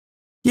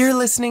You're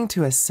listening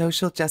to a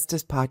social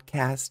justice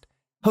podcast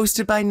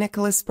hosted by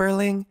Nicholas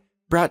Sperling,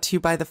 brought to you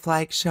by The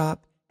Flag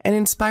Shop, and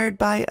inspired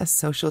by a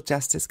social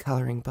justice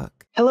coloring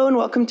book. Hello and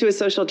welcome to a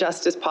social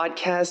justice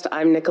podcast.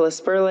 I'm Nicholas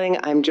Sperling.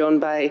 I'm joined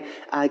by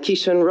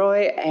Kishone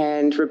Roy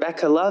and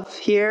Rebecca Love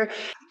here.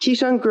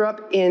 Kishone grew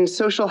up in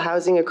social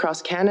housing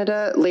across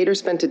Canada, later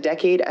spent a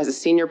decade as a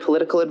senior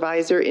political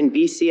advisor in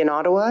BC and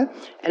Ottawa,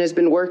 and has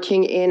been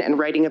working in and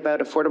writing about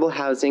affordable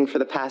housing for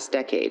the past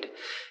decade.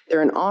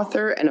 They're an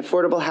author and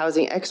affordable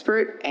housing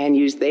expert and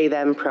use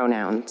they/them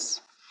pronouns.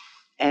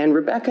 And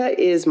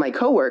Rebecca is my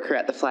co-worker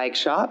at the Flag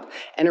Shop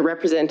and a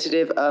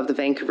representative of the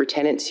Vancouver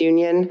Tenants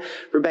Union.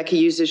 Rebecca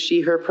uses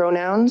she/her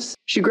pronouns.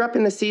 She grew up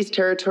in the Seas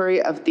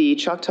territory of the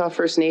Choctaw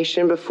First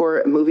Nation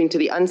before moving to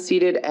the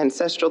unceded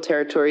ancestral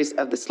territories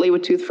of the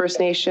Tsleil-Waututh First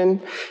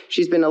Nation.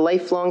 She's been a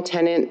lifelong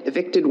tenant,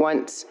 evicted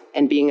once,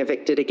 and being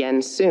evicted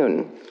again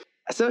soon.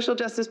 A social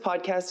justice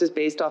podcast is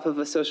based off of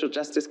a social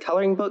justice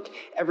coloring book.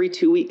 Every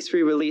 2 weeks,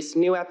 we release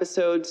new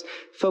episodes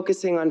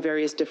focusing on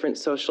various different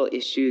social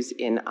issues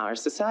in our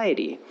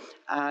society.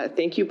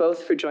 Thank you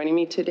both for joining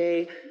me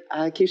today.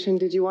 Kishone,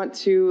 did you want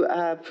to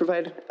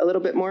provide a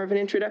little bit more of an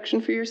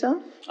introduction for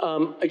yourself?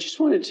 I just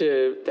wanted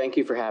to thank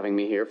you for having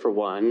me here, for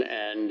one,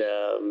 and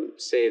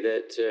say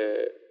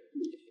that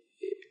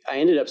I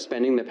ended up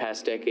spending the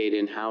past decade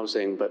in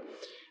housing, but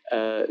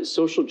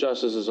social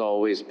justice has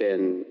always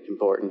been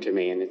important to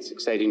me, and it's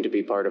exciting to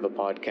be part of a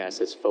podcast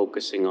that's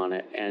focusing on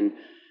it. And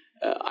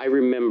I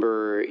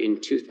remember in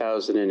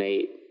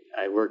 2008,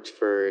 I worked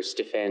for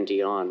Stéphane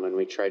Dion when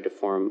we tried to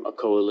form a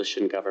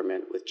coalition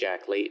government with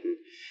Jack Layton,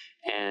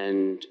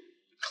 and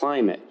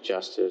climate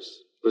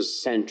justice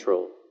was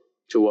central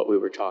to what we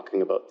were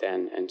talking about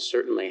then, and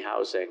certainly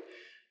housing.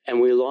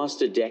 And we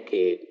lost a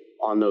decade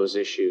on those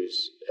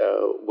issues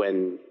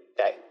when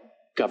that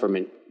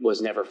government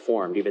was never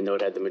formed, even though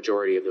it had the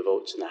majority of the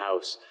votes in the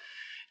House.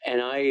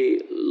 And I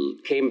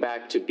came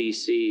back to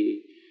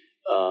BC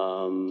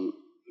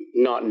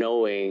not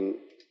knowing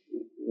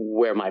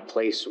where my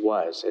place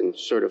was and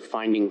sort of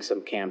finding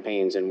some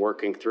campaigns and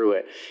working through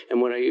it. And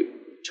when I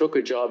took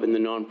a job in the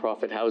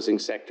nonprofit housing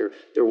sector,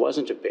 there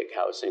wasn't a big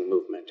housing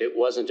movement. It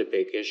wasn't a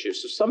big issue.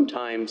 So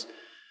sometimes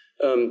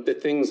the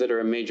things that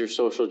are a major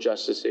social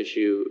justice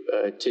issue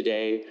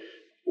today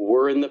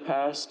were in the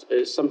past.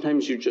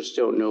 Sometimes you just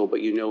don't know,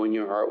 but you know in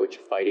your heart what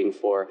you're fighting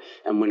for.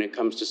 And when it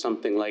comes to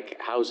something like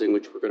housing,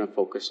 which we're going to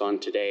focus on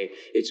today,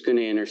 it's going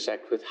to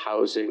intersect with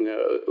housing.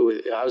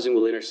 Housing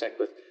will intersect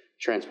with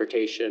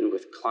transportation,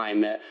 with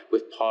climate,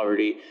 with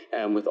poverty,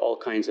 and with all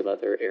kinds of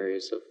other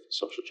areas of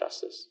social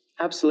justice.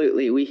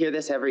 Absolutely. We hear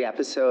this every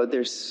episode.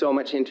 There's so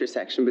much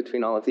intersection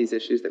between all of these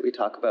issues that we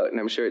talk about, and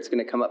I'm sure it's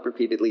going to come up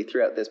repeatedly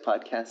throughout this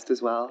podcast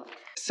as well.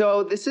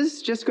 So this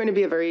is just going to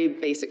be a very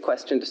basic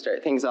question to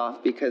start things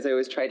off, because I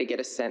always try to get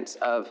a sense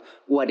of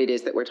what it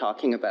is that we're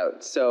talking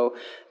about. So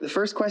the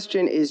first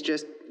question is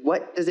just,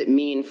 what does it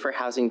mean for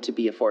housing to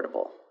be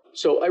affordable?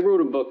 So I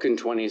wrote a book in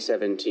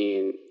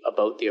 2017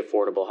 about the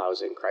affordable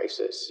housing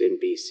crisis in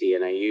BC,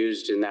 and I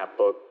used in that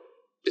book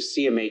the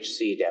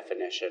CMHC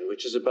definition,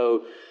 which is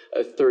about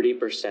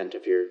 30%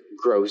 of your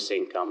gross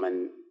income.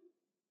 And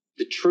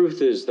the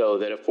truth is, though,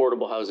 that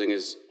affordable housing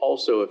is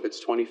also if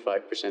it's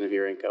 25% of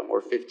your income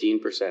or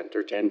 15%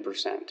 or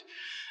 10%.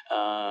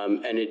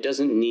 And it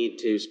doesn't need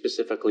to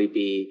specifically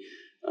be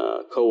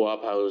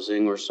co-op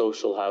housing or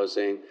social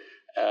housing.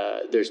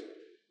 There's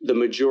the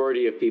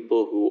majority of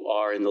people who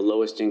are in the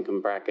lowest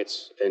income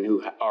brackets and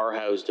who are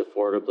housed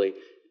affordably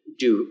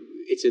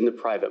it's in the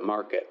private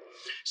market.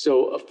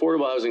 So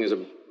affordable housing is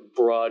a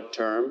broad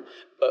term,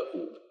 but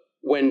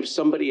when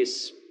somebody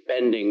is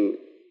spending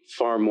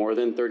far more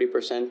than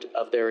 30%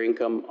 of their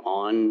income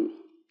on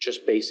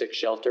just basic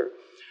shelter,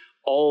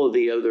 all of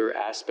the other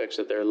aspects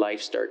of their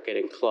life start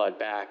getting clawed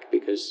back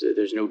because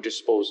there's no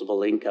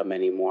disposable income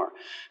anymore.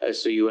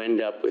 So you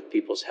end up with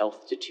people's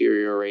health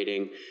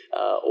deteriorating.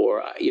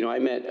 I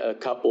met a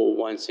couple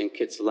once in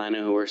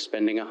Kitsilano who were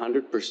spending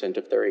 100%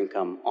 of their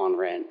income on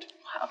rent.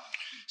 Wow.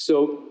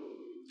 So,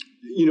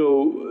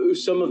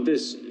 some of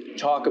this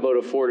talk about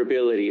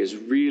affordability is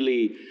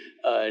really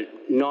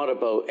not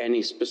about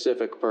any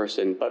specific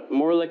person, but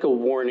more like a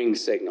warning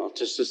signal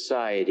to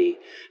society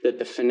that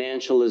the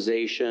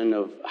financialization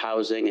of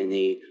housing and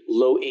the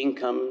low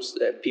incomes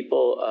that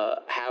people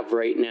have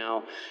right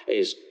now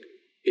is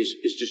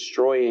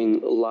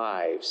destroying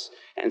lives.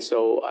 And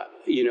so,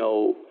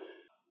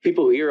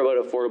 people hear about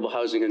affordable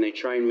housing and they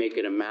try and make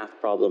it a math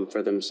problem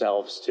for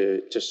themselves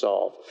to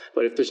solve.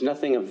 But if there's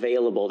nothing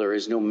available, there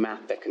is no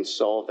math that can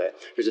solve it.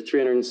 There's a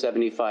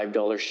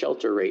 $375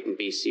 shelter rate in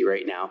BC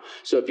right now.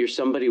 So if you're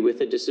somebody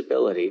with a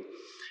disability,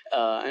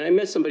 and I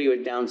met somebody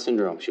with Down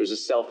syndrome, she was a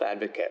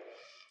self-advocate,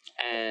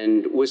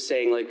 and was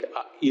saying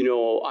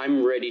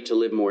I'm ready to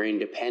live more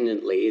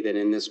independently than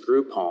in this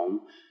group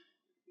home.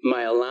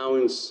 My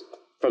allowance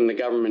from the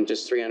government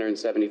is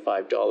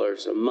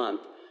 $375 a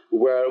month.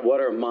 what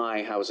are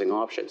my housing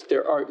options?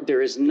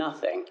 There is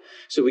nothing.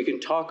 So we can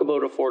talk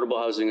about affordable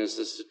housing as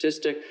a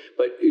statistic,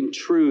 but in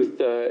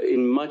truth,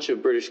 in much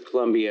of British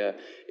Columbia,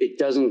 it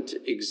doesn't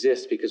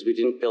exist because we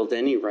didn't build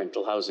any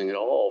rental housing at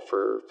all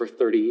for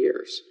 30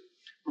 years.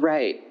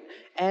 Right.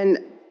 And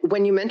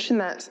when you mention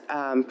that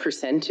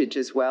percentage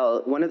as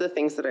well, one of the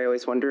things that I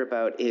always wonder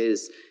about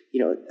is,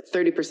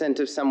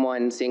 30% of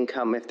someone's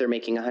income if they're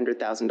making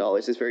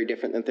 $100,000 is very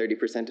different than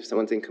 30% of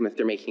someone's income if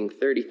they're making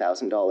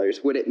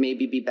 $30,000. Would it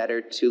maybe be better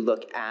to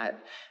look at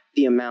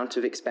the amount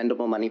of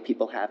expendable money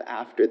people have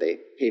after they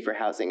pay for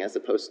housing as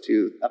opposed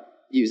to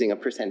using a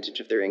percentage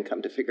of their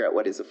income to figure out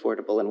what is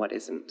affordable and what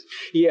isn't?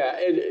 Yeah,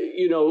 and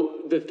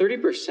the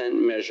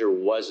 30% measure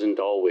wasn't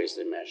always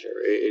the measure.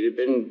 It had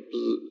been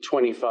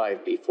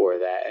 25 before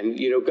that, and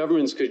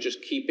governments could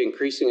just keep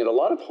increasing it. A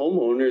lot of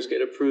homeowners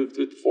get approved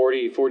with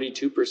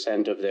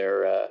 42% of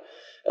their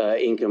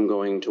income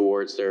going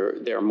towards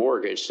their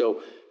mortgage.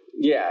 So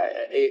yeah,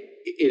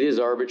 it is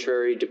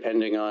arbitrary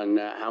depending on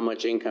how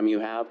much income you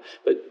have.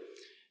 But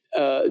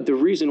the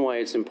reason why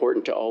it's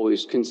important to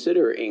always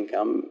consider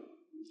income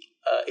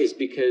is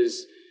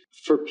because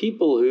for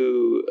people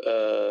who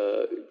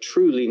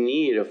truly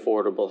need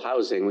affordable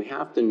housing, we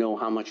have to know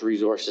how much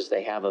resources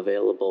they have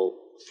available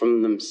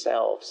from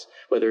themselves,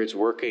 whether it's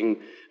working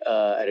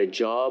at a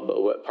job,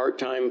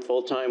 part-time,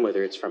 full-time,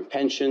 whether it's from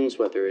pensions,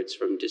 whether it's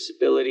from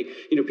disability.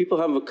 People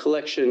have a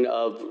collection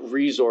of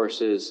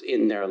resources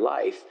in their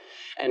life.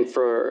 And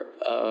for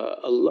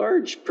a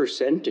large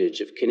percentage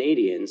of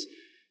Canadians,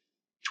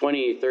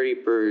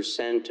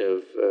 20-30%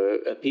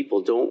 of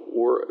people don't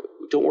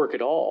work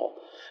at all.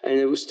 And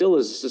it was still,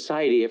 as a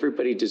society,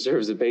 everybody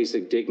deserves the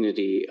basic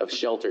dignity of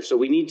shelter. So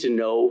we need to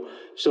know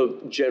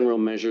general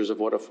measures of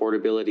what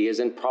affordability is.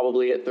 And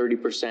probably at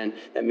 30%,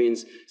 that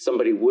means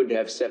somebody would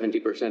have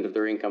 70% of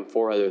their income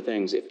for other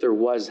things if there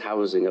was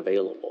housing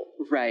available.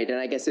 Right. And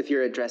I guess if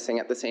you're addressing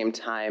at the same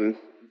time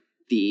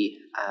the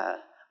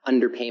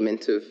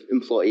underpayment of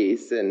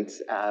employees and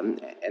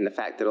the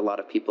fact that a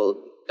lot of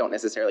people don't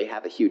necessarily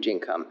have a huge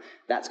income,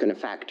 that's going to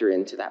factor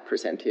into that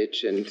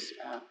percentage. And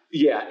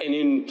yeah, and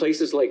in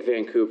places like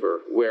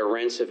Vancouver, where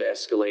rents have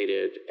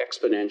escalated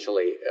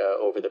exponentially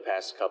over the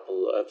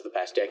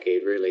past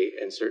decade, really,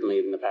 and certainly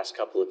in the past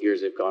couple of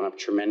years, they've gone up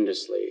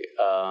tremendously.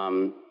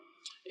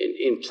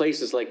 In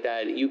places like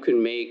that, you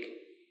can make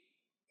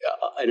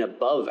an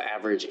above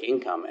average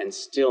income and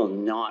still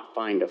not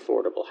find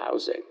affordable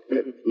housing,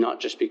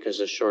 not just because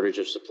of shortage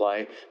of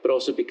supply, but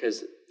also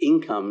because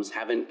incomes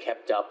haven't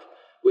kept up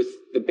with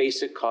the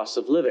basic costs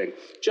of living.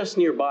 Just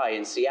nearby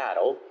in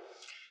Seattle,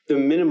 the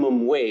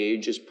minimum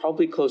wage is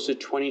probably close to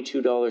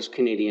 $22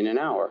 Canadian an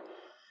hour.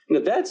 Now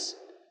that's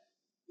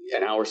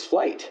an hour's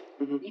flight.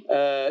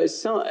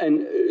 So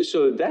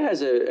that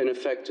has an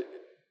effect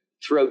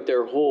throughout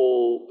their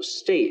whole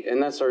state,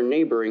 and that's our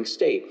neighboring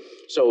state.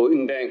 So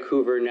in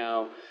Vancouver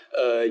now,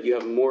 you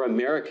have more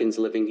Americans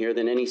living here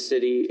than any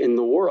city in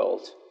the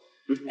world.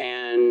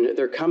 And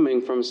they're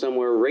coming from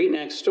somewhere right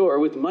next door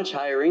with much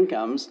higher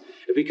incomes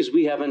because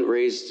we haven't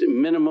raised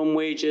minimum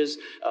wages.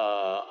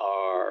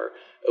 Our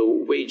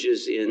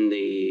wages in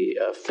the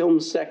film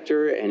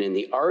sector and in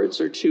the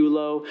arts are too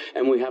low,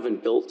 and we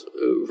haven't built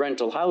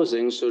rental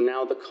housing. So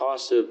now the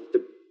cost of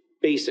the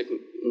basic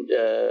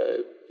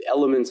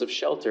elements of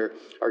shelter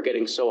are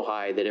getting so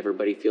high that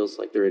everybody feels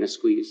like they're in a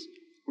squeeze.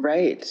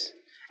 Right.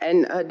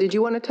 And did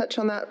you want to touch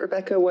on that,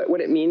 Rebecca, what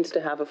it means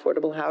to have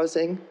affordable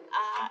housing?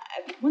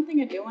 One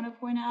thing I do want to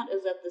point out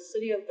is that the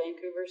city of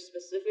Vancouver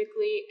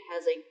specifically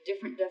has a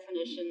different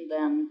definition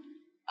than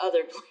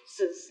other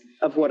places.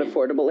 Of what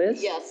affordable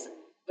is? Yes,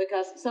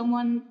 because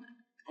someone,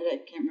 I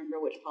can't remember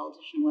which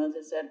politician it was,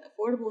 it said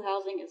affordable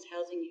housing is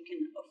housing you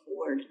can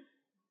afford,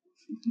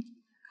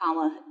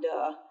 comma,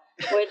 duh,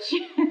 which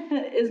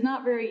is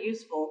not very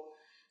useful.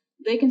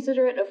 They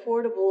consider it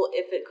affordable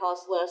if it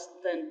costs less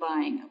than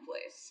buying a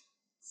place.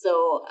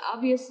 So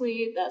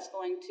obviously that's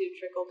going to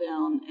trickle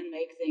down and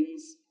make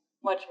things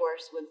much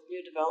worse with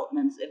new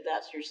developments if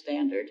that's your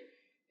standard.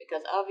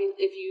 Because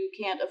obviously if you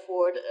can't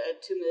afford a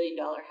 $2 million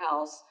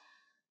house,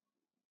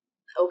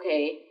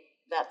 okay,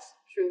 that's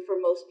true for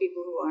most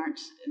people who aren't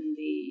in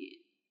the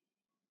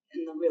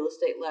real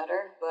estate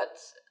ladder, but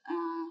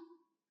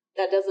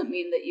that doesn't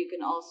mean that you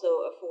can also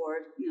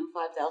afford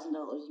 $5,000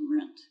 in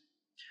rent.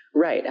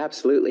 Right,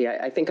 absolutely.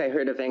 I think I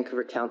heard a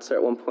Vancouver councillor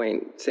at one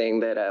point saying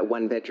that a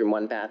 1-bedroom,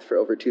 1-bath for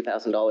over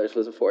 $2,000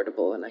 was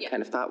affordable, and I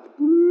kind of thought,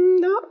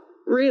 not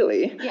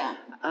really. Yeah.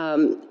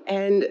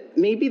 And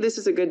maybe this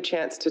is a good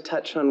chance to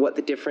touch on what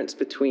the difference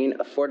between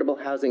affordable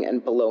housing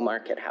and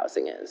below-market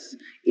housing is.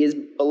 Is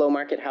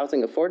below-market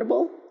housing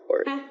affordable?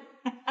 Or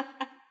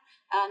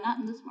not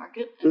in this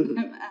market.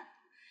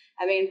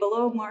 I mean,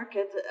 below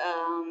market,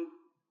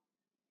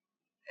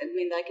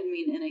 that can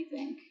mean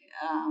anything.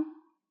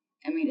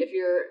 I mean, if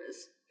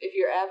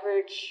your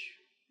average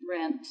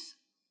rent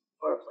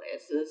for a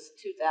place is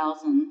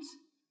 $2,000,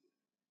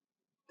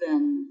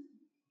 then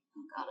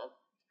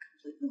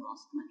completely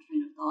lost my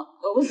train of thought.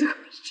 What was the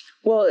question?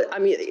 Well, I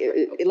mean,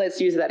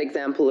 let's use that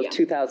example of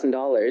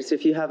 $2,000.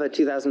 If you have a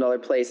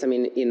 $2,000 place, I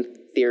mean, in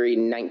theory,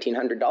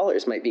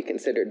 $1,900 might be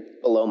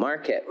considered below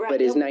market,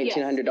 but is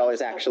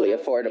 $1,900 actually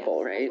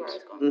affordable, right? That's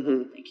where I was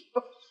going. Thank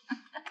you.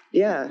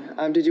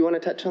 Yeah. Did you want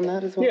to touch on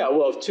that as well? Yeah.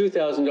 Well, if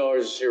 $2,000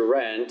 is your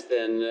rent,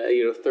 then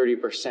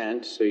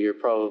 30%. So you're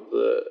probably,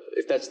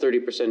 if that's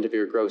 30% of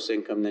your gross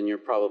income, then you're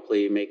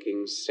probably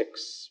making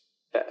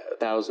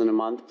 $6,000 a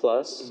month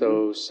plus,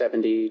 so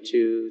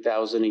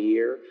 $72,000 a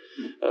year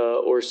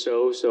or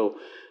so. So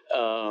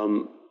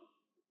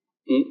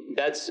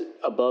that's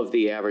above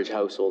the average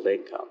household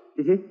income,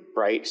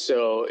 right?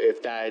 So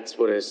if that's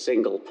what a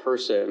single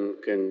person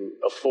can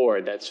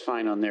afford, that's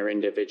fine on their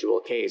individual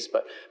case.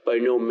 But by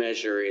no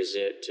measure is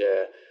it,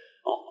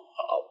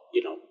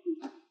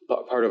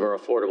 part of our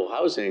affordable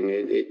housing.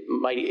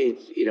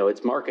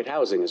 It's market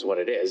housing is what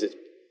it is. It's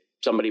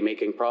somebody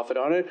making profit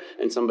on it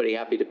and somebody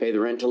happy to pay the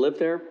rent to live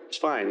there. It's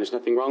fine. There's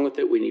nothing wrong with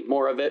it. We need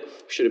more of it.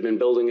 Should have been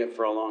building it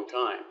for a long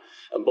time.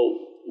 But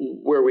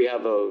where we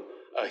have a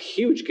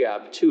huge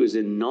gap, too, is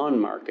in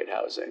non-market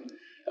housing.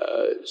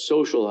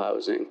 Social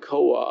housing,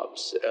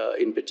 co-ops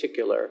in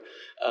particular,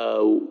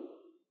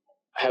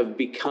 have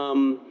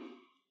become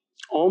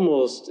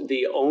almost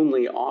the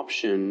only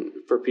option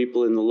for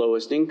people in the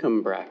lowest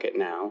income bracket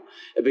now,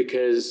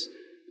 because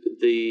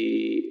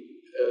the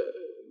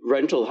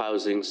rental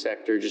housing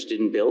sector just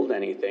didn't build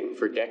anything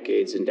for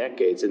decades and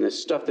decades, and the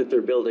stuff that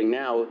they're building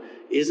now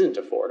isn't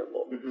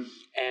affordable.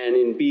 And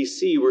in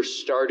BC, we're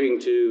starting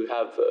to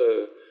have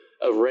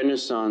a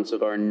renaissance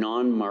of our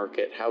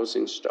non-market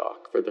housing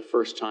stock for the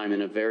first time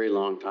in a very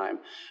long time.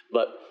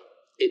 But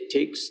it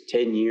takes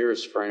 10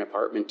 years for an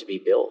apartment to be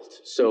built.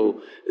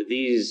 So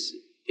these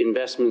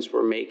investments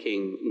we're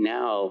making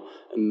now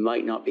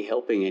might not be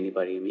helping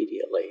anybody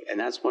immediately. And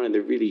that's one of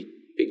the really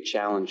big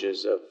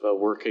challenges of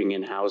working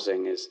in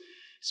housing, is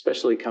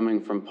especially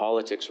coming from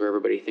politics where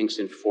everybody thinks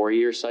in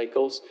 4-year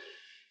cycles.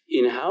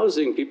 In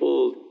housing,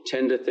 people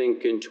tend to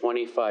think in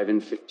 25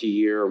 and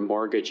 50-year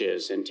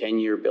mortgages and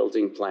 10-year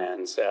building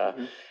plans.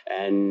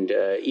 And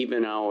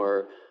even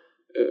our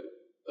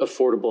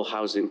affordable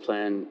housing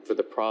plan for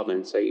the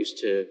province, I used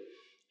to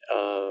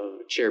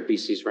chair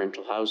BC's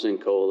Rental Housing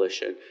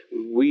Coalition.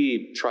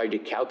 We tried to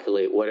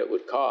calculate what it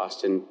would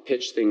cost and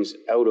pitch things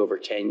out over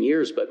 10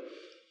 years, but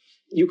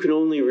you can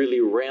only really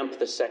ramp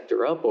the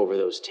sector up over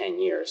those 10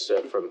 years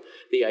from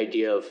the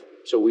idea of,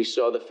 so we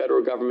saw the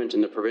federal government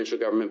and the provincial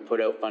government put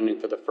out funding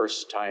for the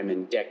first time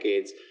in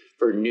decades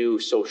for new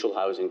social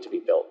housing to be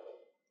built.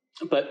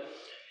 But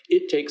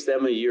it takes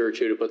them a year or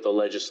two to put the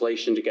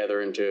legislation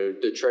together and to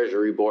the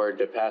Treasury Board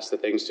to pass the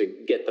things to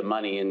get the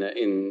money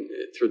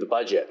through the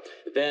budget.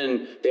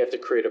 Then they have to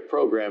create a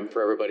program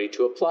for everybody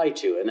to apply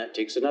to, and that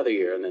takes another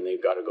year. And then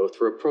they've got to go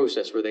through a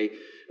process where they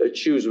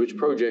choose which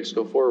projects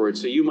go forward.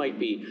 So you might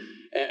be,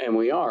 and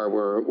we're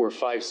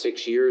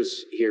 5-6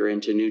 years here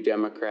into new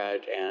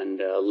Democrat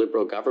and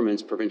Liberal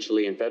governments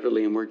provincially and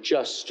federally, and we're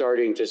just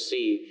starting to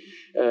see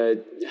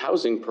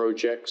housing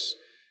projects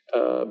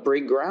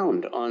break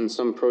ground on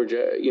some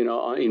project,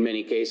 in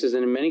many cases,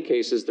 and in many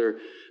cases they're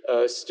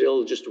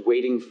still just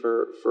waiting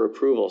for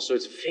approval. So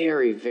it's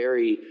very,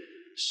 very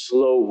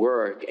slow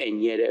work,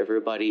 and yet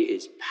everybody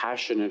is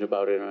passionate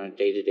about it on a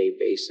day-to-day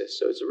basis.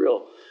 So it's a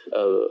real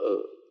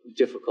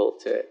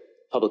difficult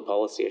public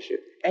policy issue.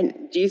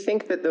 And do you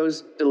think that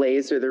those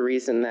delays are the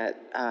reason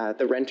that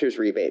the renter's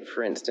rebate,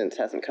 for instance,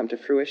 hasn't come to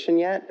fruition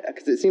yet?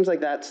 Because it seems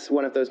like that's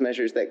one of those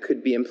measures that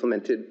could be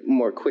implemented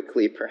more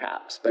quickly,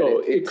 perhaps. But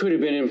it could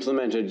have been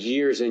implemented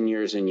years and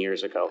years and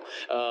years ago.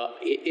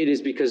 It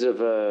is because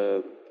of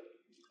a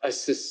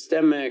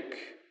systemic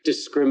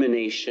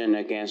discrimination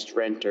against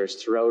renters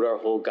throughout our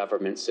whole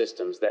government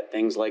systems that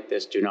things like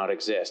this do not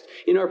exist.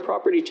 In our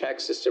property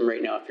tax system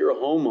right now, if you're a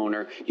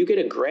homeowner, you get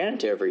a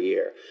grant every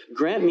year.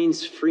 Grant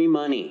means free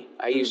money.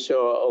 I used to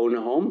own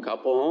a home,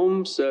 couple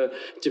homes,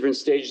 different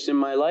stages in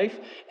my life,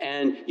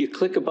 and you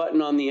click a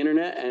button on the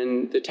internet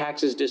and the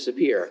taxes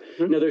disappear.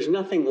 Now, there's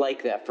nothing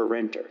like that for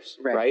renters,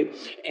 right?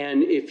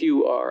 And if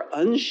you are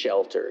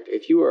unsheltered,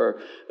 if you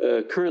are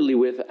currently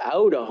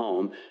without a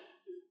home,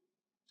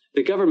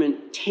 the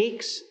government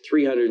takes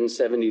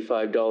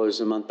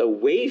 $375 a month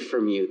away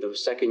from you the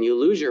second you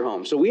lose your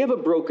home. So we have a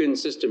broken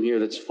system here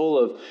that's full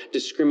of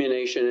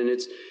discrimination,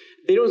 and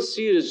they don't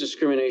see it as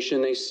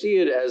discrimination. They see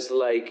it as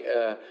like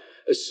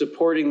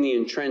supporting the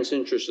entrenched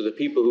interests of the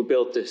people who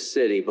built this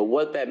city. But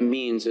what that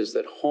means is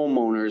that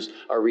homeowners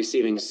are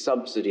receiving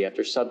subsidy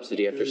after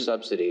subsidy after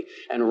subsidy,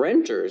 and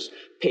renters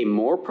pay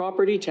more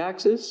property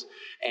taxes,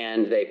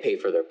 and they pay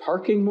for their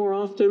parking more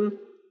often,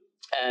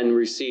 and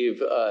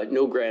receive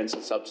no grants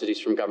and subsidies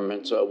from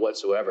government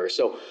whatsoever.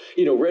 So,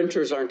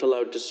 renters aren't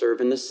allowed to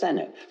serve in the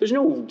Senate. There's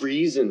no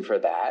reason for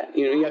that.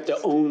 You have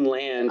to own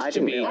land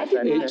to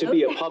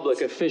be a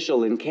public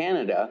official in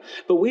Canada.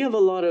 But we have a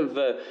lot of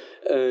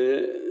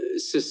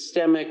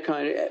systemic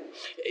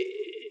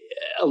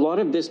a lot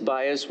of this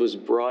bias was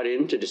brought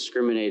in to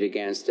discriminate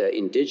against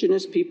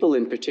Indigenous people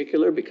in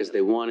particular, because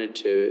they wanted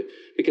to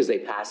because they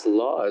passed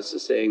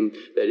laws saying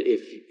that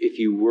if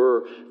you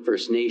were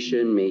First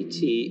Nation,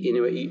 Métis,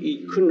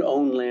 you couldn't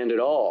own land at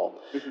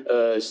all.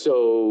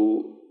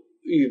 So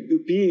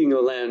being a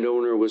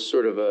landowner was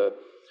sort of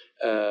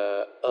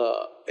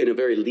in a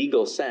very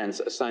legal sense,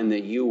 a sign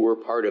that you were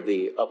part of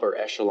the upper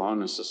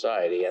echelon of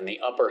society, and the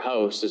upper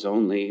house is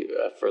only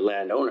for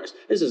landowners.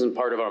 This isn't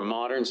part of our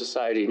modern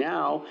society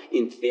now,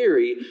 in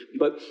theory,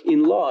 but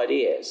in law it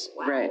is.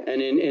 Right.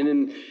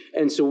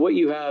 And so what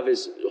you have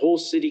is whole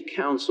city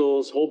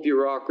councils, whole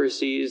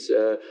bureaucracies,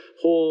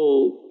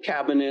 whole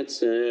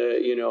cabinets,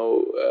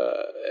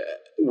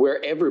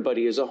 where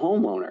everybody is a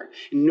homeowner.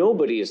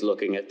 Nobody is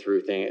looking at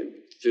through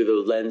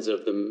the lens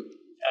of them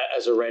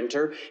as a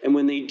renter. And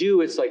when they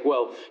do, it's like,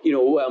 well,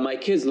 my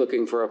kid's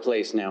looking for a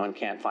place now and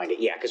can't find it.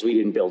 Yeah, because we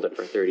didn't build it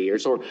for 30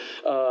 years. Or,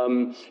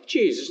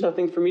 geez, there's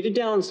nothing for me to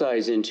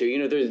downsize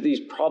into. There's these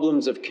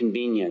problems of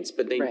convenience,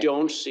 but they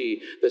don't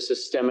see the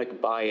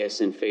systemic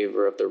bias in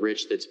favor of the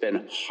rich that's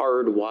been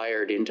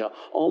hardwired into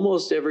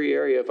almost every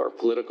area of our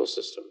political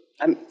system.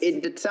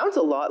 It sounds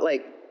a lot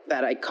like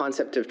that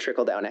concept of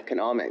trickle-down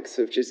economics,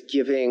 of just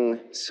giving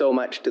so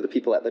much to the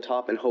people at the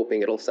top and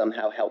hoping it'll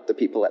somehow help the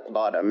people at the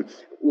bottom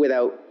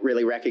without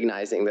really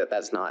recognizing that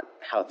that's not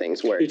how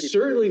things work. It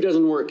certainly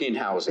doesn't work in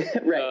housing.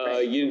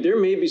 Right. There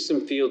may be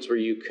some fields where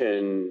you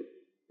can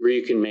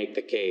make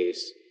the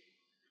case.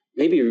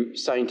 Maybe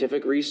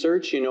scientific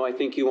research. I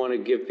think you want to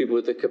give people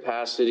with the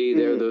capacity,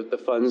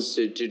 the funds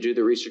to do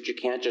the research. You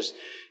can't just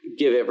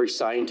give every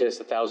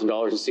scientist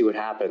 $1,000 and see what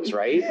happens,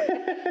 right?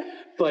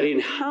 But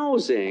in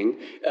housing,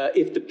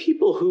 if the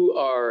people who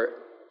are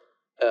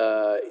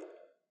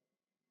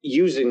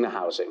using the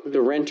housing,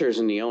 the renters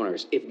and the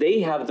owners, if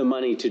they have the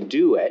money to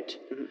do it,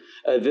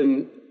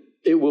 then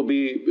it will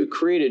be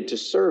created to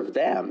serve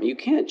them. You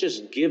can't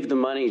just give the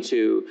money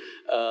to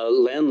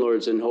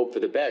landlords and hope for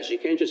the best. You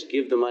can't just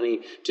give the money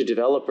to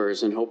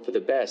developers and hope for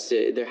the best.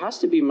 There has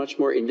to be much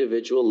more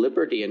individual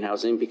liberty in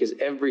housing, because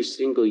every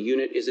single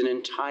unit is an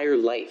entire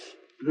life.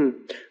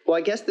 Well,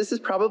 I guess this is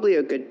probably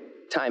a good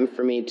time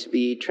for me to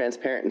be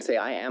transparent and say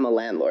I am a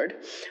landlord.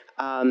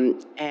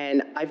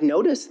 And I've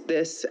noticed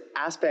this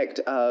aspect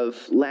of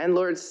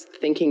landlords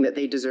thinking that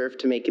they deserve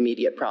to make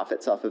immediate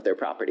profits off of their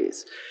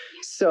properties.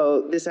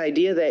 So this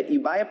idea that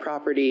you buy a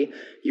property,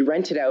 you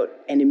rent it out,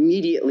 and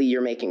immediately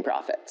you're making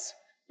profits.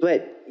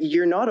 But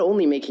you're not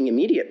only making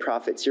immediate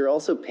profits, you're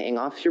also paying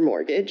off your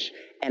mortgage,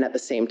 and at the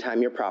same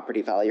time your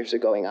property values are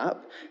going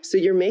up. So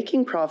you're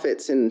making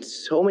profits in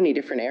so many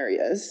different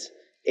areas.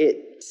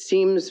 It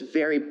seems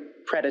very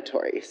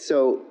predatory.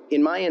 So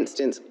in my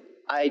instance,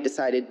 I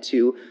decided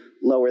to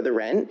lower the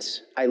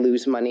rent. I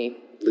lose money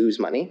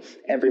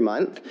every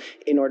month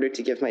in order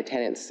to give my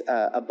tenants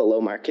a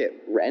below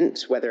market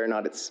rent. Whether or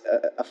not it's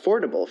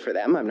affordable for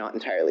them, I'm not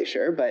entirely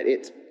sure, but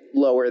it's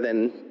lower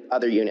than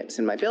other units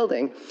in my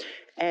building.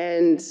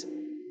 And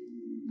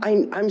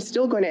I'm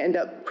still going to end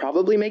up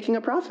probably making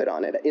a profit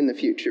on it in the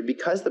future,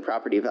 because the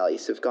property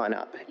values have gone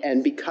up,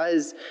 and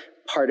because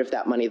part of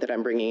that money that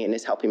I'm bringing in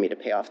is helping me to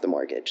pay off the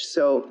mortgage.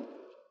 So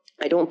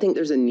I don't think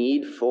there's a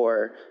need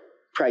for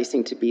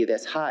pricing to be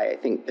this high. I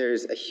think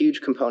there's a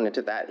huge component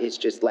of that is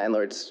just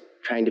landlords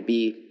trying to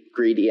be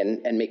greedy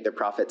and make their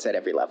profits at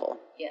every level.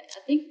 Yeah,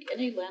 I think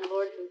any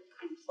landlord who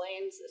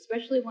complains,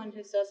 especially one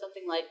who says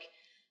something like,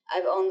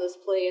 I've owned this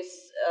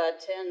place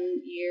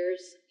 10 years,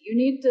 you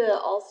need to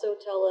also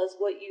tell us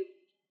what you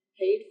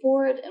paid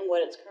for it and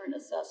what its current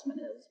assessment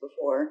is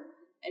before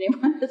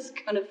anyone is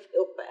going to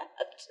feel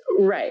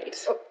bad. Right.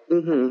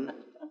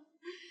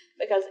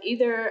 Because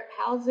either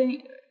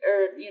housing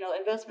or,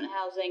 investment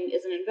housing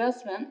is an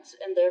investment,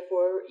 and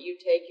therefore you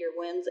take your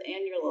wins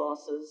and your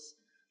losses,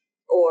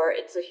 or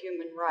it's a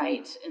human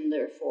right, and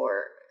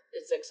therefore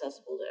it's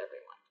accessible to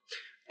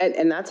everyone.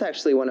 And that's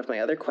actually one of my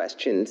other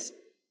questions.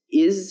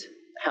 Is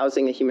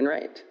housing a human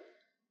right?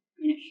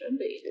 I mean, it should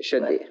be. It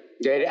should be.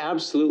 Yeah, it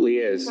absolutely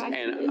is.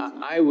 And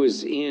I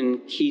was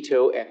in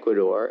Quito,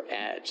 Ecuador,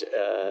 at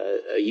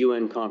a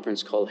UN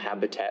conference called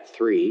Habitat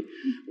 3,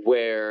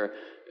 where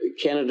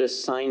Canada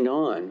signed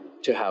on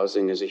to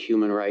housing as a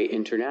human right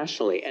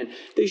internationally. And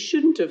they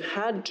shouldn't have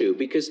had to,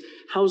 because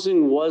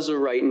housing was a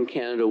right in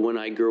Canada when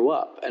I grew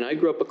up. And I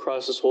grew up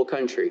across this whole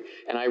country.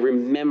 And I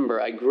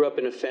remember I grew up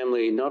in a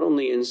family not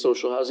only in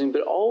social housing,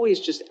 but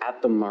always just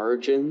at the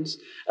margins.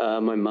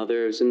 My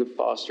mother is in the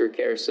foster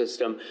care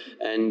system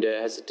and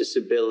has a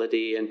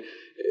disability. And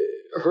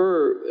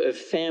her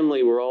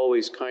family were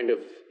always kind of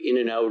in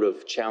and out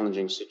of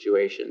challenging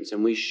situations.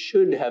 And we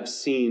should have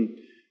seen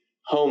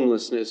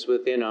homelessness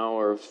within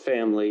our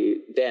family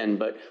then,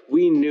 but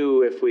we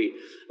knew if we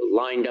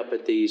lined up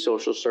at the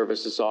social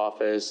services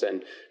office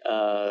and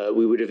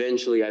we would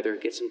eventually either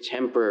get some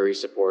temporary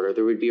support or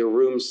there would be a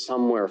room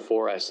somewhere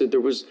for us. So there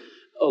was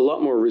a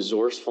lot more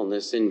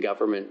resourcefulness in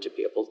government to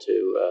be able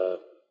to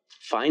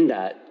find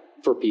that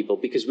for people,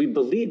 because we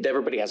believed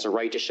everybody has a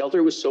right to shelter.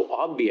 It was so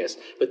obvious.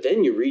 But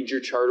then you read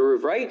your Charter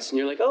of Rights and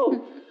you're like,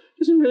 oh,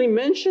 doesn't really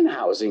mention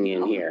housing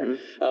in here.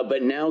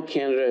 But now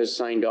Canada has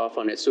signed off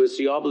on it. So it's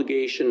the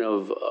obligation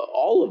of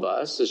all of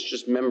us as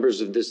just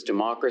members of this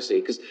democracy,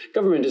 because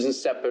government isn't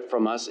separate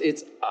from us.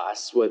 It's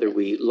us, whether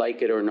we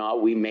like it or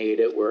not. We made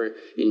it. We're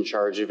in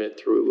charge of it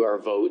through our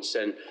votes.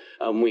 And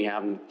we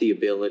have the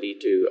ability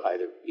to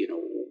either,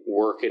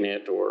 work in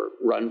it or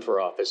run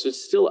for office. So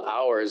it's still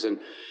ours. And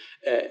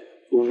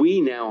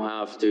we now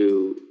have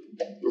to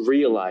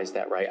realize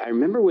that, right? I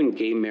remember when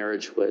gay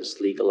marriage was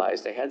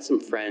legalized, I had some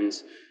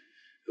friends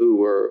who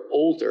were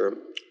older,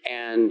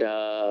 and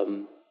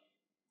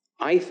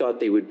I thought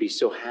they would be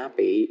so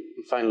happy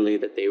finally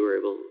that they were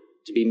able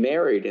to be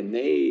married, and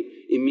they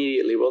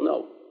immediately, well,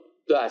 no,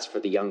 that's for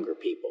the younger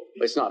people.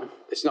 It's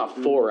not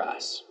for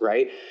us,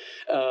 right?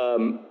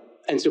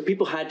 And so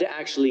people had to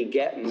actually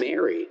get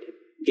married.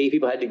 Gay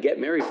people had to get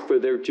married for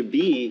there to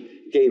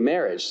be gay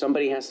marriage.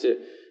 Somebody has to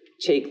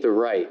take the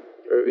right.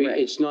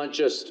 It's not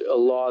just a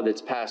law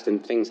that's passed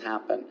and things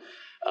happen.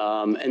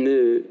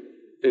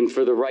 And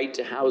for the right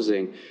to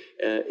housing,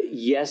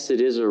 yes, it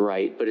is a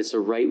right, but it's a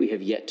right we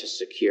have yet to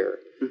secure.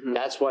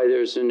 That's why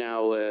there's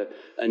now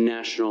a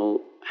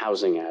national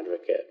housing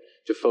advocate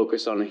to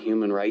focus on a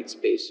human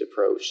rights-based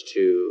approach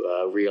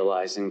to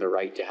realizing the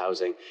right to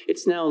housing.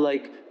 It's now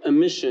like a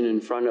mission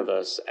in front of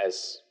us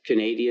as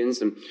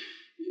Canadians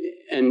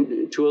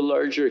and to a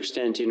larger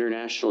extent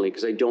internationally,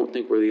 because I don't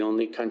think we're the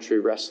only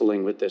country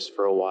wrestling with this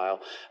for a while,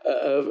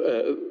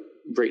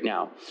 right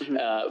now.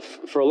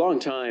 For a long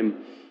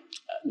time,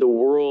 the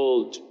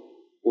world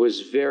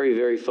was very,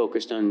 very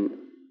focused on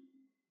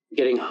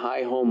getting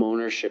high home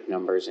ownership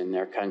numbers in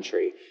their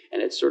country, and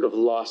it sort of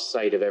lost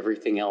sight of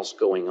everything else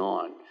going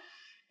on.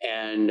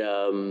 And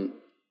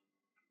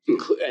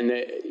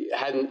they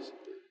hadn't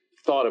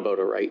thought about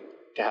a right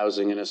to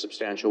housing in a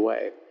substantial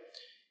way.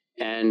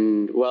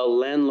 And while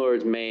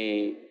landlords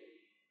may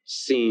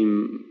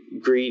seem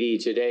greedy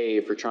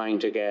today for trying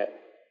to get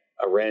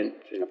a rent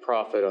and a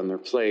profit on their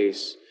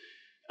place,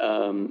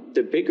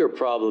 the bigger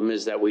problem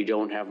is that we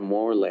don't have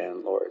more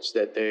landlords,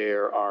 that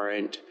there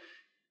aren't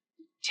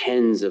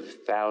tens of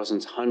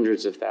thousands,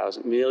 hundreds of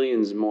thousands,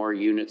 millions more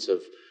units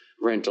of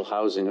rental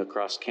housing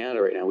across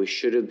Canada right now. We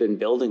should have been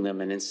building them.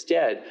 And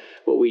instead,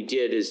 what we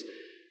did is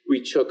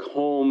we took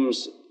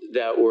homes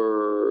that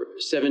were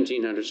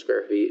 1,700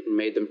 square feet and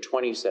made them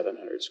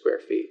 2,700 square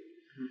feet.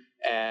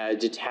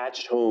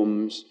 Detached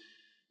homes,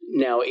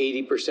 now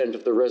 80%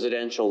 of the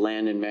residential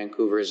land in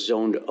Vancouver is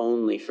zoned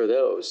only for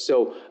those.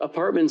 So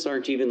apartments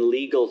aren't even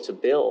legal to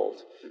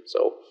build.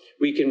 So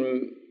we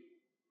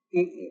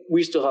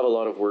still have a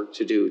lot of work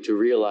to do to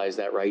realize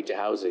that right to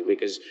housing,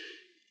 because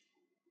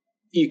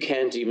you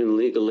can't even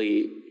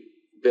legally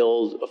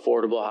build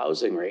affordable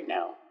housing right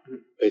now.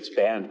 It's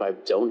banned by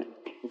zoning.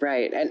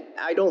 Right. And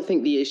I don't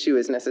think the issue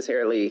is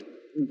necessarily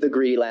the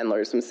greedy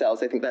landlords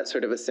themselves. I think that's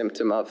sort of a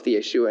symptom of the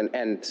issue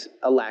and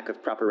a lack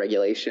of proper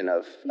regulation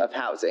of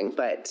housing.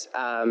 But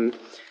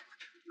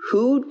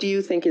who do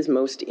you think is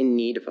most in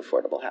need of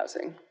affordable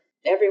housing?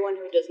 Everyone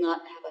who does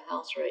not have a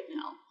house right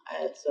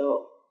now.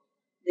 So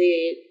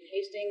the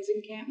Hastings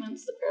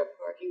encampments, the crowd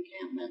park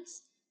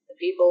encampments, the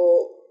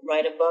people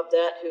right above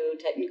that who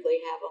technically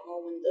have a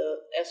home in the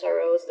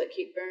SROs that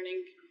keep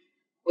burning.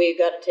 We've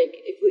got to take,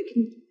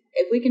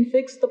 if we can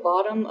fix the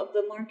bottom of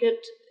the market,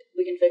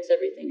 we can fix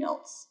everything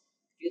else.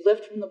 If you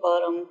lift from the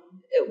bottom,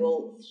 it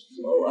will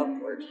flow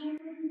upward.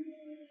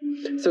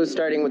 So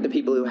starting with the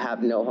people who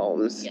have no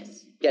homes,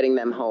 yes, getting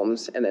them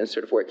homes, and then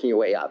sort of working your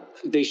way up.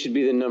 They should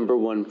be the number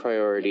one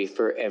priority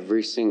for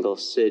every single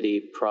city,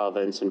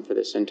 province, and for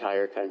this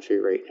entire country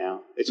right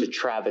now. It's a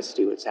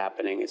travesty what's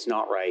happening. It's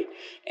not right.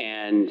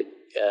 And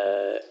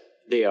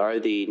they are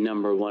the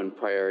number one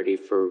priority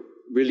for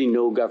really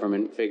no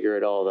government figure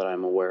at all that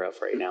I'm aware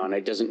of right now. And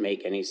it doesn't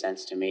make any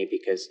sense to me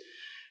because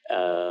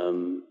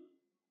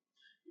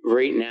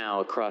right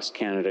now across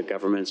Canada,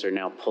 governments are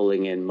now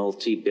pulling in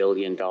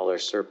multi-billion-dollar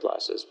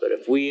surpluses. But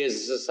if we as a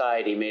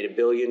society made $1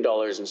 billion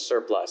in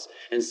surplus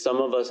and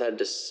some of us had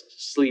to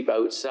sleep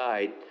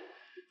outside,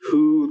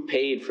 who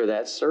paid for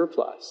that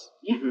surplus?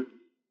 Yeah.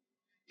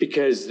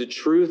 Because the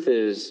truth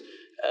is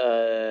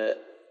that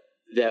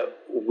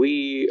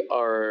we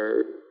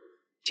are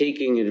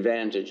taking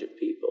advantage of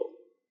people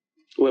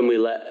when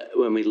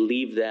we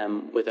leave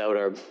them without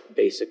our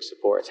basic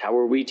supports. How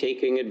are we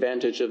taking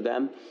advantage of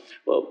them?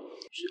 Well,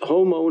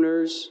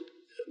 homeowners,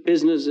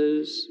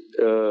 businesses,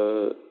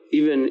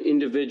 even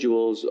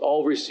individuals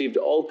all received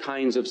all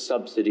kinds of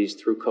subsidies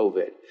through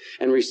COVID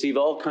and receive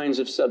all kinds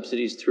of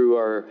subsidies through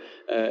our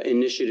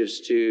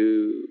initiatives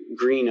to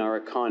green our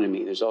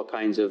economy. There's all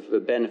kinds of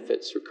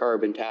benefits for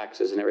carbon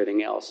taxes and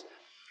everything else.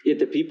 Yet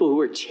the people who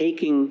are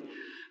taking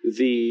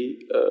the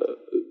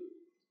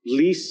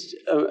least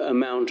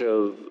amount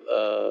of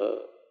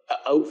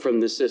out from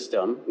the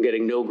system,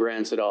 getting no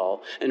grants at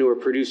all, and who are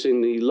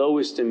producing the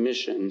lowest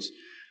emissions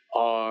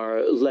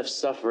are left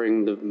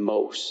suffering the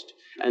most.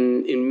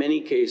 And in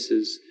many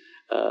cases,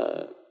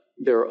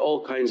 there are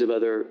all kinds of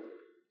other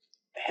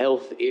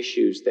health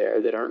issues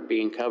there that aren't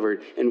being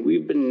covered, and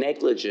we've been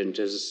negligent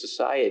as a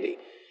society.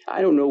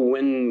 I don't know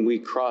when we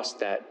crossed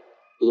that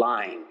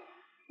line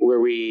where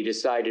we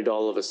decided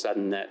all of a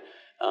sudden that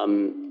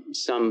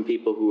some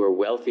people who are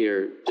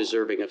wealthier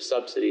deserving of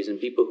subsidies and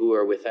people who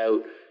are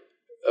without,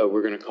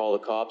 we're going to call the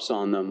cops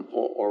on them,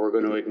 or we're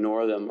going to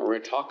ignore them, or we're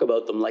going to talk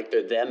about them like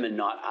they're them and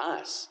not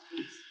us.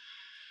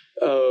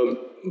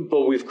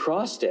 But we've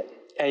crossed it.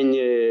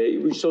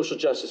 And Social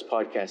Justice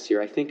Podcast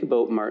here, I think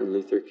about Martin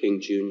Luther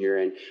King Jr.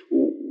 and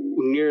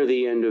near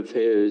the end of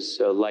his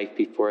life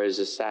before his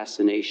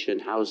assassination,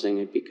 housing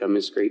had become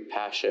his great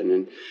passion.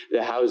 And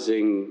the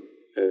housing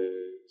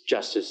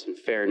justice and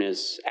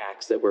fairness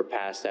acts that were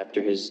passed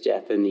after his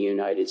death in the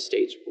United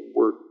States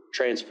were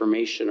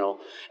transformational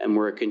and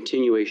were a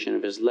continuation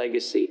of his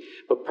legacy.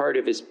 But part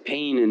of his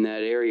pain in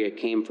that area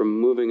came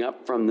from moving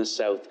up from the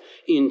South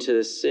into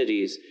the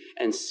cities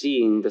and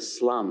seeing the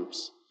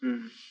slums.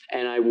 Mm.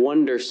 And I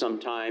wonder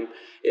sometime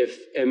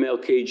if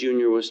MLK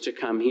Jr. was to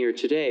come here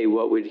today,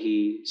 what would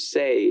he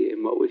say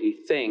and what would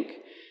he think?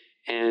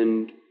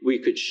 And we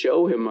could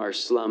show him our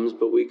slums,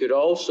 but we could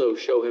also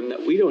show him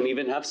that we don't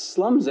even have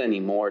slums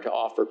anymore to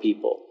offer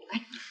people.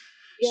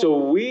 Yeah.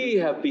 So we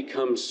have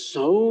become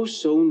so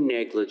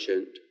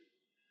negligent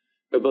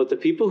about the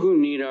people who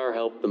need our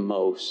help the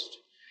most.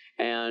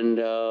 And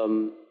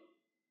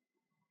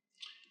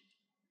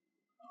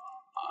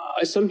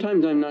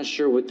sometimes I'm not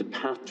sure what the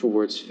path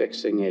towards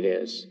fixing it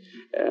is,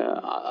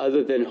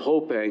 other than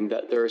hoping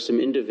that there are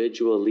some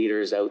individual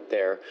leaders out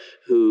there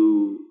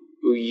who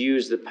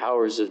use the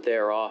powers of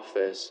their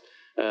office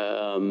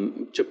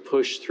to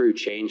push through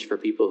change for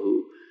people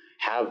who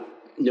have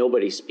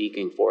nobody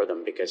speaking for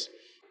them. Because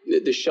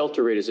the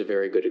shelter rate is a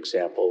very good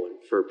example. And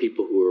for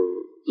people who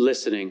are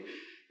listening,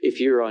 if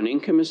you're on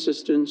income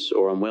assistance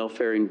or on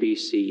welfare in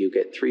BC, you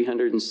get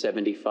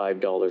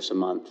 $375 a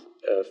month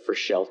for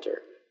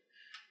shelter.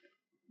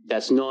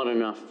 That's not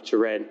enough to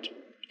rent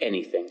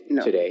anything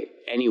today,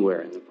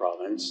 anywhere in the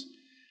province.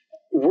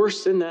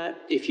 Worse than that,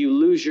 if you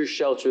lose your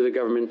shelter, the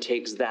government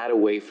takes that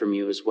away from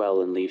you as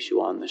well and leaves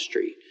you on the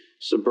street.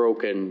 It's a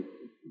broken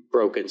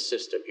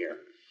system here.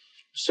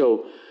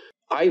 So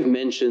I've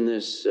mentioned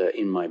this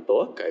in my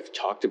book. I've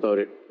talked about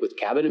it with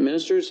cabinet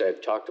ministers.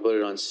 I've talked about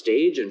it on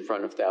stage in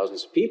front of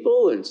thousands of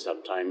people, and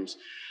sometimes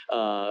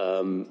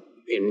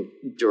in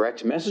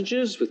direct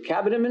messages with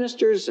cabinet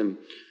ministers. And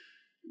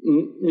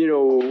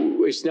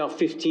it's now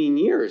 15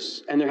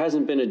 years and there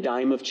hasn't been a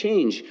dime of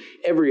change.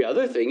 Every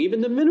other thing, even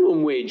the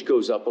minimum wage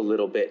goes up a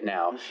little bit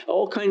now.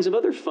 All kinds of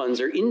other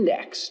funds are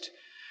indexed.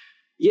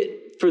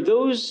 Yet for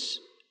those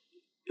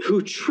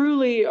who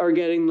truly are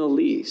getting the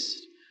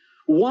least,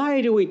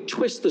 why do we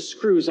twist the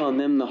screws on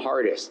them the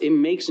hardest? It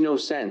makes no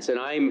sense. And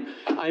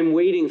I'm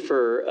waiting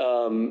for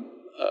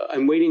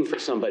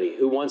somebody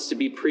who wants to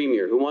be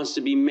premier, who wants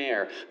to be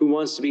mayor, who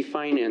wants to be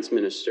finance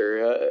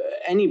minister,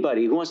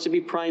 anybody who wants to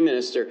be prime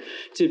minister,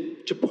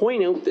 to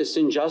point out this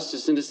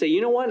injustice and to say, you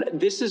know what,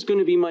 this is going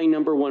to be my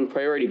number one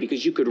priority,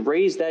 because you could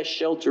raise that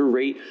shelter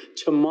rate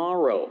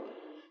tomorrow.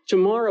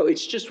 Tomorrow,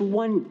 it's just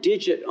one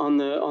digit on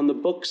the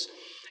books.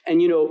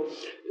 And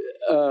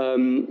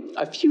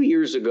a few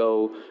years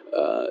ago,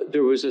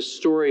 there was a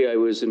story I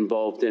was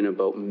involved in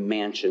about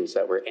mansions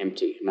that were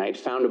empty. And I had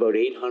found about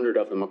 800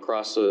 of them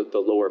across the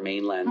lower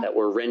mainland that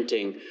were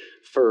renting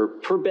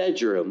per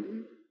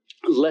bedroom,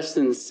 less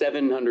than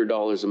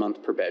 $700 a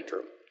month per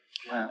bedroom.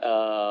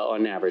 Wow.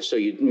 On average. So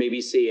you'd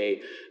maybe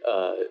see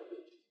a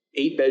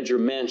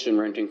 8-bedroom mansion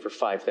renting for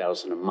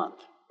 $5,000 a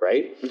month,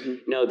 right? Mm-hmm.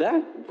 Now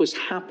that was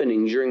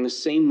happening during the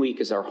same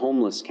week as our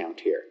homeless count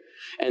here.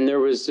 And there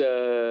was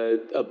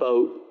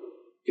about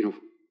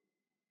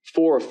 4,000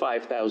 or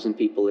 5,000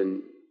 people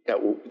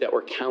that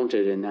were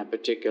counted in that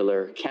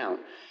particular count,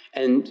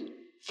 and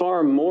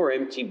far more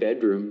empty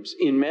bedrooms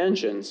in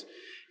mansions.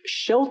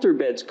 Shelter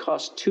beds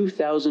cost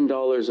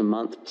 $2,000 a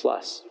month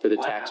plus for the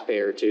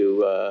taxpayer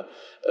to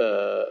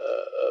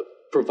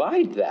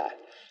provide that.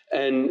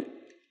 And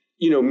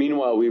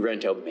meanwhile, we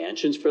rent out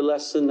mansions for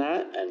less than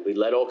that, and we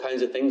let all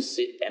kinds of things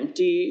sit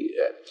empty.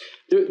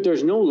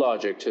 There's no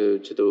logic to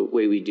the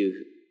way we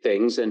do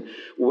things. And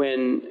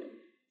when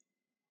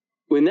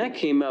that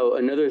came out,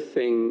 another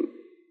thing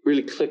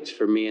really clicked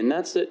for me, and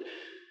that's that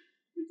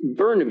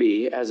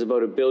Burnaby has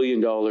about $1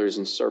 billion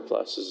in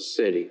surplus as a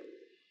city.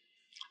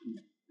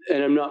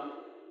 And I'm not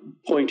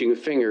pointing a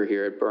finger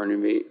here at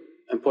Burnaby.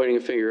 I'm pointing a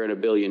finger at $1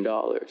 billion,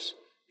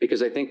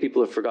 because I think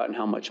people have forgotten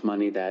how much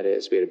money that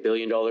is. We had $1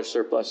 billion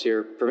surplus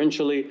here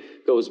provincially,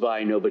 goes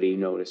by, nobody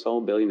noticed.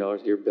 Oh, $1 billion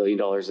here, $1 billion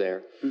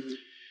there. Mm-hmm.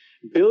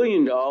 $1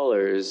 billion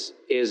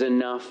is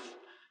enough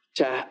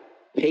to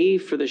pay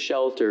for the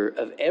shelter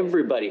of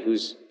everybody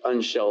who's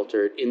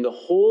unsheltered in the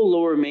whole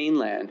lower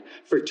mainland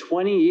for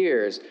 20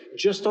 years,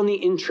 just on the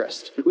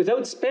interest,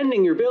 without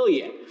spending your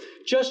billion.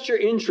 Just your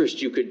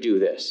interest, you could do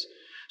this.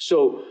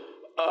 So,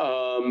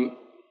 I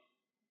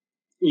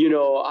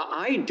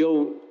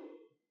don't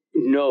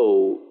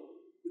know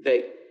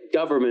that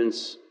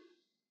governments,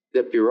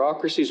 that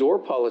bureaucracies or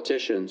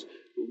politicians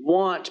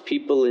want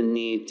people in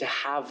need to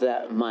have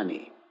that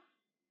money.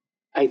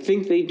 I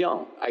think they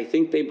don't. I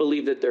think they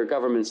believe that their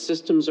government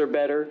systems are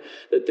better,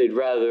 that they'd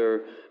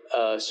rather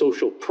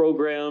social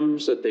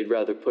programs that they'd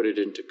rather put it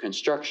into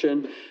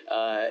construction.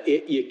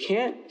 You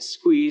can't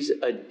squeeze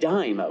a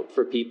dime out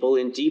for people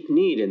in deep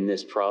need in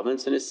this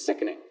province, and it's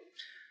sickening.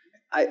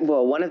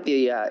 Well, one of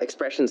the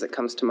expressions that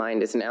comes to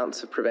mind is an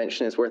ounce of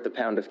prevention is worth a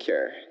pound of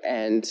cure.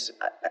 And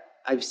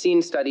I've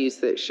seen studies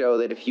that show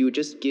that if you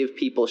just give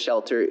people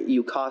shelter,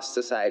 you cost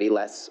society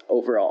less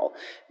overall,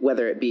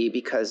 whether it be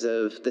because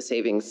of the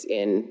savings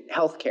in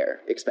healthcare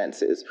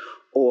expenses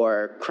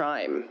or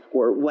crime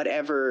or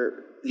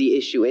whatever the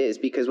issue is,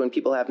 because when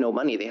people have no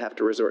money, they have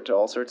to resort to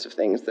all sorts of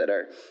things that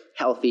are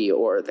healthy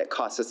or that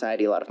cost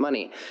society a lot of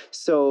money.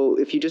 So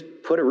if you just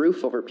put a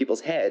roof over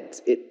people's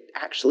heads, it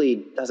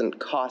actually doesn't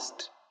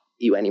cost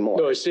you anymore.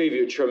 No, it saves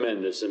you a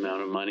tremendous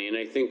amount of money. And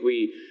I think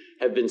we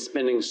have been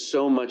spending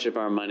so much of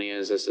our money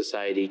as a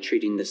society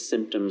treating the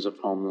symptoms of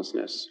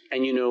homelessness.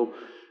 And,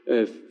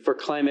 for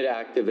climate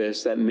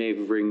activists, that may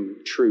ring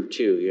true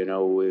too.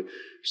 We're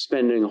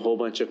spending a whole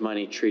bunch of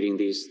money treating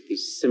these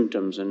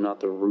symptoms and not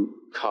the root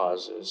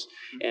causes.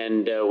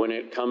 And when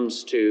it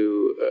comes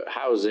to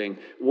housing,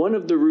 one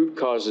of the root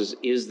causes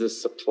is the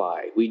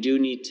supply. We do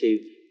need to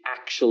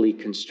actually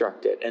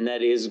construct it, and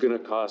that is going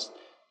to cost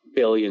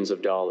billions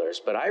of dollars.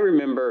 But I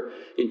remember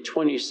in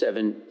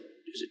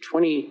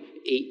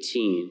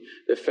 2018,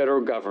 the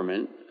federal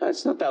government,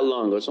 it's not that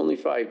long ago, it's only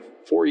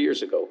 4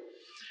 years ago,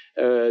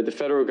 the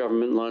federal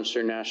government launched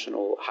their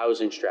national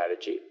housing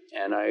strategy.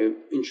 And I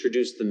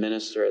introduced the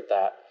minister at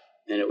that,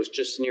 and it was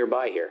just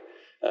nearby here,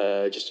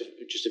 just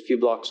a few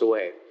blocks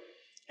away.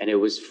 And it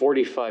was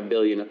 $45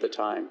 billion at the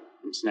time.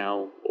 It's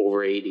now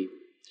over 80.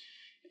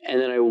 And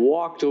then I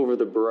walked over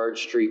the Burrard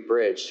Street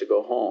Bridge to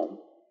go home.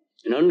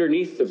 And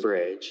underneath the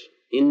bridge,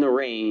 in the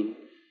rain,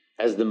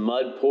 as the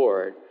mud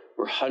poured,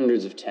 were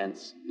hundreds of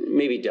tents,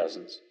 maybe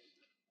dozens,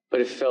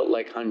 but it felt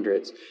like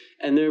hundreds.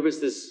 And there was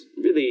this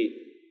really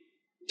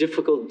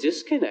difficult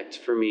disconnect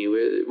for me,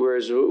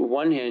 whereas on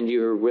one hand,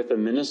 you were with a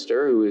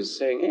minister who was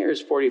saying, hey,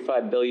 here's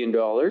 $45 billion,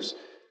 we're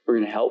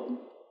going to help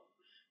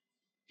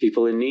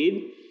people in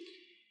need.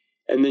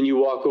 And then you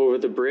walk over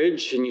the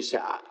bridge and you say,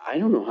 I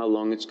don't know how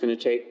long it's going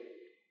to take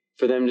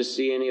for them to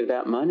see any of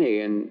that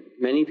money. And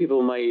many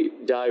people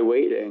might die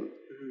waiting.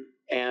 Mm-hmm.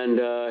 And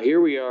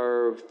here we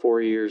are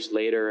 4 years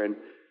later, and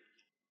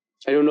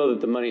I don't know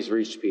that the money's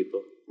reached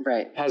people.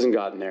 Right. It hasn't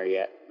gotten there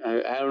yet.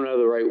 I don't know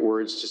the right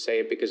words to say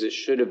it, because it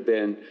should have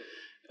been,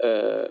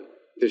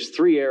 there's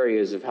 3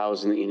 areas of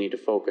housing that you need to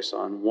focus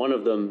on. One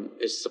of them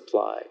is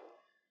supply.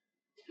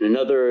 And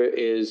another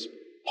is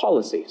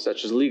policy,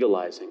 such as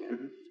legalizing it.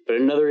 Mm-hmm. But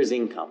another is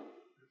income.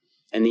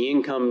 And the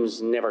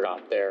incomes never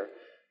got there.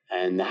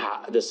 And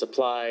the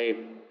supply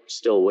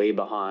still way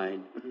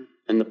behind. Mm-hmm.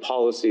 And the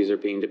policies are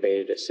being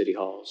debated at city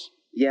halls.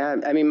 Yeah,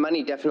 I mean,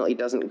 money definitely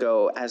doesn't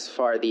go as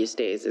far these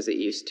days as it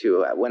used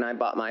to. When I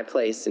bought my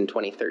place in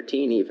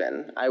 2013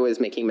 even, I was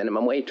making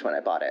minimum wage when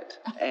I bought it.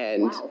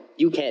 And wow.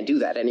 You can't do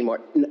that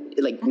anymore.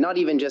 Not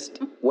even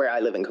just where I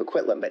live in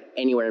Coquitlam, but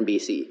anywhere in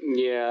BC.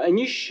 Yeah, and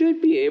you should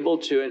be able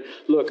to. And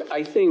look,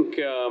 I think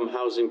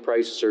housing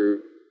prices are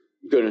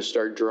going to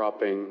start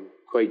dropping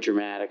quite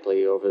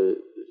dramatically over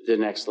the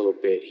next little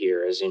bit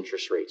here as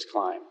interest rates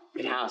climb.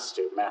 It has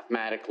to.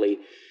 Mathematically,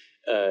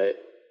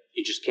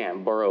 you just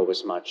can't borrow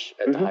as much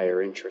at the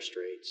higher interest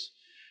rates.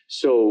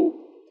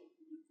 So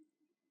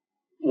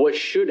what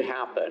should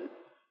happen,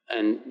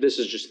 and this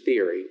is just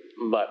theory,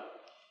 but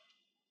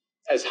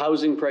as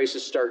housing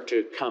prices start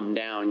to come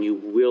down, you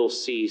will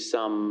see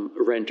some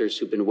renters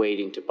who've been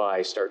waiting to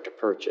buy start to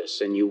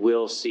purchase, and you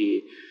will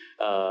see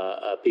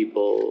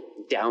people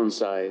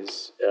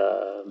downsize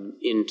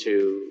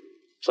into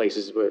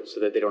places so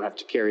that they don't have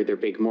to carry their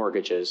big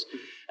mortgages.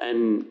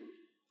 And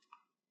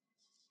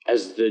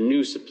as the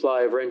new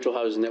supply of rental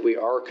housing that we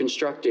are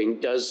constructing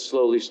does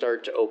slowly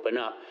start to open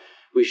up,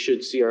 we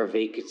should see our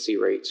vacancy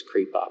rates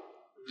creep up.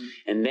 Mm-hmm.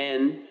 And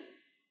then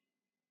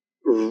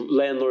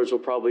landlords will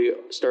probably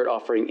start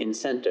offering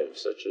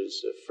incentives, such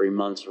as a free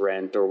month's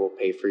rent, or we'll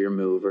pay for your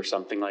move, or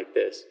something like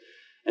this.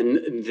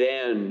 And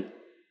then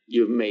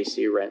you may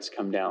see rents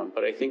come down.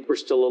 But I think we're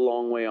still a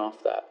long way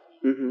off that.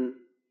 Mm-hmm.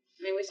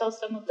 I mean, we saw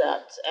some of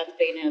that at the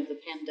beginning of the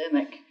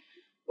pandemic,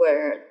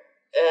 where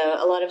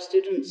a lot of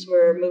students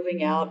were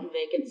moving out and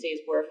vacancies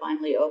were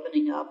finally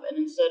opening up. And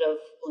instead of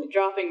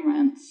dropping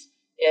rents,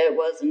 it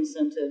was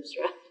incentives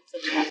rather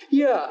than that.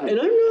 Yeah, and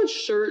I'm not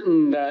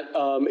certain that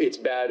it's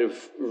bad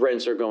if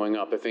rents are going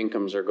up, if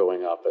incomes are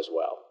going up as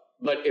well.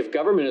 But if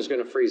government is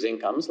going to freeze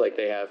incomes like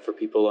they have for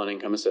people on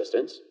income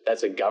assistance,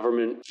 that's a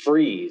government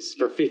freeze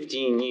for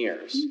 15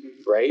 years,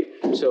 right?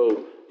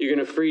 So you're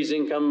going to freeze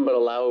income but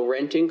allow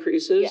rent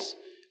increases? Yeah.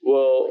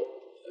 Well,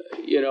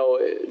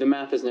 the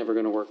math is never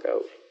going to work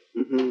out.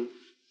 Mm-hmm.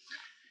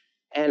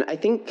 And I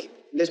think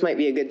this might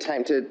be a good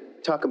time to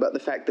talk about the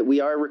fact that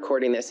we are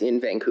recording this in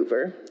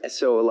Vancouver.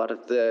 So a lot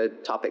of the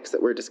topics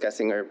that we're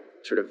discussing are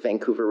sort of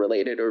Vancouver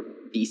related or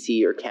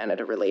BC or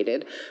Canada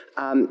related.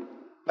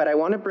 But I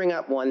want to bring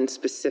up one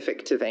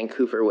specific to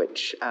Vancouver,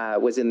 which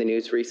was in the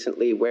news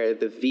recently, where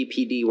the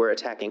VPD were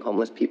attacking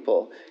homeless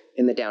people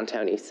in the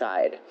downtown east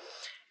side.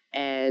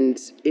 And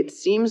it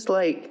seems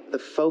like the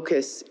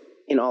focus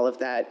in all of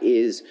that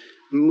is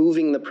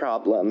moving the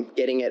problem,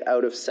 getting it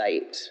out of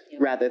sight,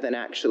 rather than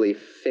actually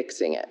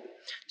fixing it.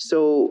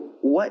 So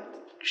what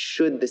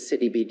should the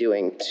city be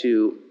doing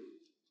to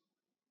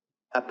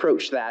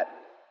approach that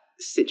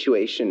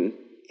situation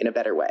in a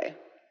better way?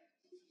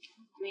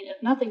 I mean,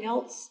 if nothing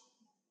else,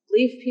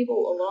 leave people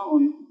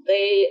alone.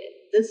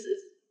 This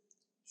is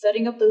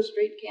setting up those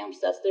street camps.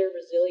 That's their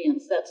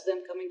resilience. That's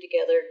them coming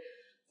together,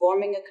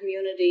 forming a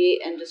community,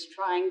 and just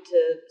trying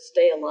to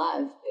stay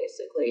alive,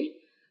 basically.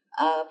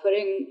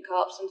 Putting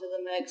cops into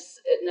the mix,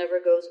 it never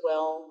goes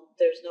well.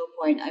 There's no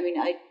point. I mean,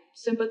 I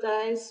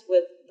sympathize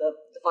with the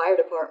fire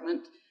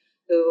department,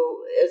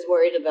 who is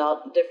worried about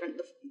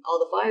all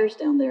the fires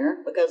down there,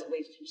 because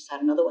we just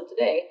had another one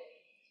today.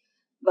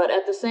 But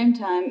at the same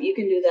time, you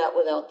can do that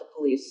without the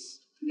police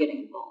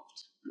getting involved.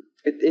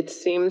 It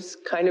seems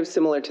kind of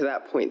similar to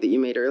that point that you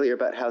made earlier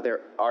about how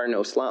there are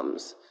no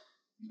slums.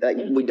 That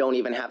we don't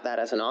even have that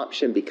as an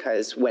option,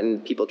 because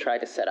when people try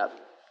to set up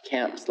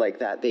camps like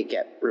that, they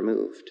get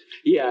removed.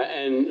 Yeah,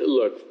 and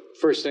look,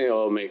 first thing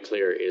I'll make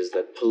clear is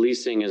that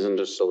policing isn't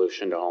a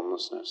solution to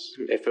homelessness.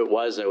 If it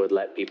was, I would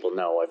let people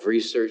know. I've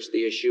researched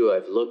the issue,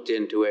 I've looked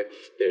into it.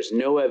 There's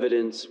no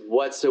evidence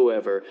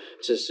whatsoever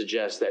to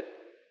suggest that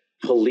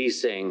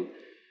policing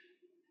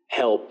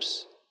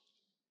helps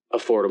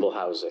affordable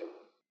housing.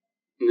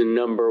 The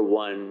number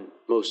one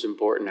most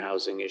important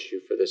housing issue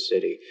for the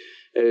city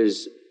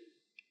is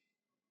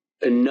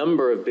a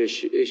number of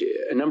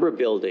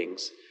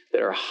buildings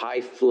that are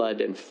high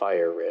flood and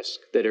fire risk,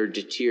 that are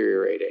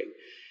deteriorating.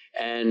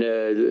 And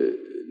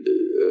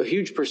a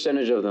huge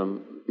percentage of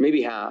them,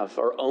 maybe half,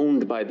 are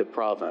owned by the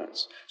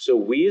province. So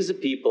we as a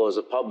people, as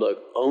a public,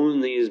 own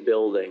these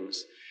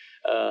buildings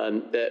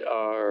that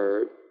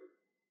are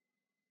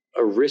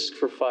a risk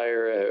for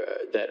fire,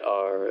 that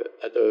are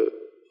at the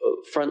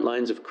front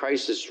lines of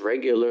crisis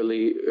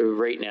regularly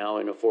right now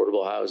in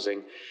affordable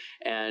housing.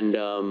 And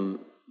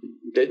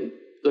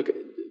look,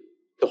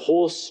 the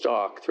whole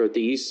stock throughout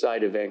the east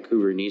side of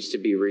Vancouver needs to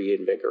be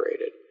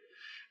reinvigorated.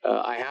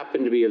 I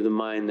happen to be of the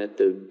mind that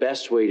the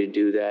best way to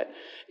do that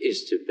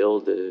is to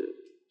build a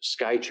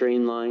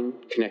SkyTrain line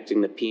connecting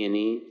the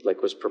PNE,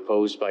 like was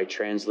proposed by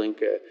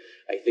TransLink.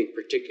 I think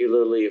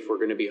particularly if we're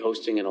going to be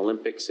hosting an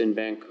Olympics in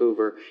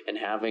Vancouver and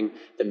having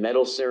the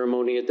medal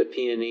ceremony at the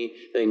PNE,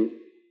 then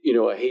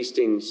a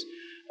Hastings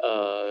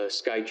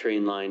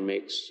SkyTrain line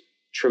makes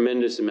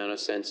tremendous amount of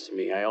sense to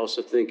me. I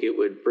also think it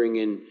would bring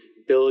in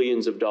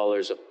billions of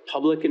dollars of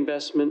public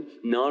investment,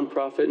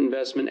 nonprofit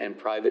investment, and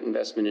private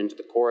investment into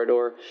the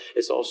corridor.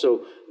 It's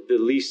also the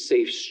least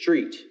safe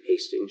street,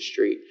 Hastings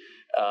Street,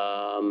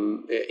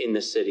 in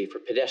the city for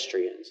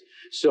pedestrians.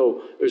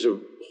 So there's a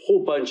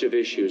whole bunch of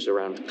issues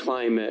around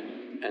climate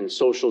and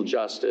social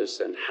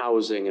justice and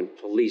housing and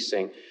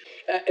policing.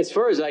 As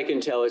far as I can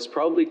tell, it's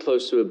probably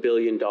close to $1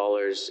 billion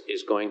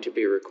is going to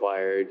be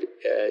required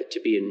to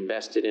be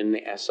invested in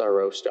the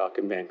SRO stock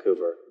in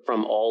Vancouver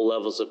from all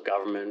levels of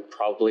government,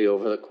 probably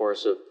over the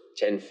course of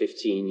 10,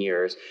 15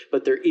 years.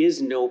 But there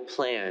is no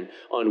plan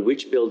on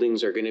which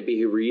buildings are going to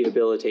be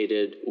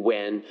rehabilitated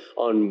when,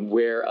 on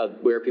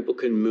where people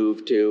can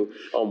move to,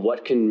 on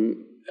what can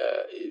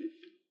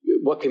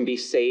be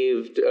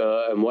saved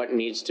and what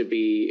needs to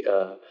be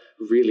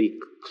really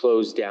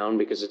closed down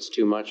because it's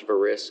too much of a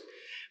risk.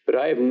 But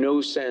I have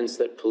no sense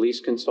that police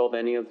can solve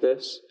any of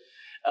this.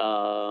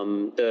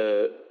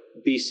 The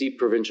BC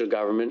provincial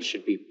government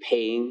should be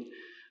paying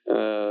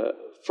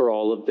for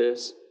all of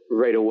this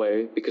right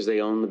away because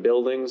they own the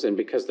buildings and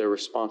because their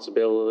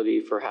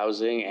responsibility for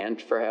housing and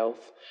for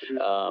health. They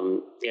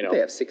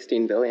have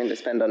 $16 billion to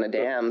spend on a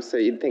dam, so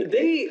you'd think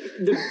the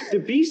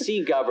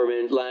BC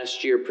government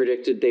last year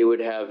predicted they would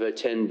have a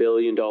 $10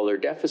 billion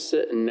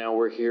deficit, and now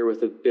we're here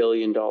with $1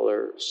 billion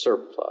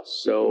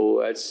surplus. So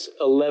that's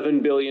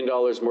 $11 billion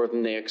more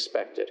than they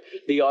expected.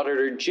 The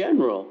Auditor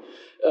General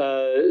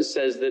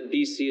says that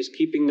BC is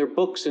keeping their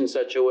books in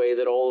such a way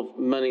that all of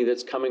money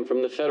that's coming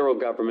from the federal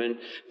government,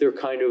 they're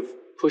kind of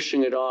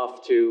pushing it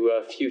off to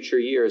future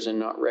years and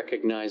not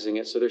recognizing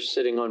it. So they're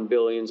sitting on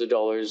billions of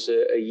dollars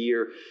a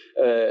year,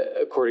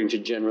 according to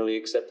generally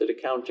accepted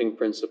accounting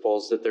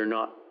principles, that they're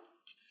not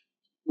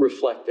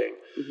reflecting.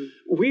 Mm-hmm.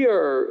 We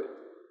are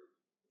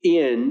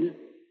in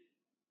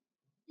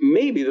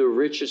maybe the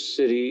richest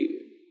city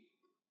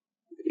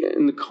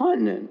in the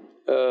continent.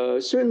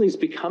 Certainly it's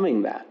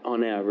becoming that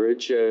on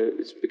average.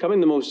 It's becoming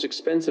the most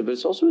expensive, but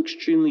it's also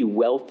extremely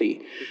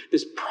wealthy.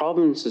 This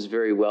province is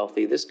very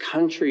wealthy. This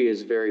country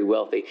is very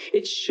wealthy.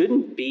 It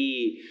shouldn't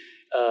be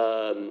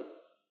a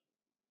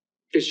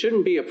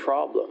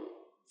problem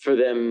for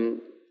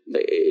them.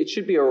 It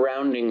should be a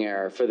rounding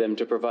error for them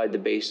to provide the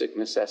basic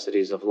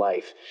necessities of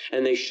life.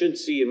 And they should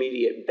see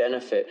immediate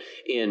benefit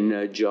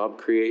in job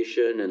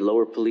creation and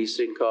lower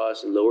policing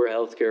costs and lower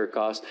healthcare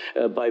costs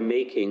by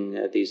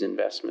making these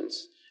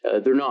investments.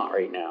 They're not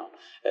right now.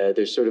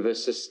 There's sort of a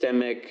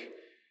systemic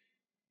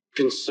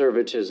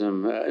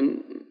conservatism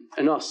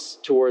and us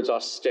towards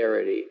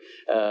austerity.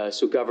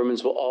 So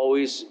governments will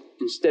always,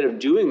 instead of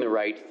doing the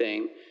right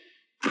thing,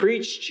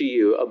 preach to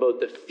you about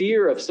the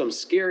fear of some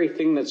scary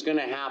thing that's going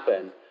to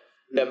happen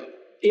That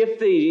if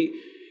they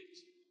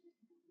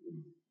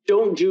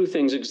don't do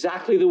things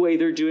exactly the way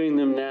they're doing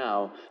them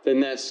now, then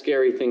that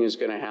scary thing is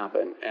going to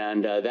happen.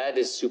 And that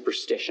is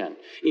superstition.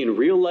 In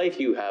real life,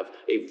 you have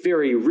a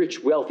very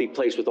rich, wealthy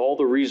place with all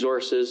the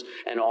resources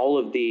and all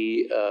of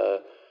the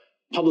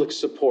public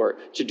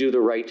support to do the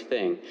right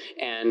thing.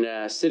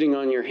 And sitting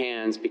on your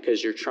hands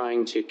because you're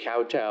trying to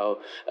kowtow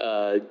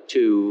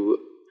to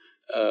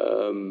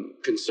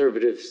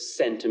conservative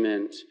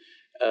sentiment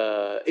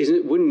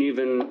wouldn't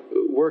even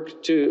work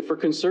for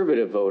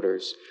conservative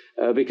voters.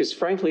 Because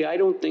frankly, I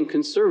don't think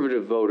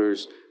conservative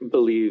voters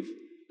believe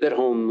that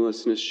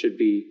homelessness should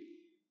be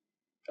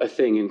a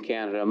thing in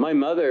Canada. My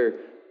mother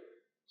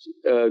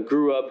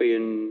grew up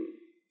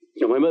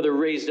my mother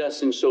raised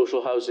us in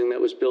social housing that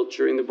was built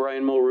during the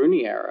Brian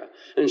Mulroney era.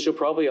 And she'll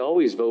probably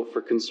always vote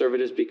for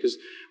conservatives because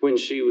when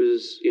she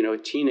was, a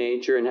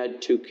teenager and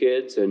had 2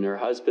 kids and her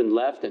husband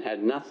left and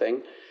had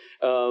nothing,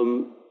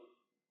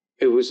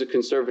 it was a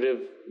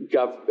conservative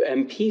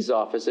MP's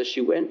office that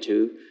she went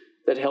to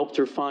that helped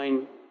her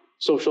find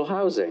social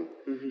housing.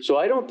 Mm-hmm. So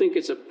I don't think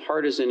it's a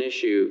partisan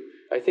issue.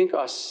 I think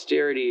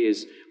austerity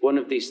is one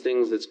of these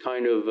things that's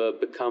kind of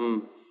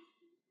become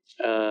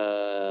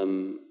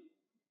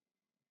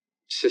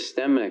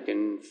systemic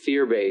and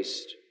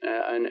fear-based.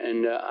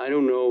 And I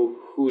don't know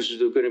who's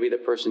going to be the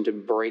person to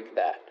break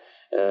that.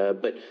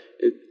 But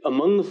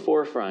among the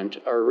forefront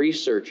are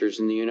researchers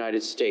in the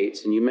United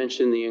States. And you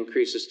mentioned the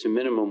increases to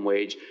minimum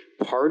wage.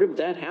 Part of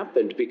that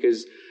happened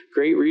because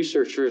great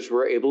researchers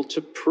were able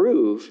to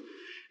prove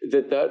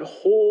that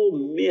whole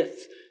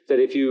myth that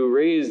if you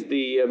raise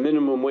the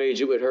minimum wage,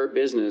 it would hurt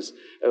business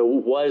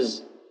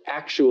was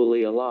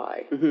actually a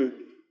lie. Mm-hmm.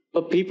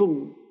 But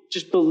people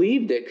just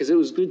believed it because it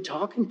was good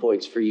talking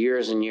points for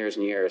years and years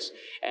and years.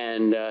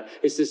 And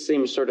it's the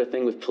same sort of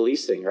thing with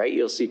policing, right?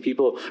 You'll see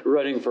people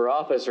running for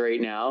office right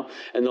now,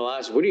 and they'll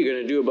ask, what are you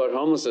going to do about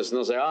homelessness? And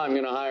they'll say, I'm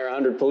going to hire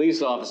 100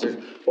 police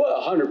officers. Well,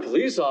 100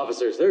 police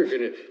officers,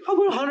 how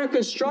about 100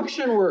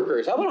 construction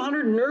workers? How about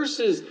 100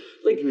 nurses?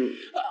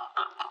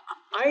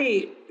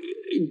 I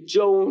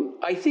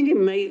think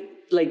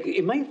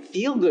it might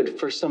feel good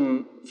for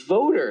some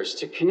voters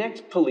to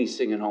connect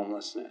policing and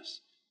homelessness.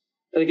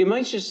 It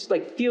might just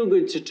feel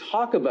good to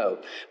talk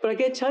about. But I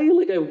gotta tell you,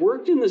 I've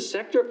worked in the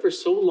sector for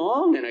so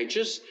long and I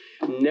just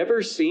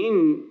never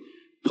seen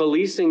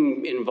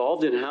policing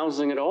involved in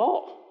housing at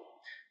all.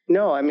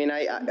 No, I mean,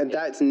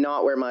 that's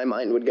not where my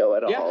mind would go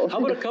at all. Yeah, how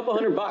about a couple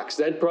 $100?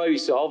 That'd probably be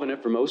solving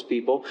it for most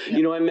people.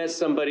 Yeah. I met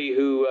somebody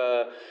who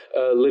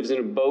lives in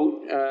a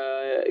boat,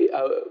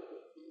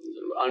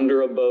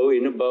 under a boat,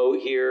 in a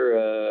boat here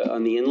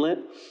on the inlet,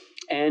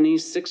 and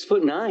he's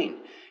 6'9",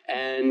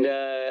 and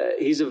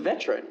he's a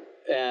veteran.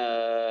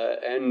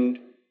 And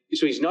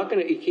so he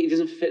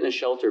doesn't fit in a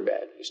shelter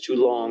bed. He's too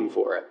long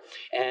for it.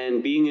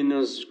 And being in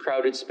those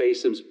crowded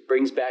spaces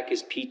brings back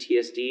his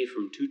PTSD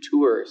from 2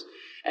 tours.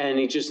 And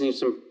he just needs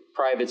some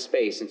private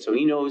space. And so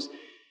he knows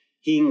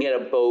he can get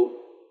a boat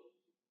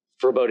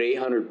for about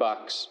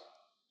 $800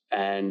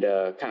 and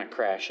kind of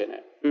crash in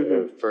it.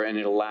 Mm-hmm. And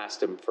it'll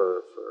last him for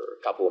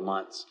a couple of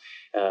months,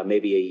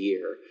 maybe a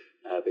year,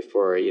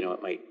 before,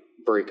 it might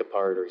break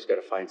apart or he's got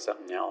to find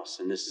something else.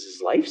 And this is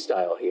his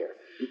lifestyle here.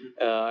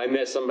 Mm-hmm. I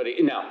met somebody.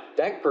 Now,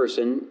 that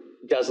person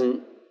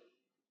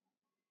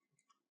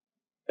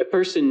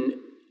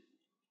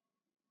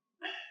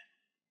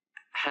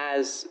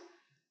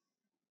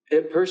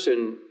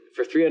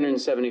for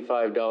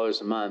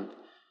 $375 a month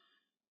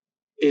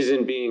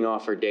isn't being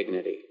offered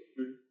dignity.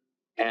 Mm-hmm.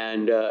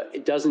 And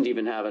it doesn't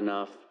even have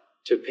enough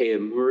to pay a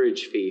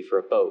moorage fee for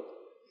a boat.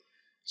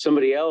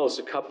 Somebody else,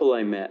 a couple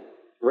I met,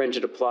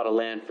 rented a plot of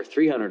land for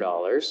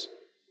 $300.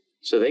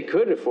 So they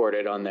could afford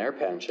it on their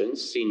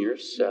pensions,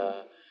 seniors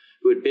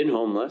who had been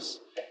homeless,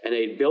 and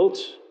they'd built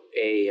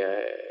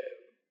a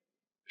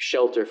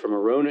shelter from a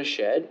Rona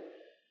shed,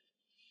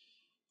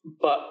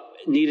 but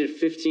needed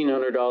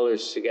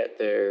 $1,500 to get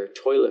their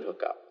toilet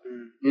hookup.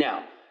 Mm.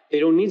 Now, they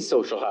don't need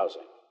social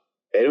housing.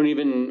 They don't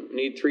even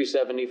need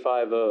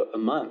 $375 a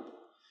month,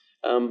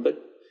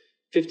 but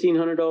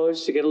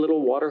 $1,500 to get a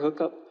little water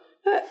hookup.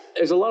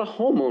 There's a lot of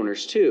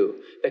homeowners,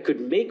 too, that could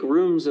make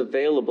rooms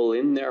available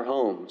in their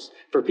homes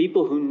for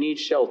people who need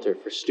shelter,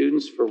 for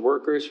students, for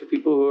workers, for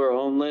people who are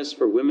homeless,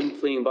 for women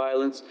fleeing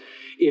violence.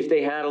 If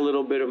they had a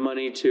little bit of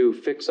money to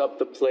fix up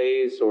the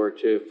place or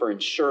for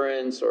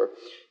insurance or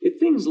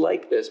things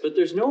like this. But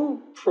there's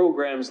no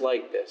programs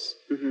like this.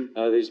 Mm-hmm.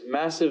 There's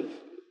massive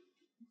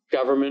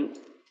government,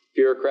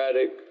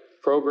 bureaucratic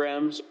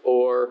programs,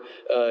 or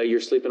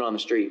you're sleeping on the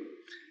street.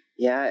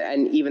 Yeah,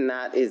 and even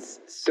that is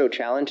so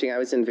challenging. I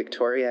was in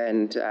Victoria,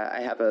 and I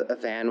have a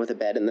van with a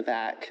bed in the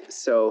back.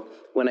 So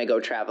when I go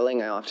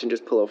traveling, I often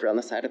just pull over on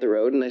the side of the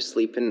road, and I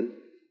sleep in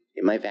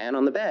my van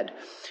on the bed.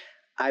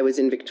 I was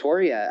in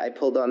Victoria. I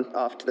pulled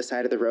off to the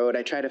side of the road.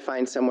 I try to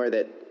find somewhere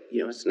that,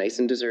 is nice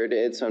and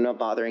deserted, so I'm not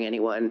bothering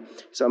anyone.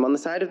 So I'm on the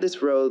side of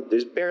this road.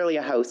 There's barely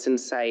a house in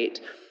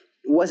sight.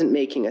 Wasn't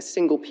making a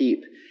single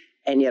peep,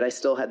 and yet I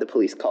still had the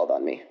police called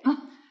on me. Oh.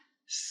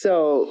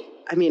 So,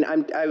 I mean,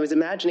 I was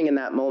imagining in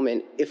that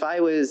moment, if I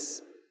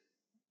was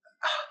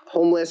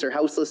homeless or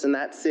houseless in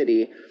that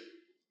city,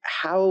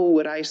 how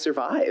would I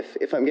survive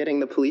if I'm getting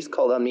the police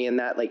called on me in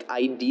that like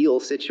ideal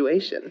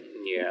situation?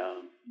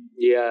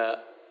 Yeah.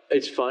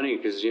 It's funny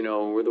because,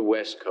 we're the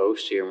West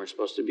Coast here and we're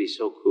supposed to be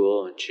so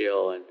cool and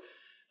chill, and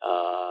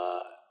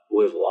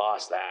we've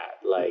lost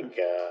that. Like,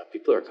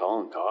 people are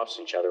calling cops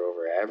on each other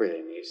over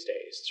everything these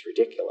days. It's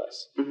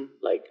ridiculous.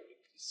 Like,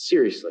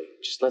 seriously,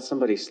 just let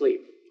somebody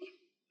sleep.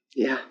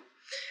 Yeah.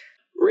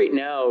 Right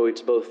now,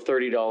 it's about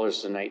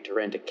 $30 a night to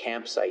rent a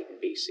campsite in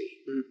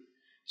BC.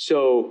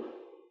 So,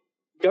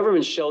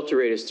 government shelter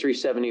rate is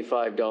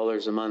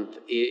 $375 a month.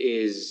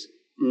 Is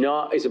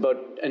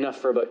about enough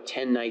for about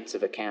 10 nights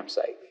of a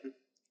campsite.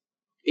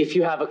 If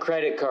you have a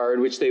credit card,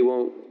 which they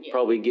won't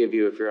probably give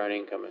you if you're on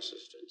income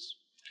assistance.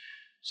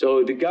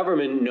 So the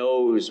government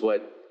knows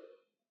what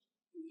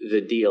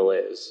the deal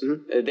is.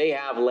 They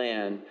have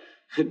land.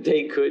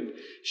 They could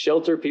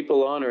shelter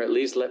people on, or at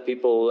least let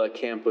people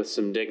camp with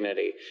some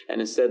dignity. And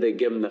instead they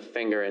give them the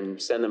finger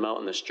and send them out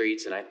in the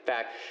streets. And in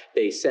fact,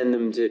 they send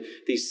them to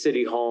these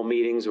city hall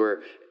meetings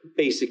where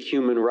basic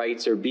human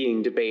rights are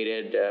being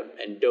debated,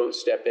 and don't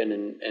step in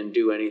and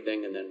do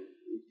anything. And then,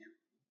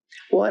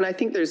 well, and I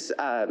think there's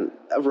a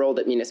role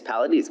that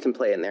municipalities can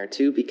play in there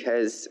too,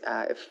 because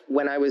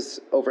when I was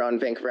over on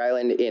Vancouver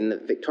Island in the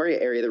Victoria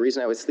area, the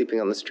reason I was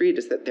sleeping on the street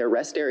is that their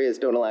rest areas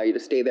don't allow you to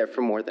stay there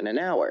for more than an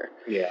hour.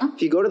 Yeah.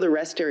 If you go to the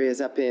rest areas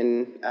up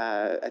in,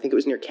 I think it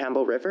was near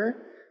Campbell River,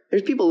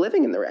 there's people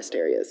living in the rest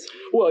areas.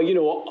 Well,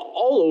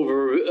 all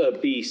over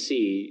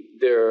BC,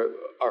 there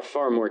are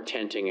far more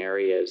tenting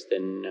areas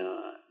than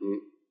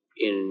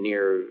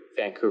near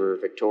Vancouver,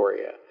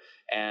 Victoria.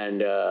 And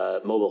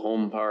mobile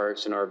home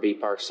parks and RV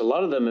parks. A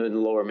lot of them in the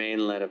Lower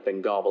Mainland have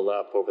been gobbled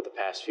up over the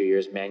past few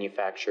years,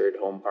 manufactured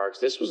home parks.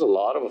 This was a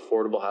lot of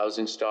affordable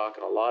housing stock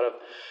and a lot of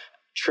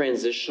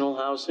transitional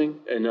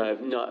housing. And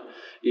I've not,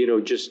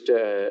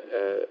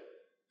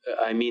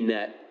 I mean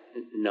that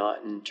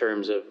not in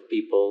terms of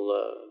people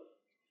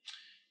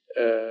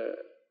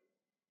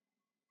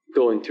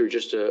going through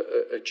just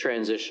a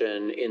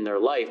transition in their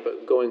life,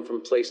 but going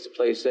from place to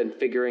place and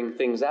figuring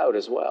things out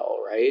as well,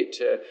 right?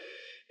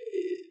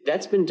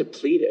 That's been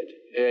depleted.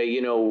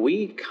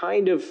 We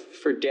kind of,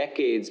 for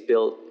decades,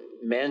 built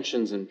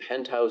mansions and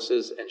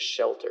penthouses and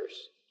shelters,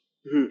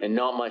 and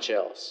not much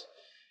else.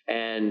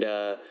 And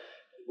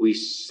we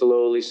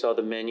slowly saw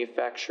the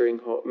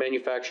manufactured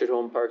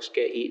home parks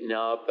get eaten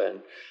up,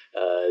 and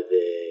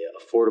the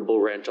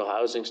affordable rental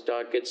housing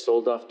stock gets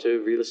sold off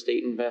to real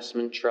estate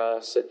investment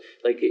trusts. And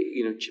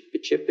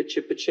chip a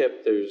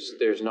chip,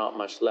 there's not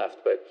much left.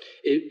 But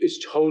it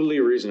is totally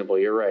reasonable,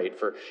 you're right,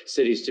 for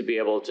cities to be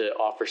able to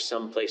offer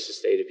some place to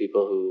stay to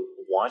people who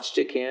want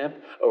to camp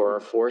or are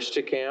forced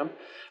to camp,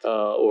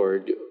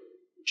 or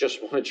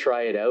just want to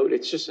try it out.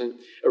 It's just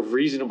a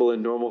reasonable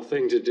and normal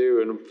thing to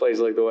do in a place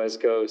like the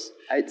West Coast.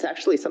 It's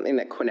actually something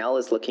that Quesnel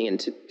is looking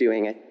into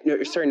doing.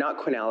 Sorry, not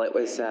Quesnel. It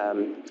was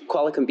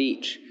Qualicum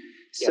Beach.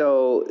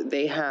 So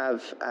they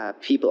have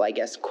people, I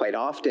guess, quite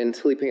often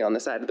sleeping on the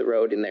side of the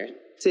road in their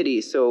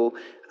city. So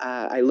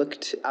I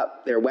looked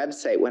up their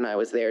website when I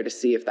was there to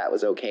see if that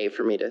was okay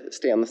for me to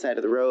stay on the side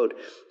of the road.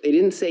 They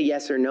didn't say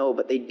yes or no,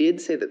 but they did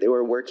say that they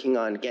were working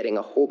on getting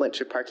a whole bunch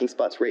of parking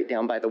spots right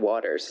down by the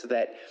water, so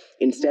that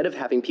instead of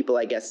having people,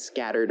 I guess,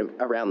 scattered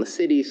around the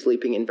city,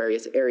 sleeping in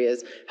various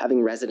areas,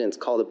 having residents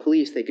call the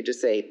police, they could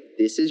just say,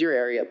 this is your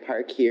area,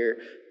 park here,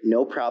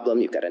 no problem,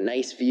 you've got a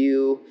nice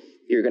view,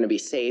 you're going to be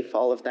safe,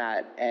 all of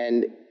that.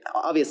 And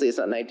obviously it's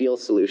not an ideal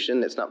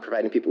solution. It's not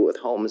providing people with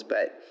homes,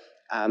 but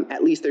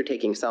at least they're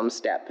taking some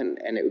step, and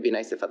it would be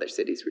nice if other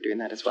cities were doing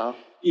that as well.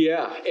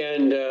 Yeah,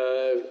 and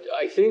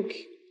I think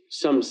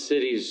some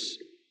cities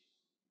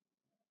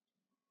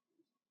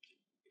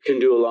can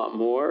do a lot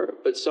more,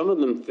 but some of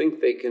them think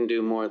they can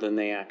do more than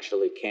they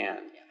actually can.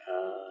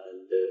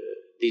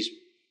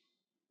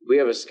 We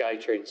have a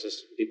SkyTrain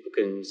system. People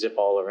can zip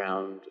all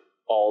around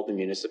all the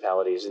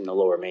municipalities in the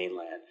Lower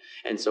Mainland.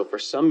 And so for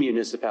some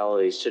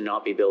municipalities to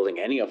not be building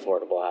any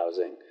affordable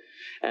housing,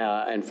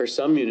 and for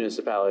some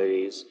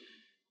municipalities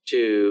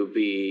to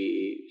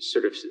be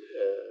sort of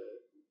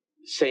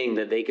saying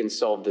that they can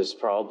solve this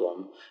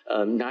problem,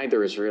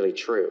 neither is really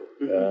true.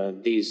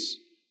 These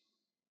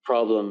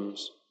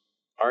problems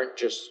aren't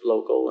just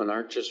local and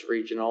aren't just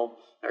regional,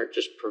 aren't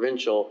just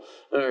provincial,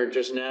 aren't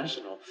just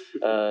national.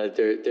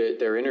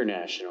 They're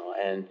international.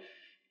 And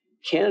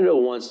Canada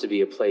wants to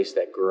be a place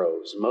that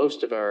grows.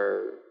 Most of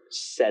our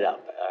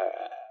setup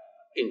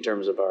in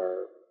terms of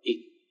our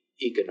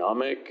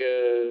economic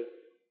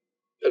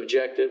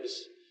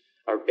objectives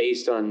are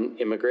based on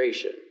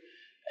immigration.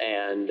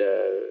 And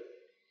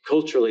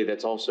culturally,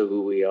 that's also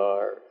who we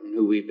are and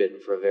who we've been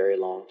for a very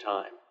long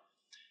time.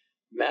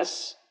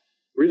 That's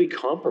really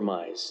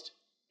compromised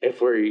if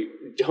we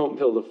don't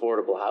build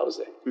affordable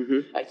housing.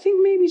 I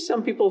think maybe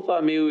some people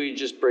thought maybe we'd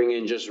just bring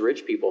in just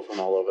rich people from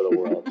all over the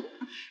world.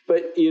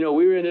 But,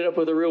 we ended up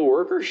with a real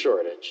worker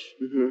shortage.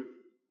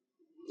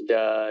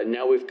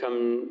 Now we've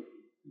come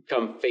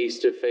face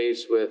to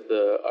face with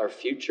our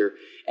future.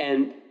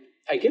 And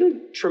I get a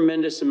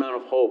tremendous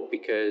amount of hope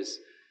because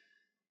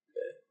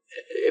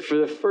for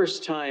the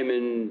first time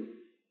in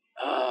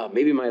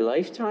maybe my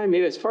lifetime,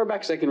 maybe as far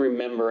back as I can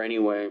remember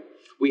anyway,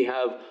 we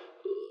have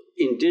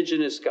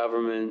Indigenous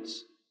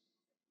governments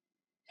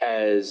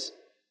as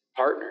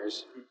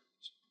partners,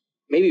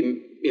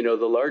 maybe,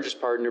 the largest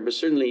partner, but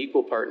certainly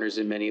equal partners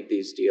in many of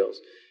these deals.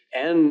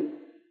 And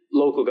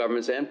local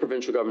governments and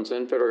provincial governments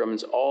and federal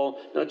governments, all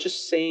not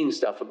just saying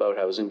stuff about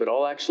housing, but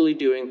all actually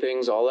doing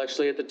things, all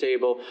actually at the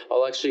table,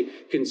 all actually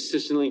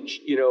consistently,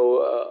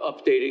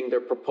 updating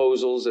their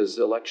proposals as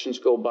elections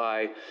go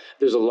by.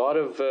 There's a lot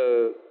of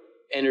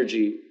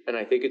energy, and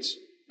I think it's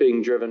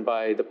being driven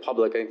by the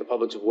public. I think the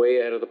public's way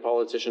ahead of the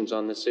politicians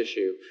on this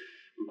issue.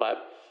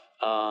 But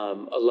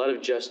a lot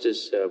of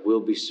justice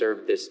will be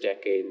served this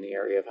decade in the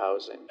area of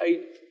housing.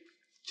 I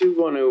do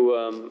want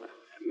to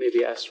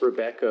maybe ask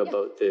Rebecca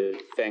about the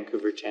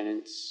Vancouver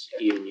Tenants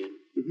Union,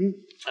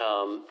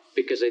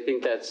 because I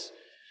think that's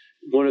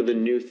one of the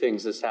new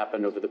things that's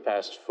happened over the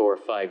past 4 or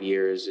 5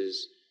 years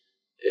is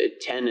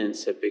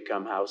tenants have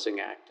become housing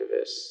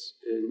activists.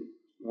 And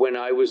when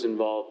I was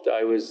involved,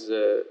 I was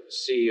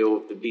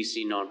CEO of the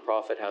BC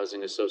Nonprofit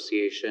Housing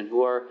Association,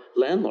 who are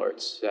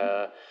landlords.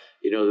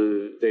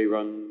 They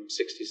run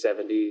 60,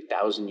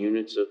 70,000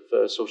 units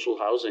of social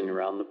housing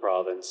around the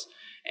province.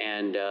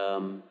 And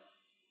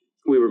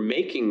we were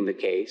making the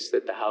case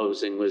that the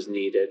housing was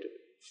needed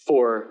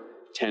for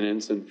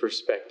tenants and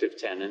prospective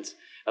tenants.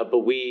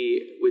 But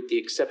we, with the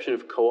exception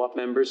of co-op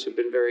members who've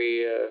been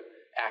very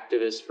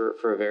activists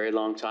for a very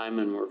long time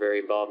and were very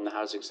involved in the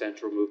Housing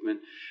Central movement,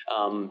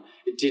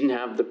 it didn't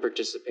have the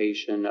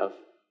participation of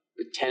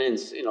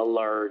tenants in a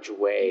large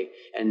way.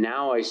 And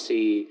now I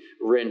see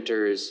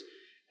renters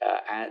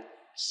at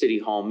City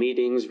Hall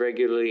meetings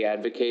regularly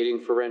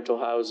advocating for rental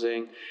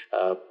housing,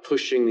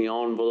 pushing the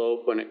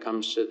envelope when it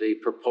comes to the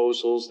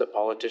proposals that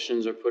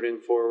politicians are putting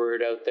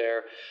forward out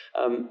there.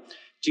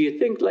 Do you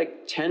think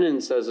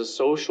tenants as a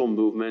social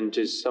movement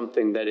is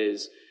something that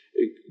is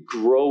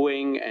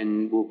growing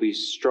and will be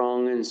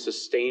strong and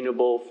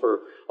sustainable for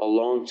a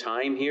long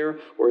time here?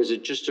 Or is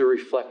it just a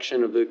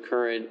reflection of the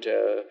current,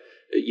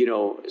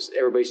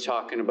 everybody's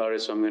talking about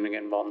it, so I'm going to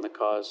get involved in the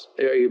cause?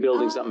 Are you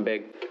building something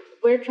big?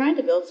 We're trying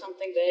to build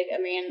something big.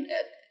 I mean,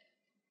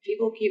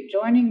 people keep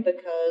joining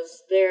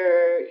because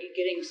they're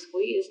getting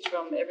squeezed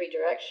from every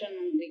direction.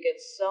 We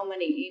get so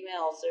many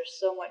emails. There's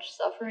so much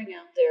suffering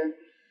out there.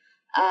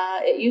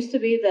 It used to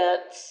be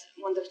that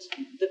when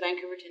the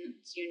Vancouver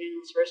Tenants Union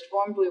was first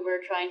formed, we were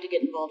trying to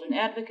get involved in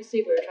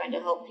advocacy. We were trying to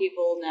help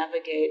people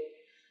navigate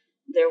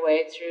their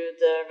way through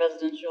the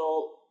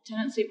residential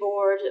tenancy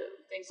board,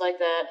 things like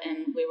that,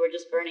 and we were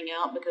just burning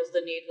out because the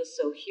need was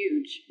so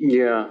huge.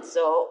 Yeah.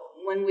 So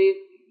when we've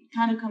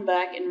kind of come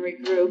back and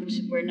regrouped,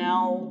 we're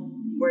now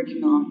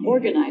working on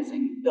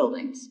organizing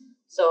buildings.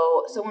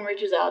 So someone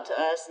reaches out to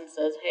us and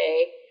says,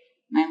 hey,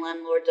 my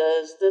landlord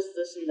does this,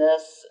 and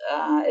this.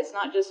 It's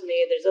not just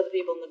me. There's other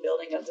people in the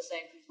building who have the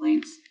same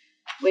complaints.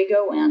 We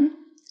go in.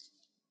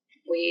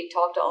 We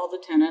talk to all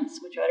the tenants.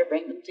 We try to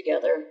bring them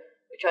together.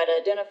 We try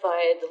to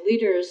identify the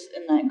leaders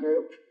in that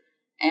group,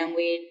 and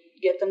we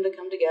get them to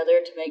come together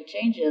to make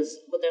changes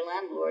with their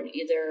landlord,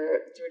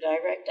 either through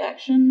direct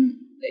action.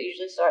 It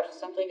usually starts with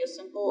something as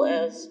simple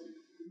as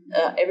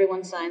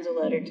everyone signs a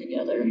letter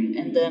together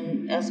and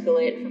then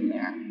escalate from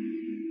there.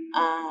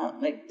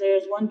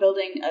 There's one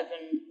building I've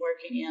been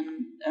working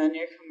in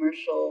near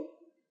Commercial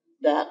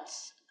that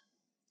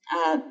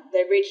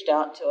they reached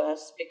out to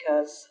us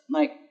because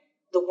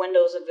the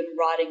windows have been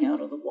rotting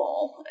out of the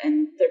wall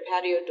and their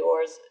patio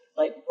doors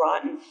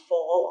rot and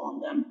fall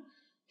on them,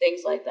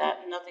 things like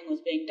that. And nothing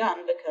was being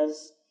done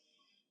because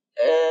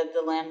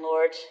the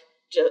landlord,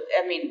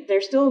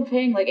 they're still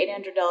paying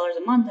 $800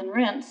 a month in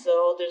rent,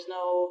 so there's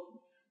no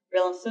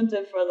real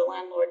incentive for the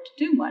landlord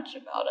to do much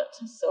about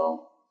it.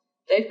 So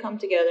they've come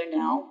together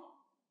now,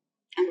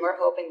 and we're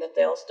hoping that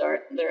they'll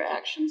start their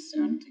actions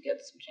soon to get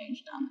some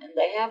change done. And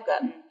they have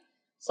gotten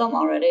some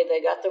already.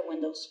 They got their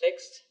windows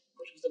fixed,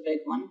 which was a big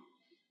one.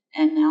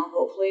 And now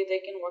hopefully they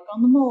can work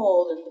on the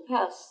mold and the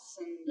pests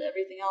and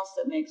everything else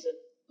that makes it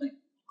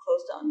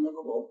close to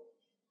unlivable.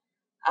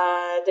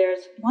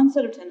 There's one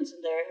set of tenants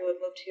in there who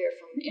have moved here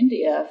from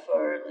India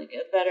for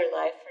a better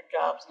life, for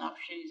jobs and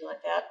opportunities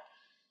like that.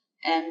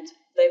 And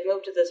they've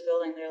moved to this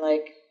building. They're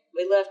like,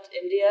 we left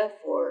India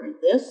for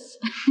this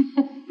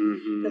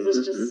because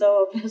it's just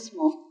so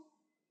abysmal.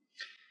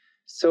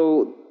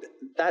 So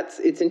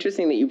it's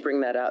interesting that you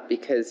bring that up,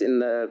 because in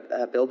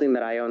the building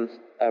that I own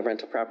a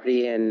rental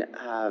property in,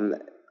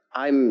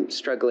 I'm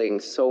struggling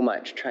so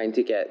much trying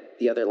to get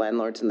the other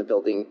landlords in the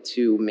building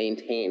to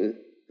maintain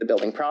the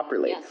building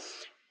properly.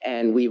 Yes.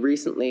 And we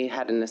recently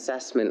had an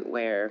assessment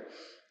where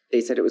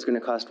they said it was going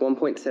to cost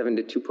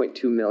 $1.7 to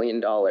 $2.2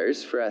 million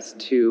for us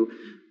to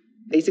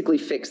basically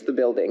fix the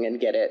building and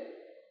get it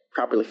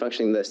properly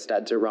functioning. The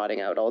studs are rotting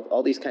out,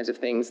 all these kinds of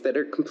things that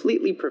are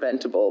completely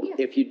preventable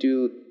if you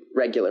do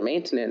regular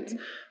maintenance.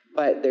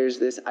 But there's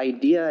this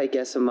idea, I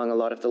guess, among a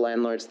lot of the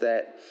landlords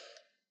that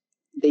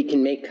they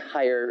can make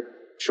higher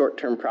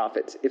short-term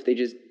profits if they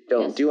just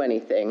don't do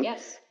anything.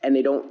 Yes. And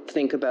they don't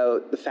think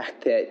about the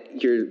fact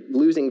that you're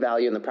losing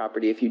value in the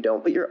property if you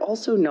don't, but you're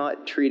also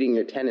not treating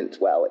your tenants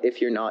well if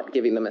you're not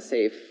giving them a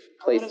safe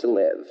place to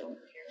live. Don't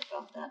care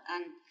about that.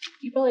 And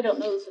you probably don't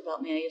know this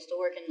about me. I used to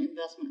work in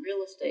investment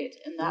real estate,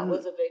 and that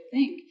was a big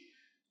thing.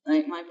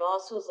 Like, my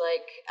boss was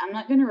like, I'm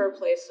not going to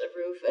replace a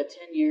roof at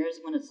 10 years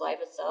when its life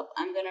is up.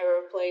 I'm going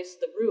to replace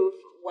the roof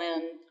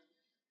when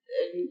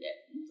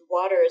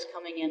water is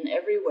coming in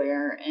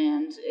everywhere,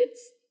 and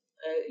it's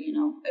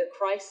a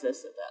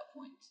crisis at that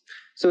point.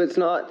 So it's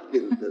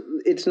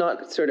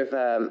not sort of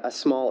a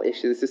small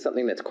issue. This is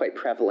something that's quite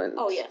prevalent.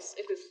 Oh yes,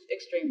 it was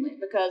extremely,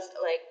 because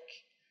like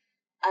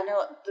I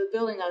know the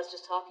building I was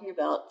just talking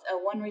about.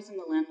 One reason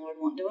the landlord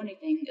won't do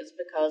anything is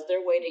because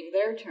they're waiting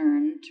their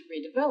turn to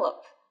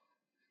redevelop.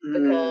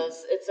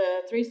 Because it's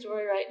a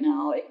 3-story right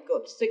now. It can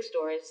go up to 6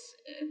 stories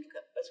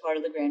as part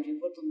of the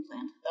Grandview Woodland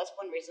Plan. That's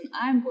one reason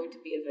I'm going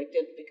to be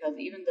evicted, because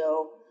even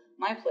though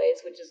my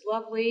place, which is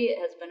lovely,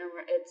 it's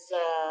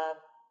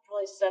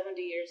probably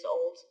 70 years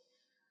old,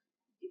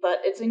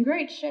 but it's in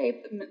great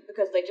shape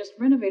because they just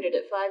renovated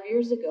it 5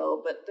 years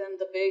ago, but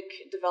then the big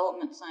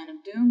development sign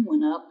of doom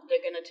went up. They're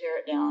going to tear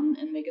it down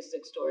and make a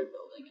 6-story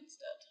building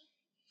instead.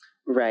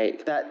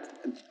 Right.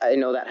 I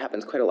know that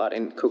happens quite a lot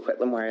in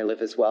Coquitlam, where I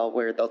live as well,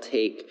 where they'll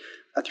take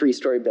a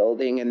 3-story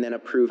building and then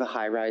approve a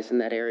high-rise in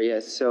that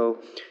area.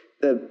 So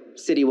the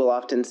city will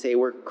often say,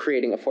 we're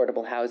creating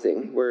affordable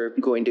housing. We're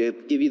going to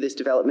give you this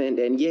development,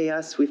 and yay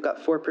us, we've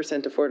got 4%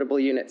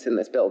 affordable units in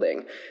this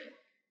building.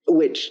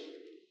 Which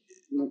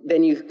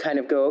then you kind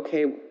of go,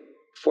 okay,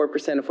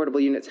 4%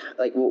 affordable units,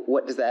 like, well,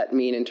 what does that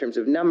mean in terms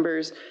of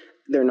numbers?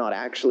 They're not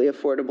actually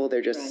affordable.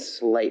 They're just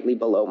slightly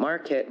below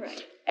market.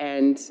 Right.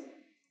 And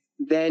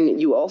then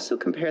you also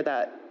compare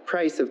that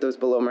price of those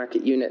below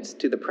market units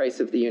to the price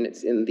of the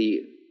units in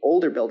the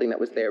older building that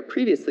was there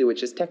previously,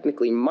 which is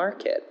technically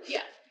market. Yeah.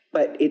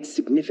 But it's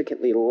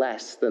significantly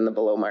less than the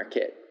below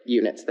market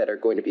units that are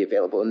going to be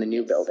available in the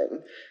new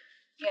building.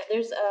 Yeah,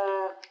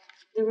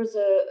 there was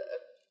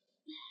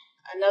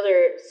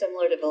another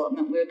similar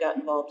development we got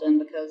involved in,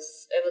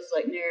 because it was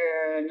like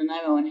near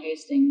Nanaimo and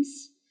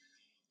Hastings.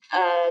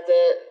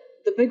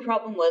 The big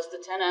problem was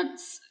the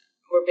tenants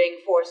were being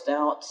forced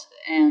out,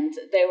 and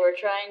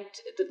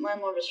the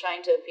landlord was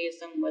trying to appease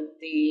them with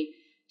the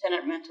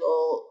tenant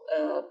rental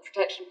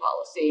protection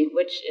policy,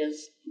 which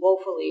is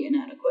woefully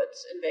inadequate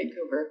in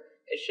Vancouver.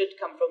 It should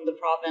come from the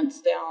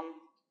province down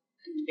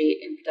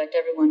and protect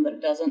everyone, but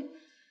it doesn't.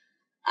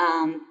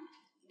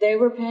 They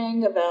were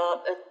paying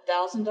about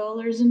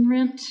 $1,000 in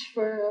rent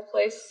for a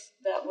place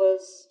that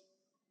was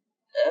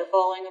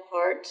falling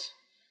apart.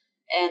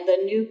 And the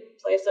new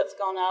place that's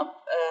gone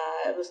up,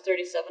 it was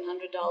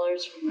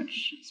 $3,700 for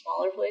much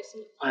smaller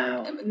places.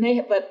 Wow.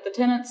 But the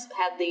tenants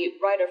had the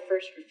right of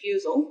first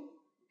refusal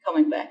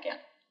coming back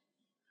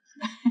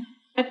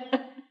in,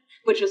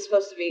 which was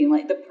supposed to be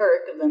like the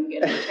perk of them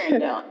getting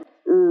turned out.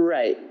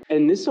 Right.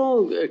 And this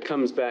all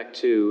comes back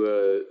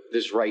to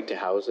this right to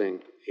housing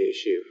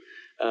issue.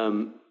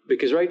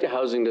 Because right to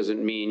housing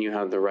doesn't mean you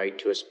have the right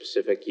to a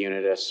specific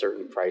unit at a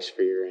certain price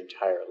for your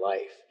entire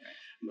life.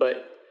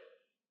 But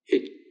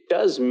it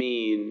does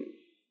mean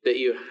that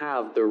you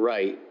have the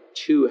right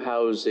to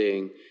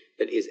housing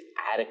that is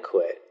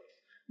adequate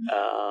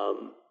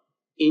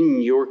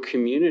in your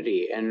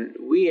community. And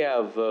we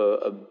have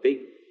a big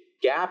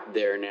gap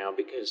there now,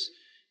 because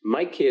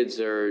my kids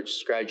are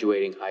just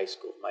graduating high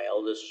school. My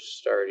eldest just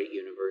started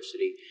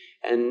university.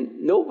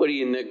 And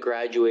nobody in the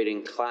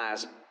graduating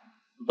class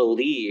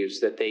believes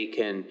that they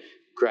can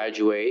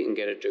graduate and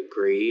get a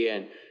degree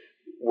and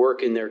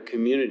work in their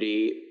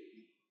community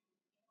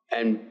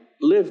and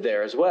live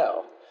there as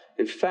well.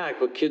 In fact,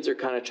 what kids are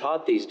kind of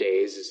taught these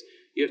days is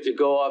you have to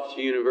go off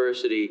to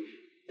university,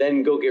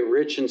 then go get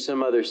rich in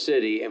some other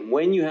city, and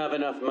when you have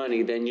enough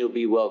money, then you'll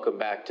be welcome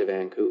back to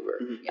Vancouver.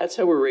 Mm-hmm. That's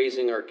how we're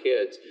raising our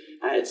kids.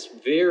 And it's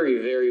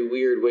very, very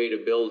weird way to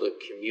build a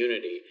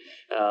community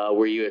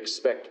where you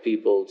expect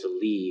people to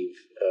leave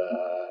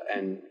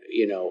and,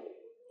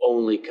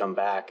 only come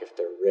back if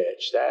they're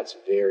rich. That's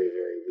very,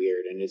 very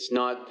weird, and it's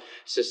not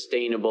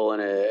sustainable,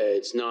 and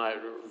it's not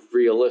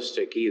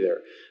realistic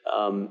either.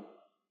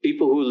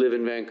 People who live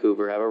in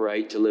Vancouver have a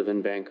right to live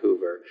in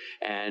Vancouver,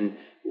 and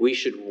we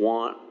should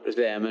want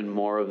them and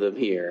more of them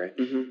here.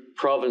 Mm-hmm.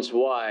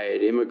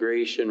 Province-wide,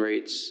 immigration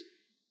rates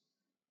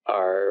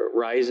are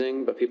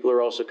rising, but people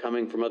are also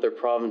coming from other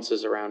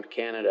provinces around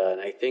Canada, and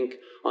I think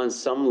on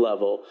some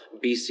level,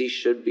 BC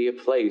should be a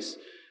place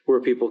where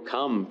people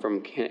come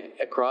from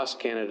across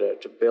Canada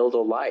to build a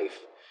life.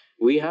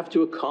 We have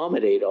to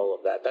accommodate all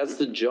of that. That's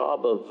the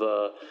job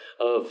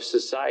of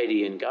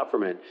society and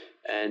government.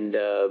 And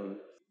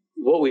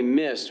what we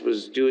missed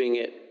was doing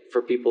it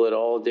for people at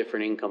all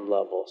different income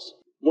levels.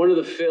 One of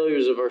the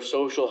failures of our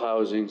social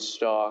housing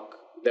stock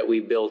that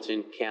we built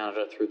in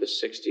Canada through the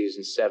 60s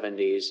and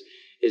 70s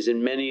is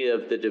in many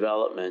of the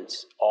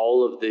developments,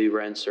 all of the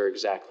rents are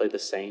exactly the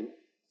same.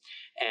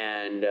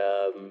 And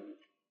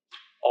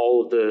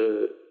all of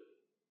the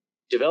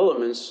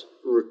developments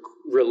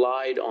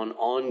relied on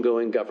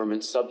ongoing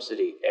government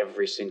subsidy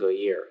every single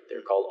year.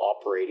 They're called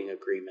operating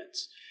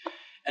agreements.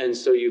 And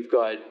so you've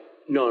got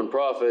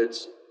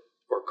nonprofits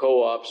or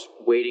co-ops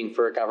waiting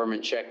for a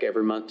government check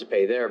every month to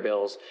pay their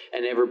bills,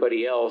 and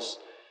everybody else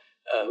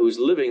who's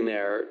living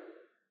there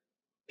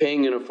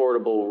paying an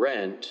affordable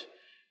rent,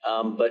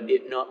 but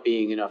it not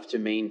being enough to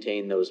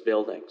maintain those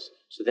buildings.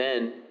 So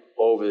then,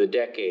 over the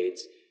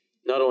decades,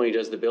 not only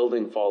does the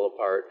building fall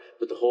apart,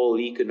 but the whole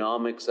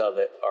economics of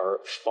it are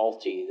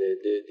faulty.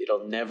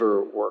 It'll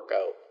never work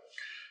out.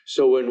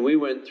 So when we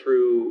went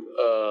through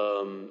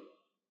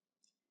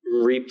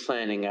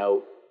replanning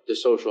out the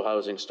social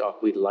housing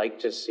stock we'd like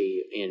to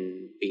see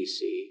in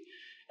BC,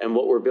 and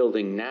what we're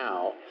building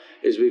now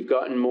is we've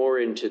gotten more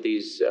into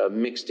these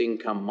mixed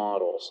income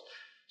models,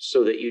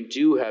 so that you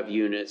do have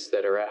units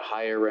that are at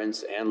higher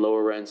rents and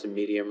lower rents and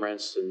medium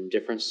rents and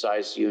different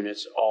size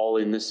units all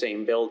in the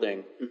same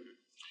building.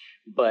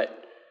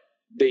 But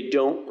they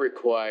don't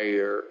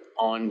require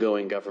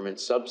ongoing government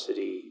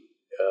subsidy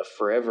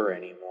forever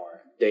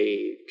anymore.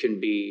 They can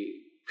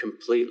be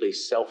completely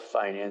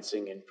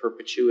self-financing in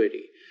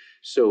perpetuity.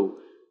 So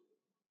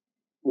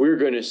we're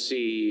going to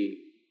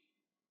see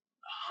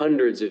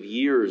hundreds of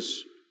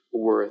years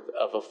worth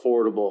of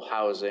affordable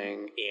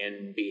housing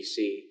in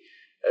BC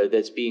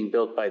that's being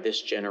built by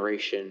this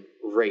generation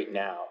right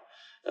now.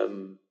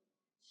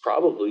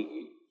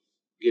 Probably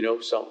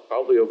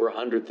over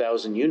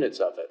 100,000 units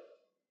of it.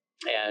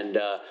 And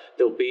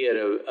they'll be at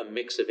a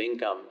mix of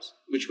incomes,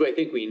 which I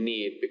think we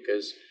need,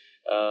 because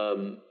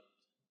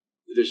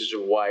there's just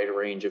a wide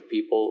range of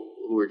people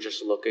who are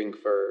just looking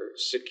for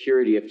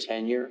security of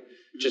tenure,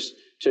 just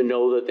to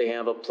know that they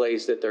have a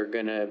place that they're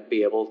going to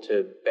be able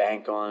to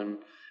bank on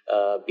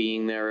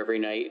being there every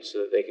night, so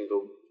that they can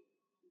go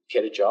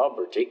get a job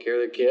or take care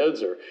of their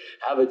kids or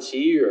have a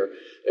tea or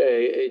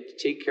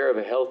take care of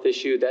a health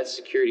issue. That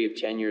security of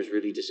tenure has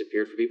really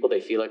disappeared for people.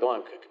 They feel like, I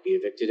could be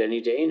evicted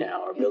any day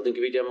now. Our building could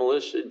be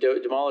demolished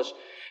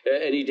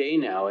any day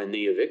now. And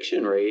the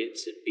eviction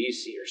rates in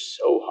BC are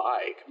so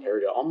high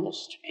compared to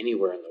almost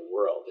anywhere in the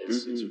world.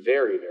 It's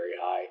very, very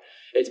high.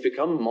 It's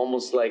become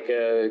almost like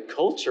a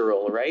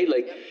cultural, right?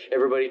 Like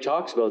everybody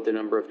talks about the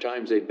number of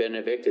times they've been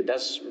evicted.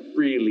 That's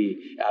really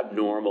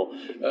abnormal.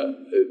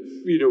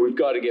 We've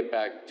got to get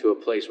back to a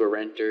place where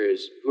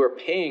renters who are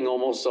paying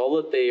almost all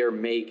that they are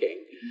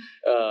making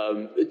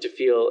to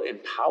feel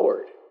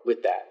empowered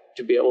with that,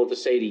 to be able to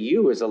say to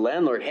you as a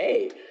landlord,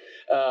 hey,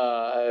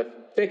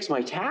 fix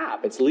my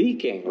tap, it's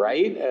leaking,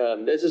 right?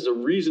 This is a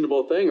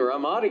reasonable thing, or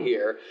I'm out of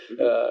here.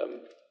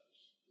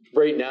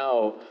 Right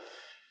now,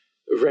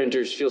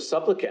 renters feel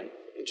supplicant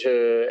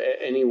to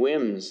any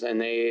whims, and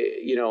they,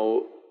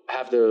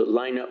 have to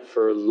line up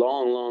for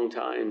long, long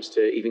times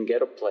to even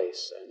get a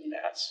place, and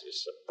that's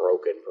just a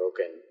broken.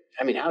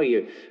 I mean, how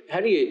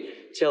do you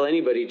tell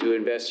anybody to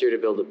invest here to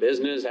build a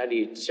business? How do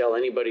you tell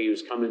anybody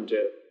who's coming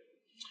to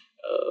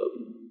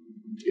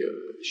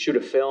shoot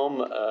a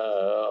film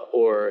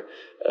or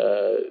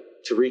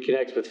to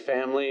reconnect with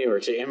family or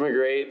to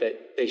immigrate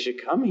that they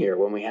should come here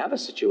when we have a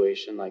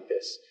situation like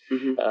this?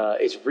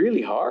 It's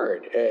really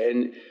hard,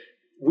 and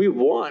we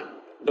want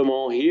them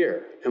all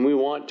here, and we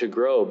want to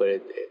grow, but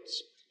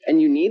it's... And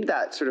you need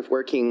that sort of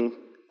working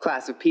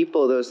class of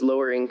people, those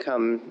lower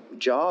income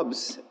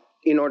jobs,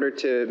 in order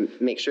to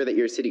make sure that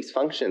your cities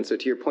function. So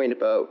to your point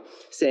about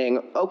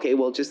saying, okay,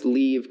 well, just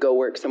leave, go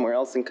work somewhere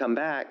else and come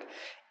back.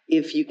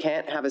 If you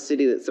can't have a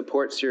city that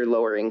supports your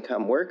lower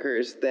income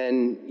workers,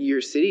 then your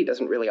city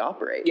doesn't really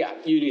operate. Yeah,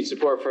 you need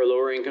support for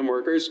lower income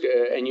workers,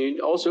 and you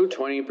also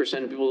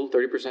 20% of people,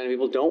 30% of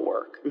people don't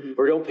work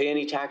or don't pay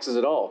any taxes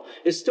at all.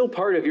 It's still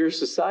part of your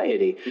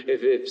society.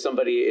 If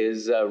somebody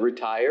is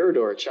retired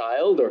or a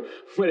child or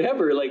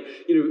whatever,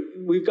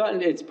 we've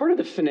gotten, it's part of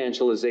the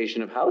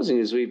financialization of housing,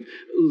 is we've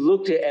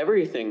looked at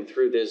everything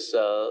through this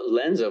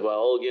lens of,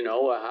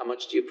 how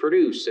much do you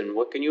produce and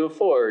what can you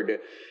afford?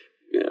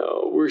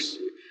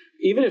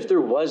 Even if there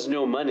was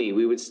no money,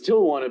 we would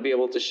still want to be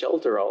able to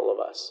shelter all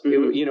of us.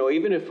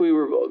 Even if we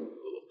were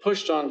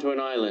pushed onto an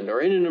island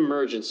or in an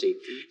emergency.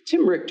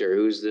 Tim Richter,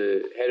 who's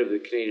the head of the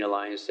Canadian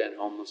Alliance to End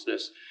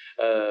Homelessness,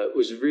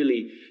 was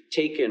really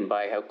taken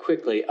by how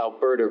quickly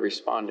Alberta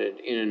responded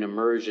in an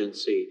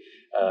emergency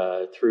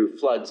through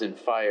floods and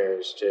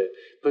fires to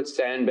put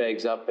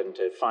sandbags up and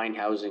to find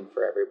housing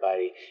for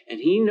everybody. And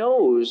he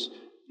knows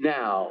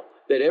now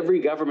that every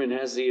government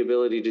has the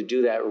ability to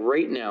do that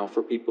right now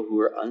for people who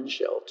are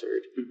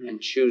unsheltered and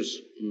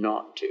choose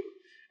not to.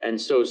 And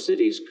so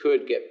cities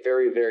could get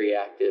very, very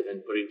active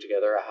in putting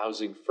together a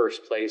housing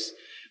first place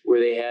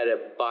where they had a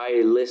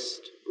by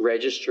list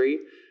registry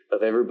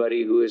of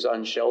everybody who is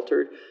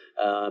unsheltered,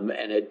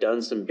 and had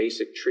done some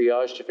basic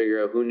triage to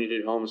figure out who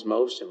needed homes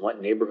most and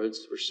what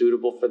neighborhoods were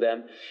suitable for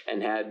them,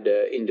 and had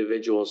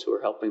individuals who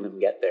were helping them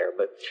get there.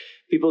 But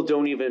people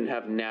don't even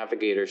have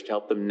navigators to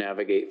help them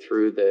navigate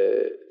through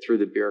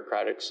the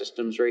bureaucratic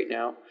systems right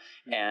now.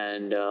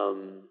 And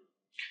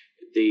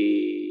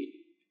the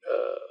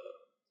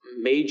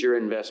major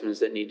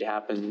investments that need to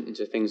happen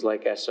into things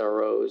like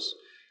SROs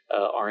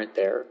aren't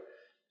there.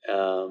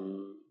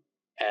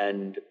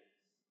 And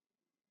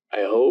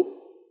I hope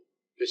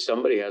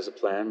somebody has a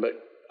plan, but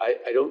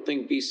I don't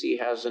think BC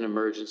has an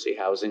emergency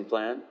housing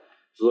plan.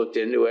 I've looked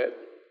into it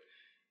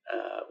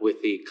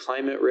with the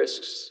climate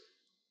risks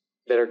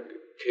that are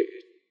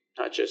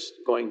not just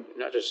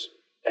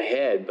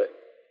ahead, but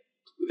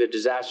the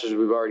disasters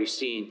we've already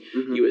seen.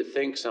 You would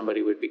think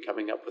somebody would be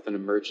coming up with an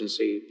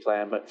emergency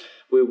plan, but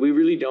we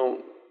really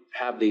don't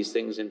have these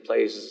things in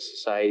place as a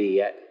society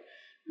yet.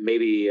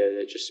 Maybe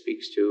that just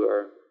speaks to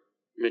our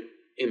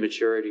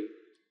immaturity.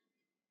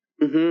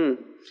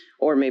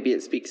 Or maybe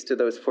it speaks to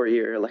those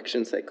 4-year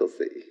election cycles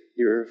that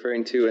you were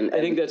referring to. And I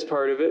think that's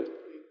part of it.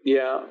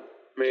 Yeah,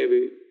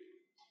 maybe.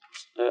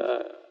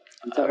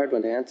 It's a hard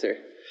one to answer.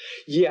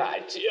 Yeah,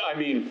 I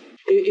mean,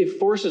 it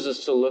forces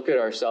us to look at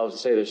ourselves and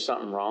say there's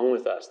something wrong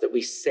with us, that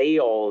we say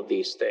all of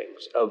these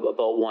things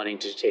about wanting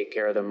to take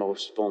care of the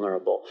most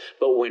vulnerable.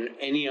 But when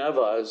any of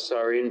us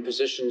are in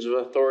positions of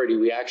authority,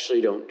 we actually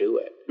don't do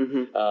it.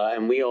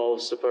 And we all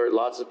support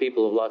lots of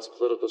people of lots of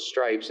political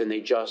stripes, and they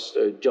just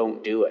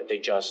don't do it. They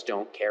just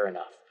don't care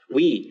enough.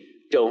 We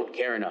don't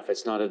care enough.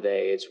 It's not a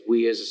they. It's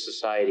we as a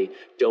society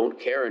don't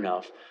care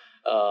enough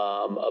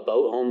about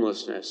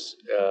homelessness.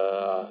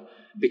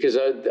 Because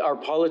our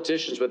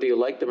politicians, whether you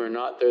like them or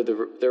not,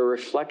 they're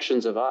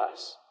reflections of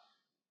us.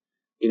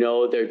 You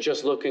know, they're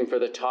just looking for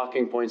the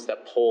talking points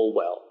that poll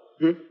well.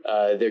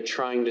 They're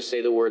trying to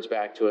say the words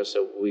back to us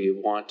that we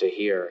want to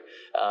hear.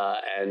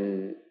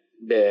 And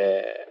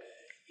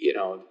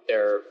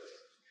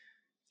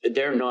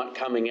they're not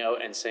coming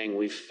out and saying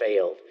we've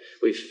failed.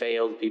 We've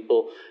failed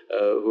people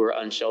who are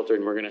unsheltered,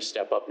 and we're going to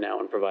step up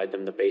now and provide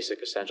them the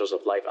basic essentials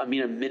of life. I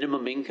mean, a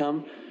minimum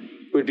income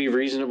would be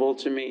reasonable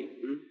to me.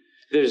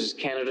 There's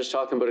Canada's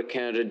talking about a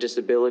Canada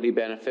disability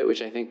benefit,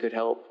 which I think could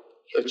help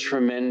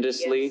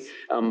tremendously.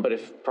 But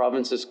if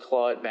provinces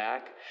claw it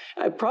back,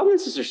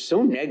 provinces are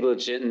so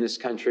negligent in this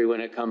country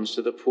when it comes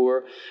to the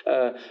poor.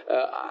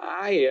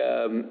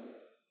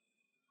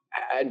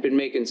 I'd been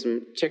making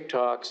some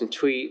TikToks and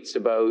tweets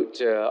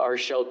about our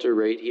shelter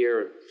rate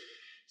here.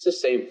 It's the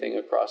same thing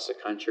across the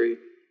country.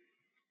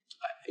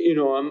 You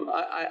know,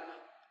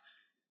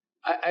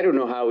 I don't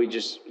know how we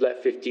just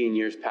let 15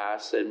 years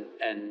pass and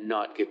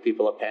not give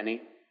people a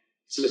penny.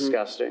 It's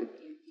disgusting.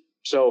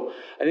 So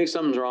I think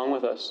something's wrong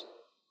with us.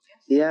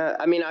 Yeah,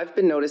 I mean, I've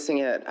been noticing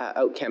it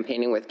out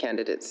campaigning with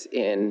candidates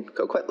in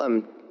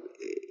Coquitlam,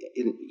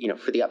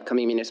 for the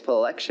upcoming municipal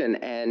election.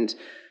 And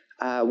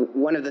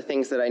one of the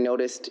things that I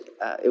noticed,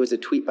 it was a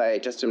tweet by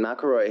Justin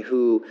McElroy,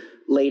 who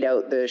laid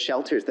out the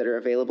shelters that are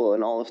available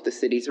in all of the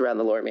cities around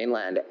the Lower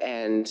Mainland.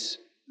 And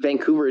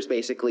Vancouver's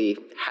basically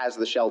has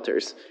the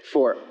shelters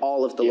for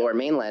all of the Lower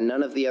Mainland.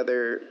 None of the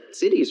other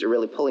cities are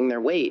really pulling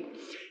their weight.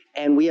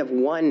 And we have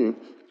one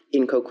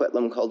in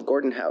Coquitlam called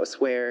Gordon House,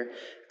 where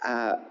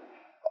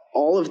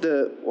almost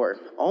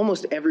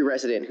every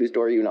resident whose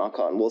door you knock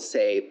on will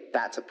say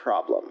that's a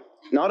problem.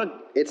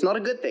 It's not a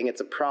good thing,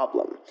 it's a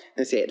problem.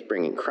 They say it's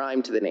bringing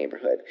crime to the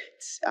neighborhood.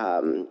 It's,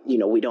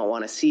 we don't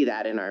want to see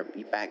that in our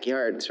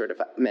backyard sort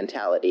of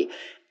mentality.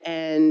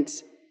 And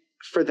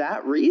for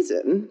that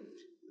reason,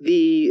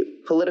 the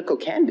political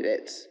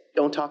candidates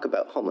don't talk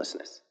about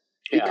homelessness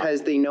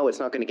because they know it's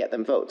not going to get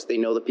them votes. They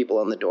know the people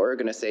on the door are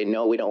going to say,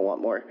 no, we don't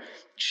want more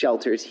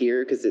shelters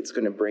here because it's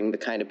going to bring the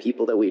kind of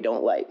people that we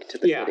don't like to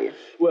the city.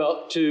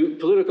 Well, to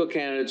political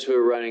candidates who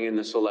are running in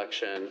this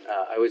election,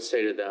 I would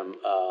say to them,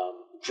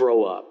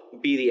 grow up,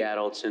 be the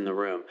adults in the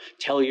room.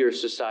 Tell your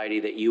society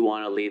that you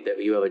want to lead,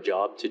 that you have a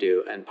job to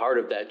do. And part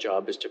of that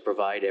job is to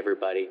provide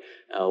everybody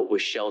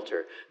with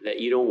shelter. That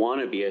you don't want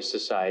to be a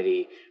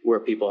society where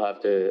people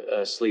have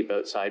to sleep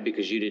outside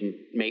because you didn't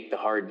make the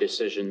hard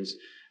decisions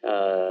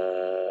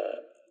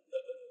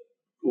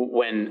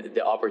when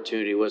the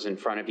opportunity was in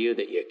front of you,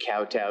 that you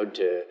kowtowed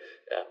to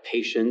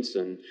patience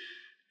and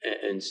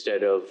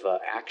instead of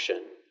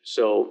action.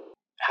 So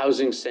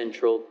Housing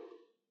Central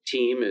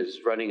team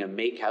is running a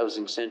Make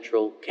Housing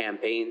Central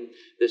campaign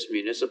this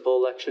municipal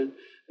election.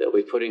 They'll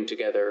be putting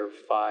together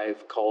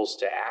 5 calls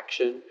to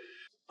action.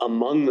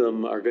 Among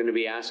them are going to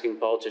be asking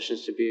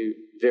politicians to be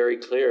very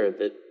clear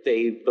that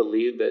they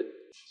believe that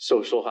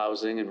social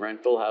housing and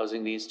rental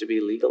housing needs to be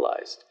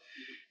legalized.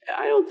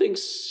 I don't think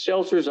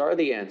shelters are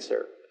the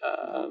answer.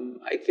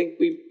 I think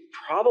we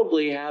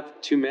probably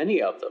have too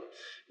many of them.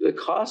 The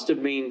cost of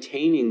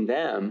maintaining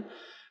them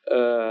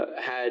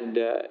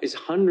is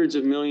hundreds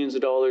of millions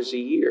of dollars a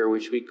year,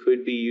 which we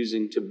could be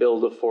using to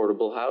build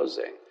affordable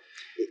housing.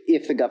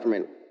 If the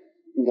government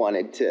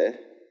wanted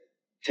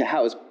to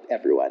house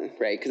everyone,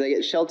 right?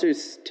 Because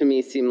shelters to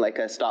me seem like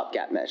a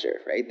stopgap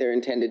measure, right? They're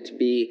intended to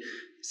be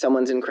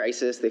someone's in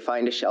crisis, they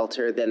find a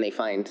shelter, then they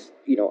find,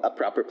 a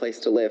proper place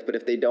to live. But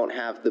if they don't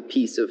have the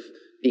piece of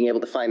being able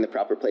to find the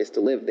proper place to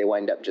live, they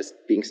wind up just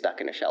being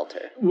stuck in a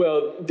shelter.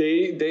 Well,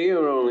 they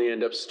don't only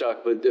end up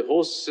stuck, but the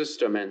whole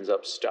system ends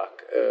up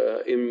stuck.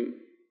 In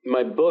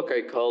my book,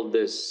 I called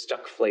this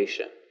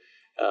stuckflation.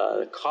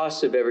 The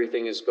cost of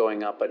everything is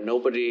going up, but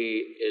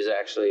nobody is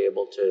actually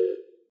able to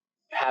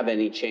have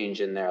any change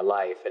in their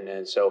life.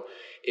 And so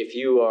if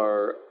you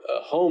are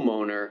a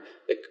homeowner,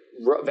 the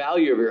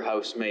value of your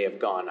house may have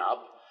gone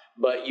up,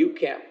 but you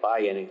can't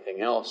buy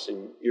anything else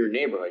in your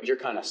neighborhood. You're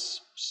kind of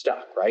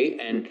stuck, right?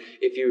 And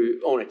if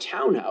you own a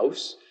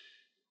townhouse,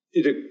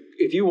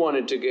 if you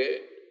wanted to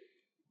get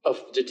a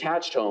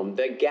detached home,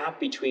 the gap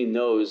between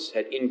those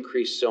had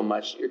increased so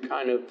much, you're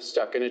kind of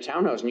stuck in a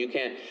townhouse. And you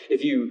can't,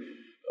 if you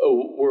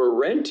were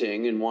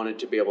renting and wanted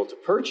to be able to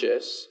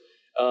purchase,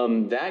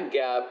 that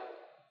gap,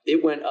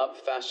 it went up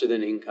faster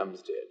than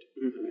incomes did.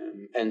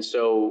 And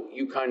so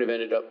you kind of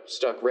ended up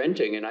stuck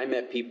renting. And I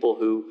met people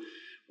who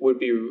would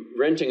be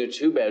renting a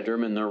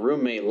 2-bedroom and their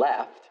roommate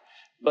left,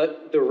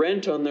 but the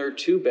rent on their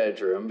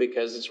 2-bedroom,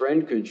 because it's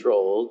rent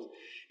controlled,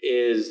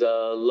 is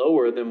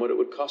lower than what it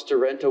would cost to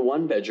rent a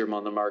 1-bedroom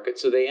on the market.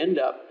 So they end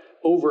up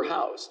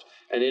overhoused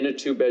and in a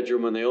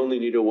 2-bedroom when they only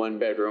need a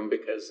 1-bedroom,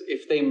 because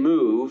if they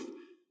move,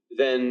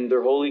 then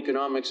their whole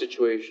economic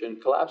situation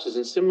collapses.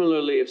 And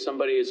similarly, if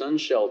somebody is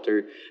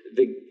unsheltered,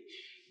 the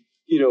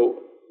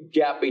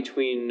gap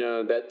between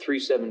that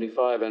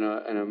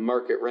 $375 and a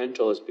market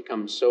rental has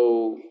become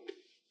so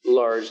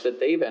large that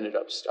they've ended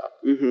up stuck.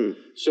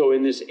 So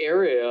in this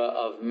area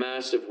of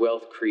massive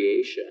wealth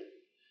creation,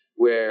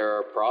 where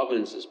our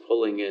province is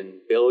pulling in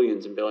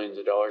billions and billions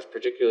of dollars,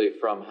 particularly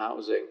from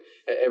housing,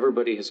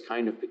 everybody has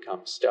kind of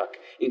become stuck,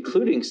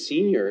 including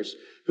seniors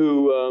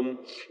who,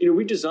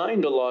 we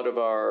designed a lot of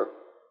our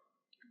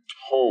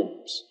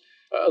homes,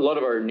 a lot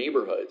of our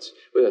neighborhoods,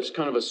 with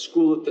kind of a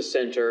school at the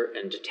center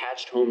and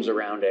detached homes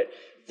around it,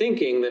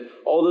 thinking that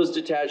all those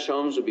detached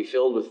homes would be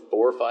filled with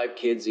 4 or 5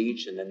 kids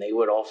each, and then they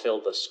would all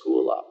fill the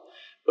school up.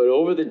 But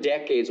over the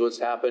decades, what's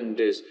happened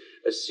is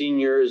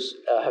seniors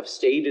have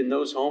stayed in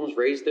those homes,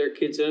 raised their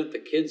kids in it. The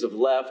kids have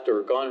left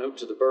or gone out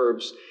to the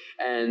burbs.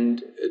 And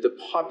the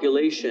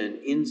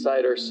population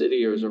inside our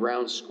city or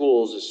around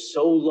schools is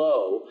so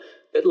low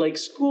that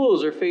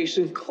schools are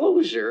facing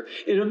closure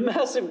in a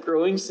massive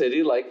growing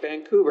city like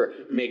Vancouver.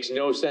 Makes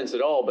no sense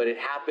at all, but it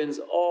happens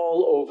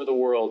all over the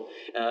world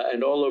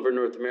and all over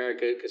North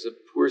America because of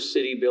poor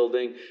city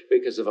building,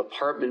 because of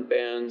apartment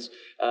bans,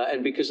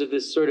 and because of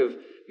this sort of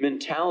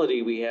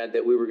mentality we had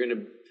that we were going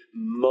to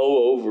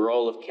mow over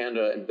all of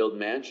Canada and build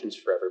mansions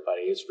for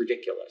everybody. It's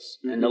ridiculous.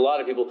 And a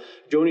lot of people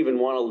don't even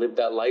want to live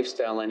that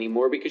lifestyle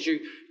anymore because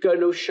you've got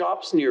no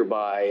shops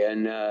nearby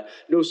and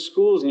no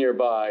schools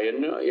nearby and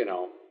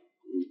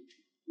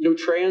no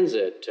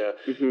transit.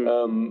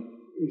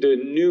 The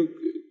new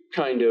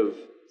kind of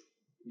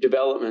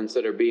developments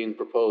that are being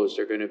proposed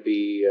are going to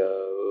be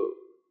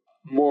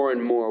more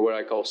and more what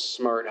I call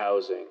smart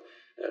housing.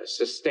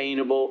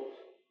 Sustainable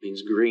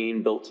means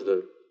green, built to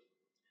the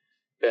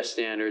best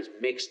standards,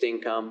 mixed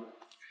income,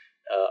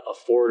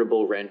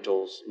 affordable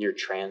rentals near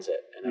transit.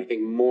 And I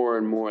think more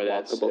and more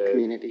that's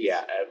communities.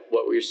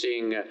 What we're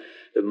seeing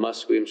the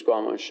Musqueam,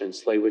 Squamish, and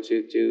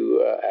Tsleil-Waututh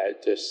do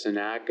at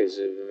Senac is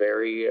a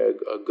very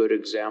good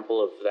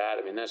example of that.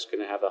 I mean, that's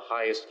going to have the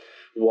highest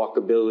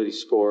walkability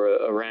score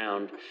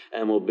around,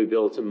 and will be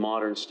built to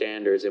modern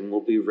standards, and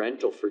will be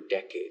rental for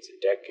decades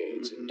and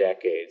decades and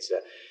decades.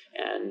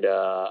 And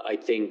I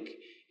think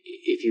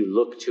if you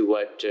look to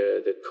what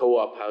the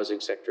co-op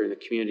housing sector and the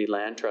community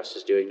land trust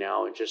is doing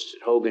now, and just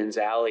at Hogan's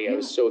Alley, I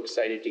was so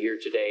excited to hear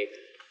today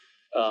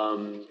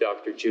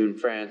Dr. June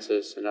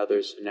Francis and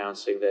others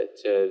announcing that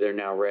they're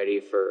now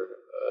ready for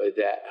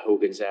that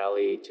Hogan's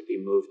Alley to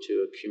be moved to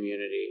a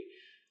community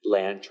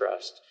land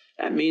trust.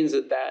 That means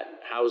that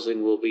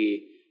housing will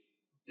be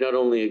not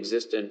only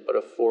existent, but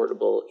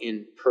affordable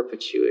in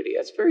perpetuity.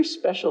 That's a very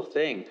special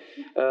thing.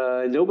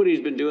 Nobody's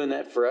been doing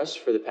that for us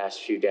for the past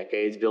few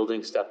decades,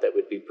 building stuff that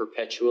would be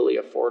perpetually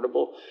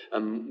affordable.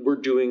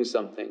 We're doing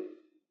something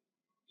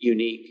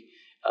unique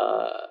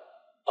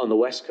on the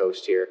West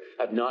Coast here.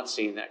 I've not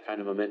seen that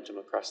kind of momentum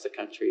across the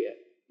country yet.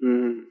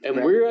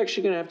 And we're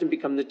actually going to have to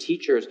become the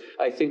teachers,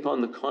 I think,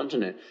 on the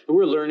continent.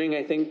 We're learning,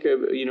 I think,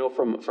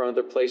 from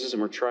other places,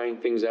 and we're trying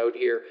things out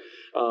here.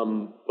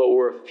 But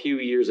we're a few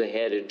years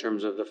ahead in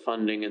terms of the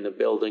funding and the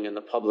building and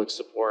the public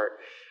support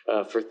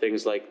for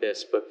things like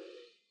this. But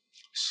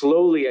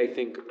slowly, I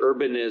think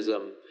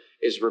urbanism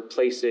is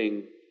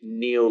replacing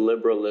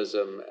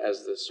neoliberalism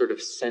as the sort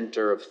of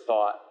center of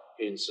thought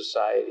in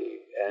society.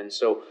 And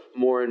so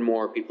more and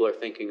more people are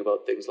thinking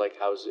about things like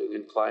housing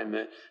and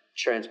climate,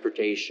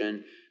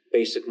 transportation,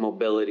 basic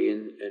mobility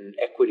and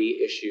equity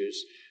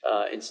issues,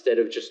 instead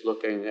of just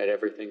looking at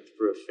everything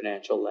through a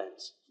financial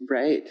lens.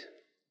 Right.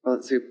 Well,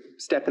 it's a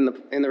step in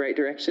the right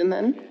direction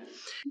then. Yeah.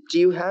 Do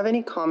you have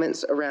any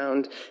comments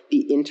around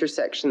the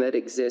intersection that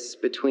exists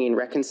between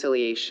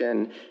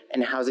reconciliation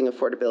and housing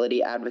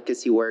affordability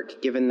advocacy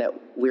work, given that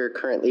we're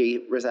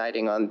currently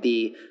residing on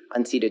the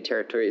unceded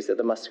territories of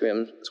the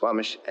Musqueam,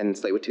 Squamish, and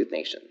Tsleil-Waututh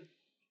Nation?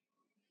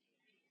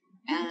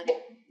 And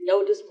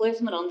no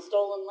displacement on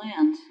stolen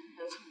land,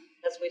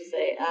 as we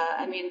say.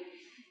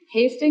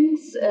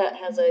 Hastings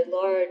has a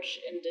large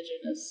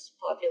Indigenous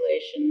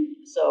population,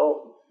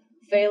 so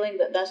failing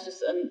that's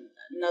just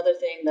another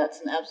thing that's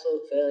an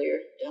absolute failure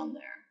down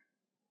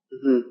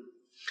there.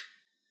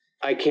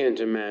 I can't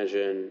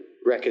imagine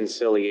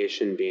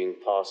reconciliation being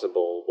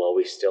possible while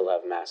we still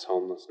have mass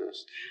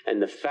homelessness.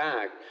 And the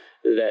fact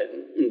that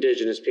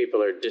Indigenous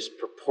people are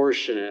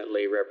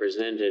disproportionately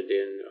represented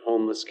in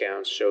homeless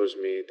counts shows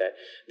me that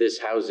this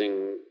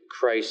housing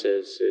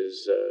crisis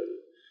is,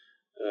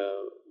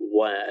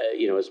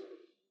 is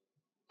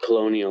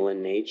colonial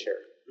in nature.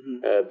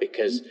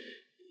 Because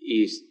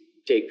you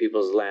take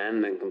people's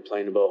land and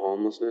complain about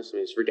homelessness. I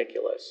mean, it's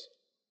ridiculous.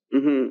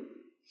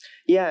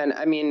 Yeah, and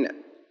I mean,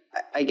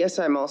 I guess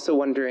I'm also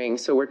wondering,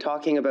 so we're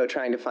talking about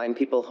trying to find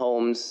people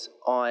homes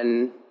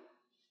on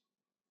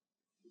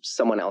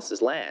someone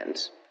else's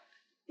land.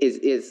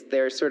 Is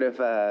there sort of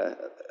a...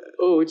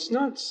 Oh, it's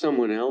not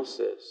someone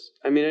else's.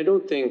 I mean, I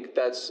don't think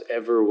that's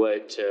ever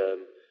what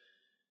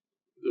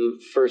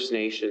First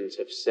Nations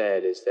have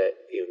said, is that,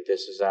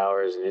 this is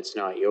ours and it's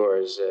not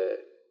yours.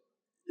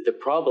 The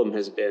problem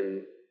has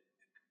been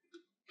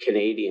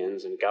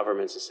Canadians and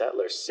governments and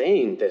settlers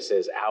saying this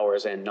is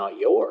ours and not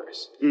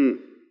yours.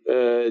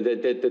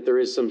 That there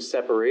is some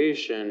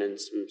separation and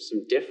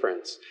some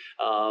difference.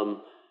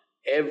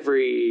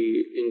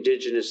 Every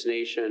Indigenous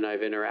nation I've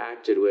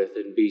interacted with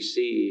in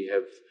BC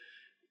have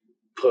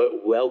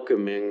put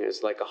welcoming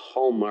as like a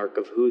hallmark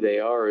of who they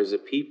are as a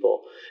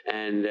people.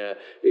 And,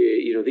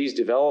 these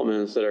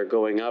developments that are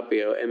going up,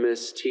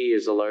 MST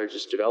is the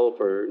largest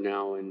developer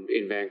now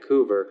in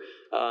Vancouver.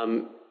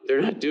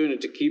 They're not doing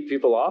it to keep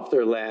people off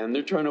their land.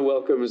 They're trying to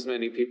welcome as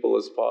many people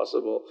as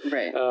possible.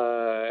 Right.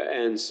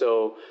 And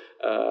so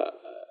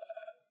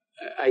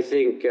I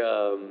think,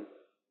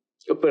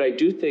 but I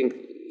do think,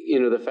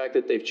 the fact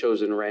that they've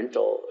chosen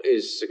rental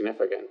is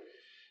significant.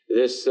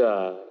 This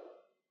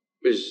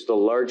is the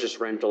largest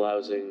rental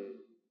housing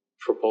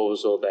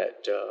proposal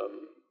that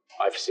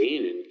I've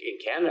seen in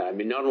Canada. I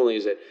mean, not only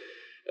is it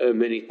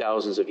many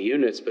thousands of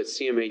units, but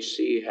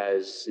CMHC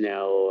has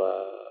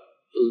now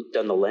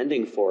done the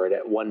lending for it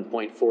at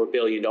 $1.4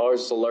 billion.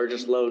 It's the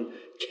largest loan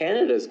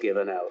Canada's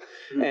given out,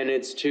 and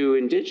it's to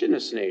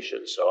Indigenous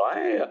nations. So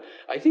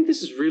I think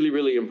this is really,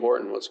 really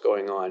important what's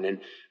going on. And,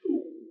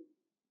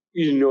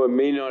 it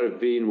may not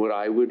have been what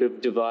I would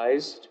have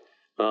devised.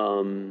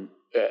 I'm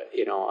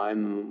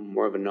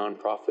more of a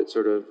nonprofit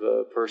sort of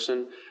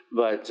person,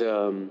 but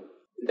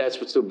that's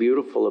what's so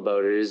beautiful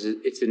about it, is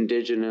it's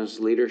Indigenous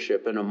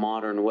leadership in a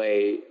modern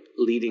way,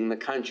 leading the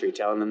country,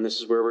 telling them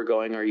this is where we're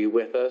going. Are you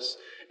with us?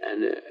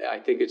 And I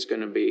think it's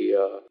going to be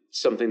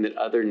something that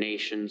other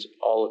nations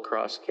all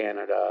across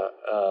Canada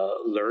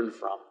learn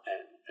from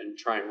and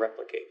try and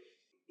replicate.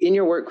 In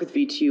your work with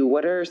VTU,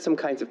 what are some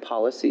kinds of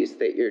policies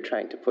that you're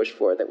trying to push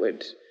for that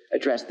would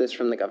address this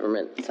from the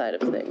government side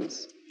of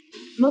things?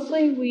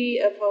 Mostly we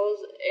oppose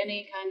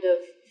any kind of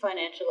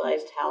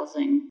financialized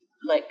housing,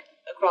 like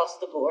across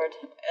the board.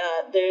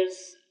 There's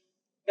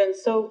been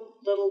so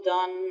little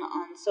done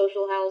on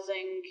social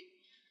housing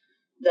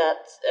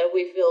that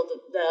we feel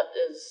that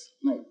is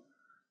like,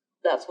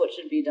 that's what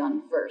should be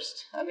done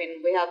first. I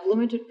mean, we have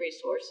limited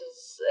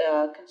resources.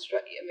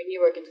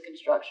 You work into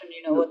construction,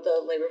 you know what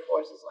the labor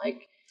force is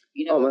like.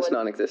 Almost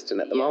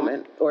non-existent at the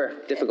moment, or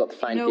difficult to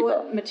find people.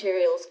 What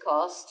materials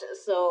cost.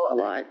 So a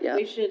lot, yeah.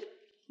 We should,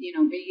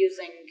 be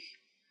using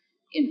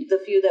the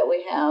few that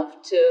we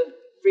have to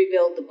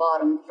rebuild the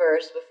bottom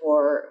first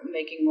before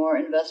making more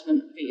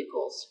investment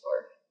vehicles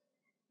for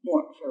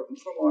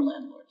more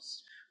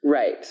landlords.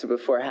 Right. So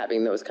before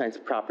having those kinds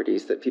of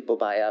properties that people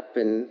buy up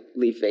and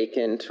leave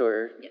vacant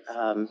or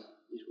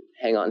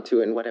hang on to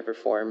in whatever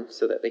form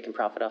so that they can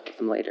profit off of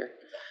them later.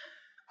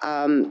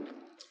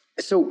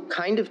 So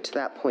kind of to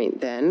that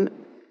point then,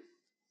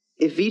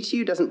 if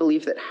VTU doesn't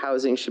believe that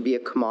housing should be a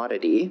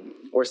commodity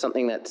or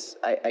something that's,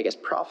 I guess,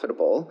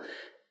 profitable,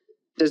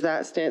 does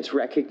that stance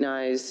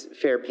recognize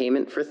fair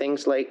payment for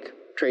things like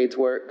trades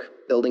work,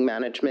 building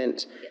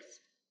management? Yes.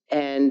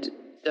 And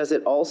does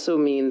it also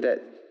mean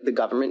that the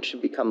government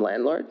should become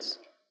landlords?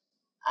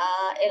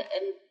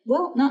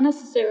 Well, not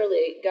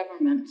necessarily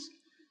government.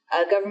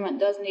 Government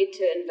does need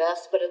to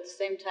invest, but at the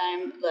same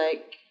time,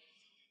 like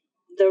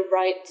the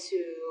right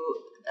to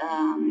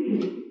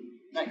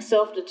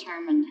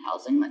self-determined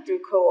housing, like through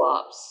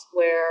co-ops,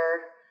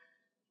 where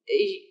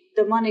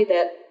the money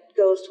that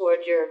goes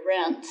towards your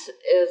rent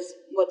is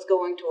what's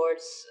going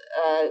towards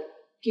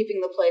keeping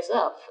the place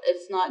up.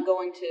 It's not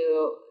going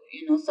to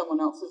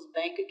someone else's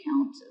bank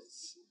account.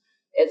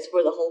 It's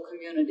for the whole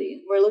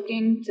community. We're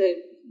looking to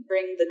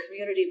bring the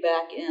community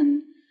back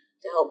in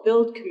to help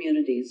build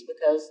communities,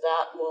 because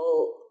that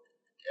will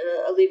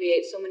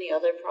alleviate so many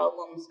other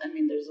problems. I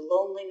mean, there's a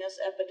loneliness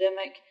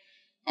epidemic,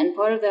 and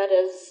part of that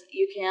is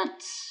you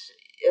can't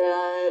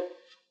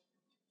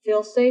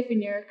feel safe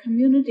in your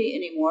community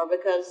anymore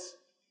because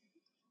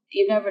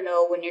you never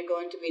know when you're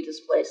going to be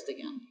displaced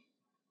again.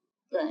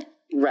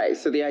 Right.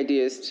 So the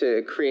idea is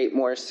to create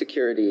more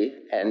security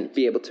and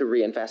be able to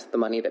reinvest the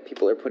money that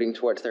people are putting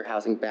towards their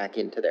housing back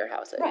into their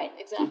housing. Right.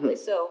 Exactly.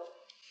 So,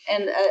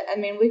 and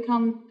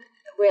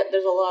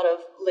there's a lot of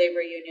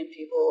labor union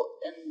people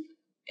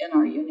in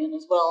our union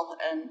as well,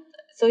 and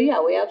so we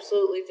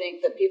absolutely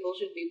think that people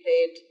should be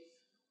paid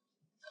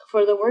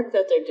for the work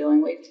that they're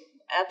doing. We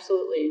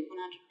absolutely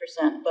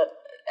 100%. But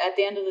at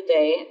the end of the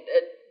day,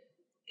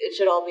 it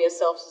should all be a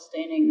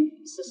self-sustaining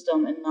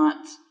system and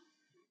not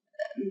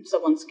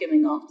someone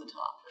skimming off the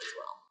top as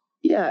well.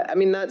 Yeah, I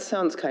mean, that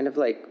sounds kind of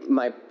like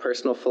my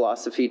personal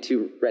philosophy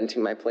to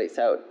renting my place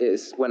out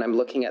is when I'm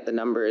looking at the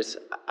numbers,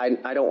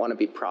 I don't want to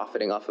be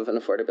profiting off of an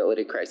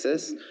affordability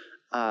crisis.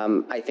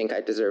 I think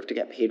I deserve to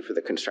get paid for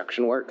the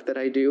construction work that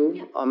I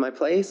do on my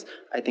place.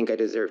 I think I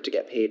deserve to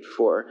get paid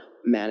for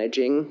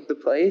managing the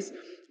place,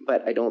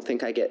 but I don't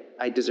think I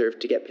deserve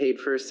to get paid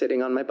for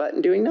sitting on my butt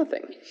and doing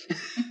nothing.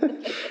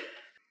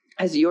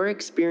 Has your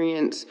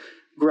experience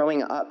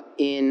growing up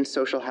in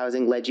social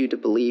housing led you to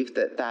believe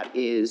that that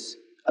is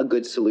a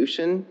good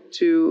solution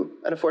to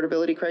an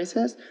affordability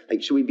crisis?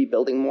 Like, should we be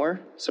building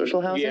more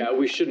social housing? Yeah,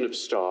 we shouldn't have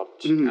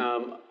stopped.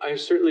 Mm-hmm. I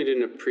certainly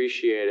didn't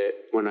appreciate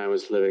it when I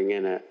was living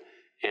in it.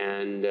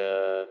 And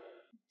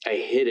I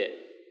hid it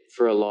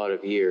for a lot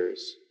of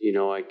years. You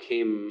know, I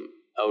came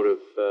out of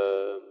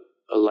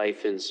a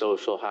life in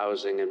social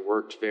housing and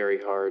worked very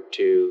hard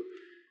to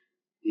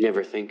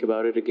never think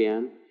about it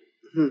again.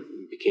 Mm-hmm.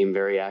 Became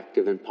very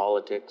active in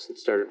politics and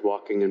started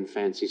walking in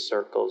fancy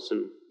circles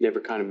and never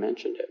kind of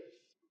mentioned it.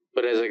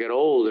 But as I got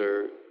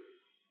older,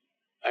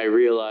 I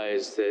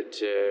realized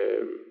that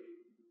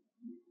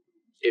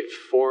it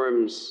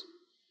forms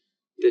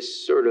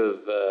this sort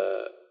of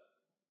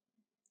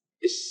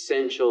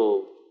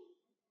essential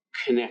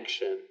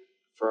connection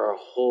for our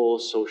whole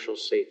social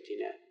safety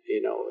net.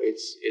 You know,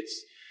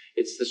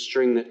 it's the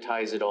string that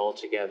ties it all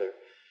together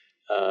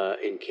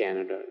in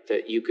Canada,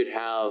 that you could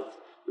have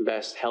the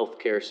best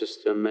healthcare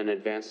system and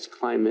advanced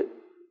climate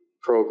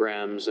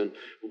programs and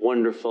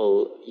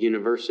wonderful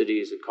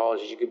universities and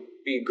colleges. You could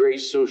be great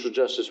social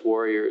justice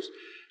warriors.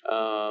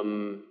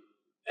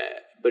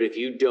 But if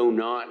you do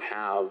not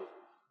have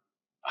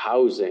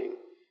housing,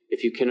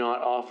 if you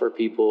cannot offer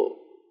people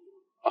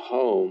a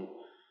home,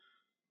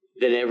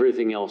 then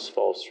everything else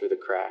falls through the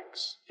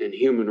cracks. And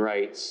human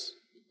rights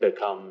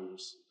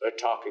becomes a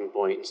talking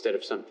point instead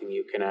of something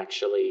you can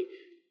actually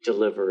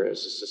deliver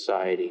as a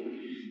society.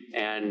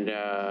 And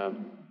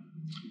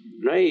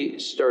when I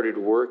started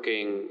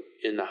working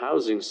in the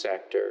housing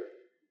sector,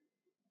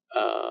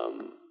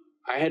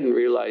 I hadn't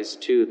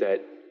realized too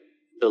that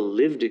the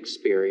lived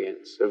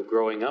experience of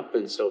growing up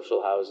in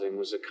social housing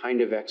was a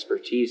kind of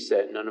expertise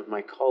that none of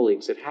my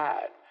colleagues had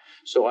had.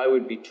 So I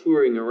would be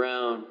touring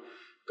around,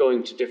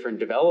 going to different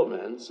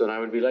developments, and I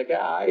would be like,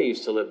 I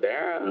used to live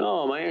there.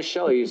 Oh, my Aunt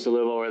Shelley used to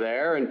live over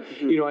there. And,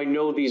 you know, I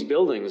know these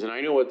buildings, and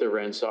I know what the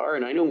rents are,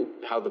 and I know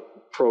how the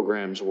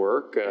programs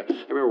work. I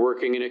remember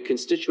working in a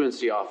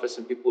constituency office,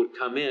 and people would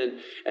come in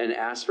and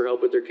ask for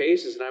help with their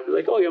cases, and I'd be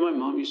like, oh, yeah, my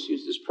mom used to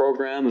use this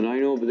program, and I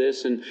know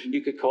this, and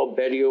you could call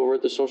Betty over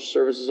at the social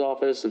services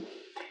office. And,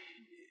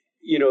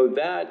 you know,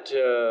 that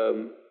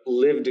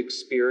lived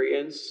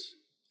experience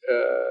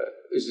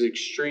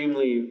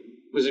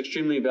was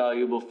extremely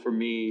valuable for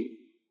me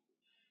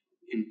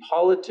in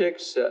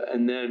politics,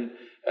 and then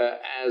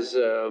as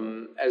a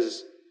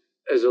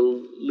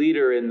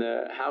leader in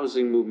the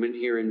housing movement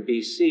here in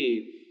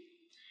BC,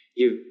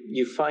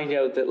 you find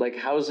out that like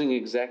housing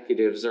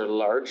executives are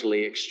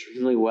largely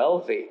extremely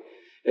wealthy,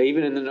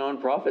 even in the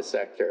nonprofit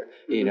sector.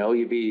 Mm-hmm. You know,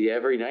 you'd be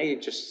every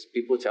night just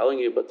people telling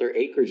you about their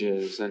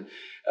acreages, and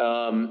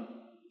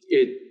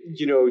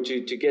you know,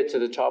 to get to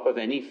the top of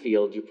any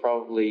field, you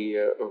probably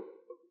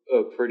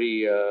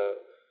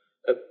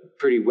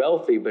pretty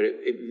wealthy, but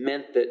it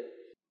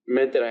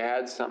meant that I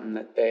had something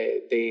that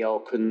they all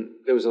couldn't.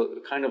 There was a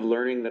kind of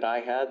learning that I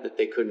had that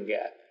they couldn't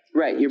get.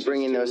 Right, you're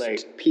bringing those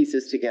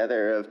pieces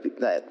together of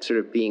that sort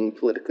of being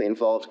politically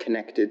involved,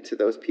 connected to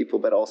those people,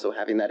 but also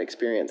having that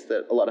experience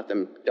that a lot of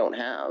them don't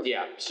have.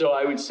 Yeah, so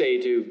I would say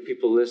to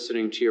people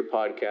listening to your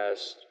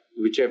podcast,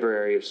 whichever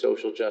area of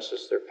social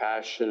justice they're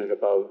passionate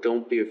about,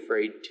 don't be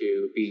afraid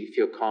to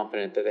feel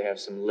confident that they have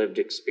some lived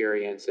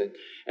experience,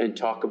 and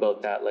talk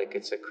about that like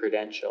it's a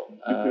credential,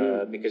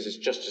 because it's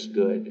just as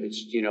good.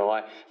 It's, you know,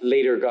 I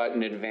later got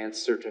an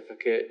advanced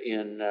certificate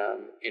in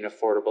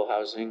affordable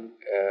housing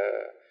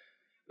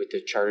with the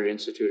Chartered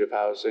Institute of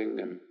Housing,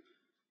 and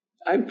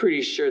I'm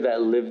pretty sure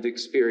that lived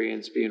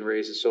experience being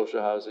raised in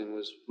social housing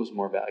was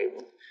more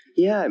valuable.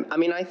 Yeah, I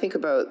mean, I think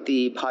about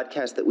the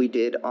podcast that we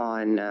did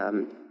on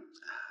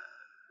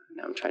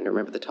I'm trying to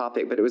remember the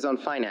topic, but it was on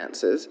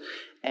finances.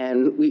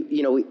 And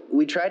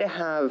we try to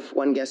have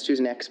one guest who's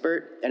an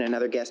expert and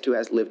another guest who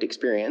has lived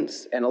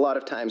experience. And a lot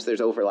of times there's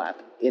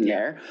overlap in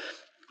there.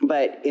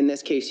 But in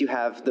this case, you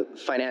have the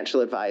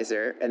financial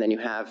advisor, and then you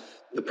have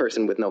the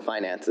person with no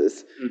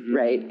finances,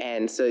 right?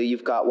 And so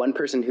you've got one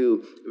person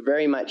who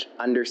very much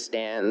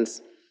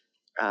understands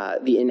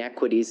the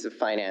inequities of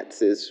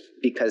finances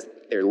because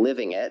they're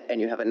living it. And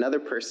you have another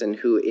person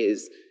who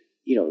is,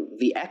 you know,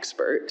 the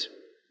expert,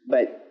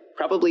 but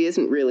probably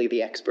isn't really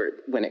the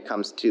expert when it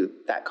comes to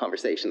that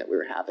conversation that we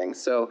were having.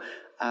 So,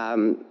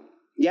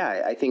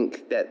 I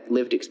think that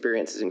lived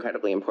experience is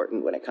incredibly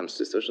important when it comes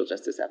to social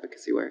justice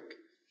advocacy work.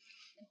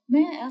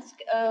 May I ask,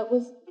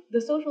 was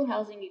the social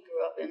housing you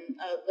grew up in,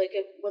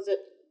 was it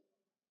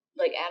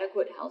like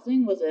adequate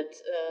housing? Was it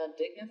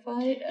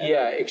dignified?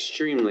 Yeah,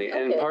 extremely.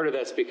 Okay. And part of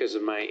that's because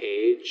of my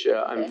age.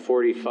 I'm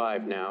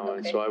 45 now,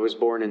 and so I was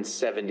born in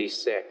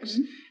 76.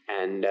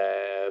 And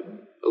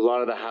a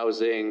lot of the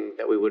housing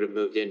that we would have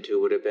moved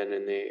into would have been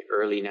in the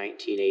early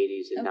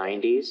 1980s and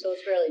 90s. So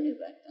it's fairly new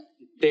back then.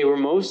 They were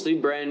mostly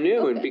brand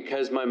new. Okay. And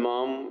because my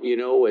mom,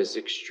 was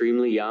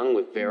extremely young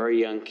with very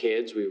young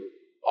kids, we were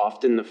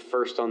often the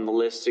first on the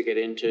list to get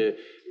into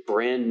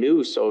brand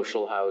new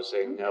social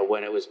housing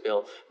when it was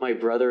built. My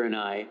brother and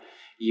I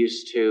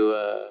used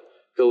to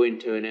go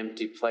into an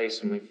empty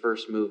place when we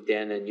first moved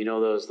in, and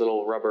those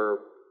little rubber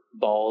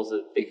balls,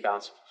 that big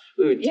bounce.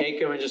 We would take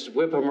them and just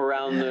whip them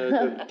around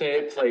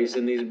the place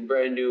in these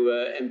brand new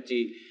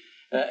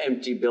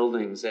empty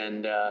buildings,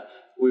 and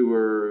we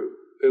were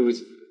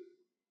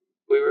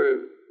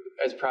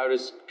as proud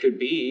as could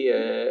be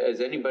as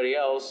anybody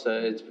else.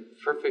 It's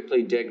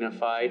perfectly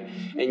dignified,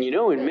 and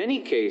in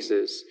many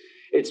cases,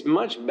 it's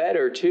much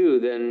better too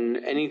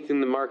than anything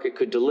the market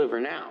could deliver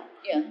now.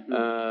 Yeah.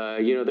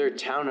 There are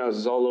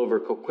townhouses all over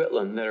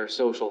Coquitlam that are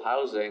social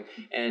housing,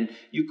 and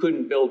you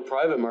couldn't build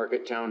private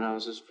market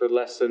townhouses for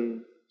less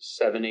than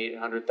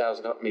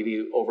 $700,000-800,000,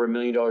 maybe over $1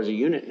 million a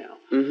unit now.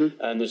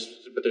 Mm-hmm. And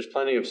there's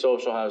plenty of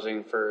social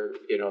housing for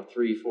 $300,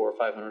 $400,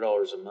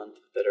 $500 a month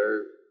that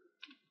are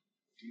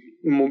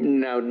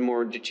now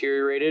more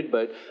deteriorated,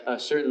 but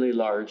certainly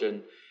large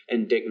and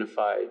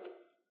dignified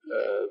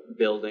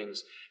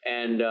buildings.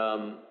 And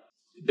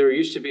there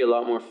used to be a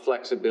lot more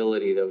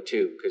flexibility, though,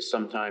 too, because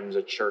sometimes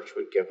a church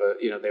would give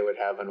they would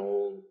have an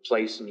old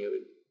place and you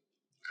would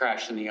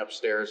crash in the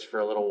upstairs for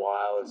a little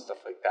while and stuff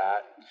like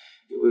that.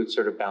 It would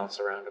sort of bounce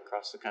around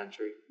across the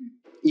country.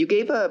 You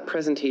gave a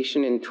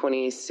presentation in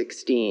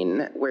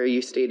 2016 where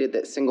you stated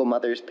that single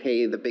mothers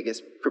pay the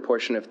biggest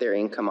proportion of their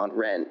income on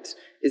rent.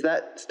 Is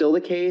that still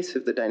the case?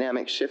 Have the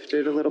dynamics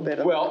shifted a little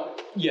bit? Well,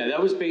 yeah,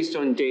 that was based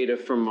on data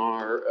from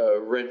our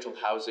rental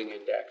housing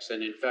index.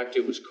 And in fact,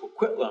 it was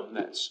Coquitlam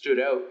that stood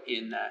out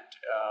in that,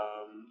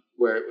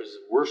 where it was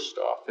worst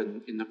off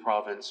in the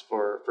province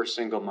for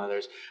single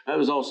mothers. That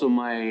was also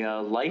my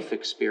life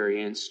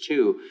experience,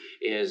 too,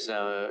 is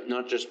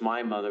not just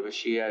my mother, but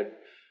she had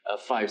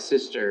 5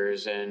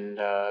 sisters, and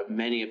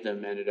many of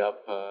them ended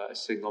up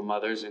single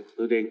mothers,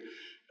 including,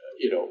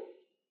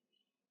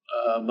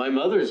 my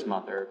mother's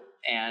mother.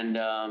 And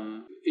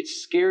it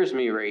scares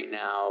me right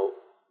now.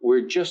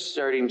 We're just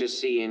starting to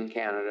see in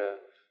Canada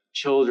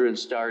children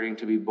starting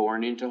to be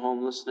born into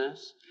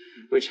homelessness,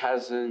 which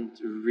hasn't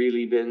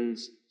really been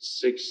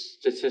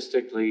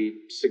statistically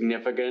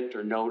significant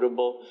or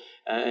notable,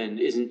 and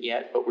isn't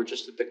yet, but we're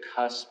just at the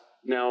cusp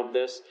now of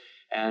this.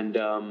 And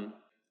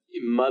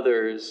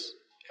mothers,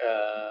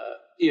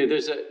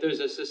 there's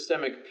a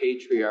systemic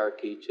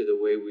patriarchy to the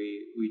way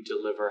we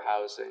deliver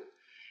housing.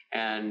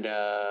 And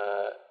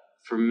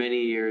for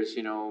many years,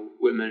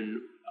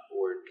 women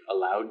weren't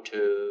allowed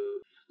to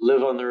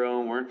live on their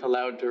own, weren't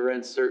allowed to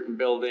rent certain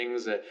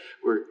buildings,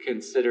 were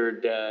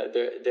considered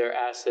their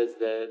assets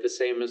the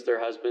same as their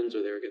husbands,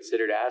 or they were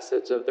considered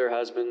assets of their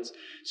husbands.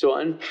 So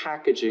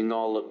unpackaging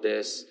all of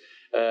this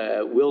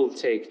will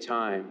take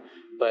time.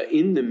 But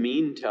in the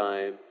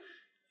meantime,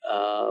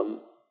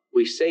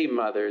 we say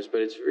mothers,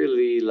 but it's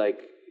really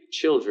like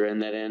children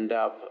that end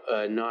up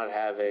not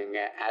having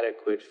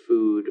adequate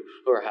food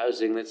or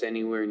housing that's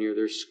anywhere near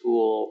their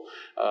school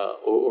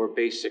or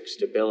basic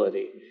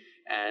stability.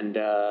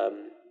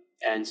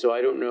 And so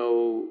I don't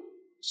know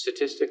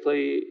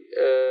statistically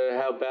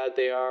how bad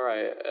they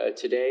are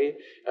today.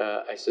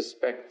 I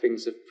suspect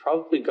things have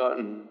probably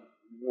gotten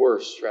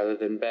worse rather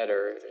than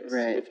better.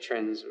 Right. If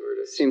trends were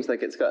to... Seems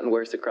like it's gotten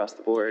worse across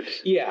the board.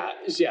 Yeah.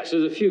 So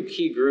there's a few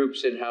key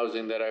groups in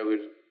housing that I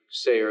would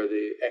say are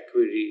the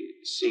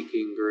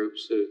equity-seeking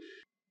groups. So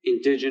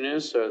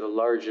Indigenous are the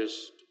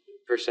largest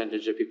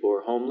percentage of people who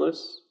are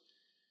homeless.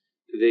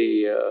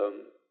 The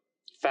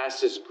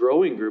fastest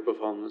growing group of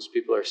homeless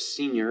people are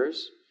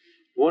seniors.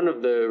 One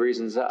of the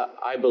reasons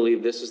I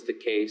believe this is the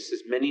case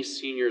is many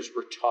seniors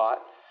were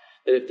taught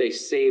that if they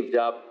saved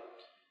up,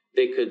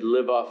 they could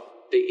live off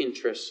the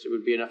interest. It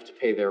would be enough to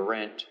pay their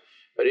rent.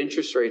 But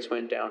interest rates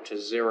went down to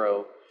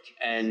 0,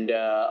 and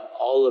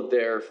all of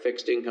their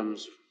fixed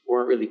incomes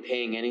weren't really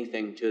paying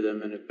anything to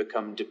them and have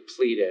become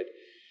depleted.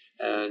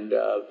 And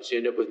so you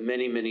end up with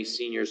many, many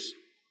seniors.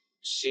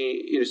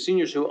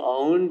 Seniors who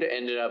owned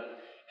ended up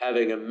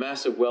having a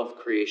massive wealth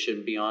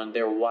creation beyond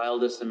their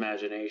wildest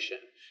imagination.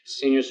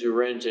 Seniors who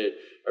rented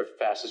are the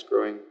fastest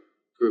growing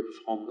group of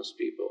homeless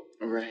people.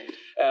 Right.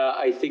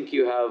 I think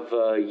you have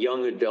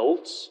young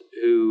adults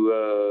who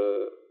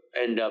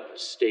end up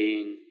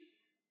staying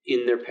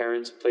in their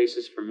parents'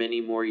 places for many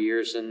more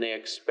years than they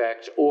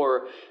expect,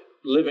 or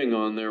living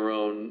on their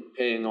own,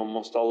 paying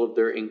almost all of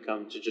their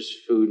income to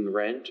just food and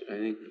rent. I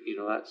think,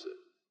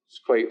 it's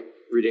quite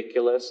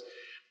ridiculous.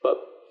 But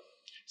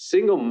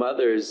single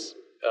mothers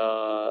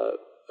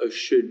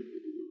should,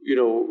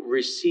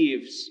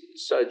 receive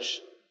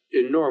such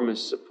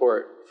enormous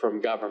support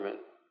from government,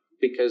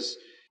 because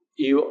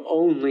you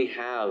only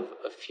have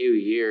a few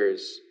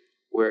years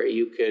where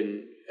you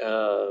can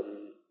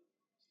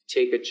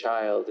take a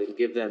child and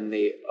give them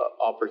the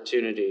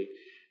opportunity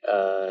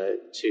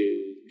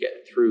to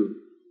get through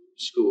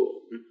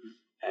school.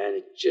 Mm-hmm. And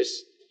it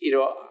just,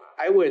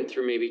 I went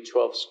through maybe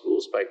 12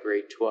 schools by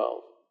grade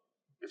 12.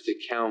 I have to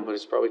count, but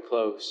it's probably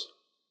close.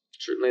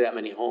 Certainly that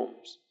many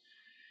homes.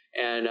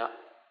 And I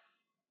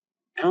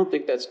don't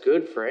think that's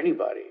good for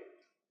anybody.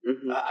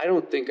 Mm-hmm. I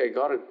don't think I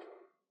got a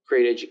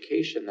great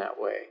education that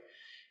way.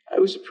 I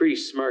was a pretty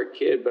smart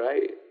kid, but I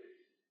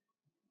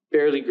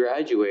barely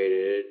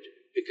graduated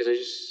because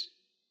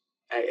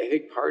I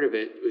think part of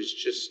it was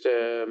just,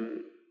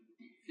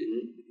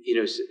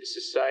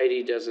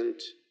 society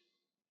doesn't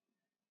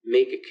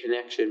make a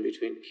connection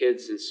between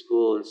kids and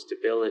school and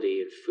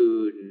stability and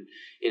food and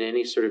in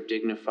any sort of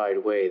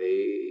dignified way.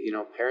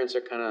 Parents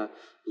are kind of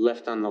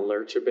left on the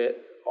lurch a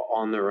bit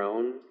on their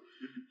own.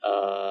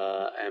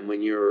 And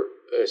when you're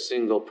a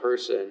single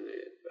person,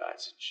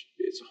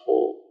 it's a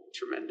whole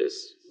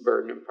tremendous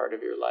burden and part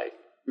of your life.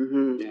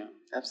 Mm-hmm. Yeah,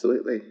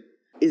 absolutely.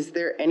 Is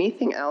there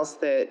anything else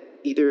that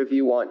either of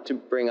you want to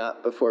bring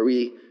up before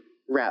we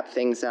wrap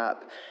things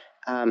up?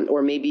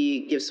 Or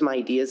maybe give some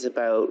ideas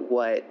about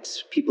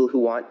what people who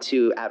want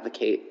to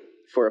advocate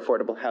for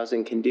affordable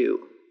housing can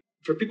do?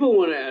 For people who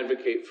want to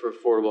advocate for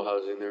affordable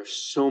housing, there are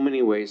so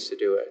many ways to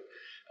do it.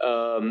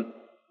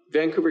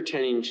 Vancouver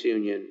Tenants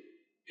Union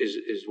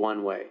is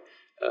one way.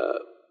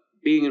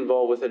 Being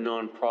involved with a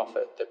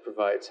nonprofit that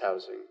provides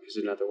housing is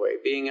another way.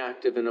 Being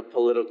active in a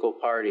political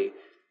party.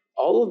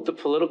 All of the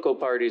political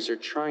parties are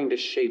trying to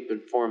shape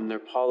and form their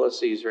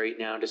policies right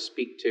now to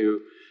speak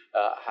to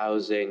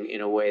housing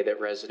in a way that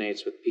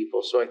resonates with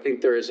people. So I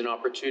think there is an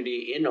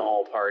opportunity in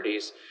all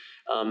parties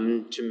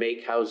to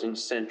make housing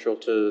central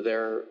to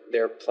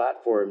their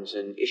platforms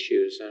and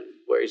issues and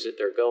ways that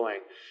they're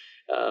going.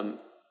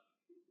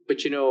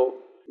 But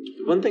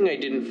one thing I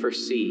didn't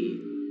foresee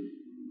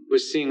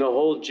was seeing a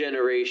whole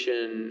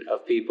generation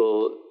of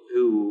people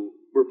who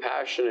were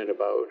passionate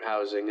about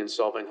housing and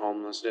solving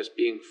homelessness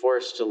being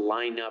forced to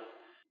line up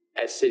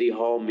at City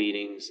Hall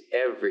meetings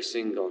every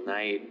single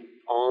night,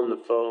 on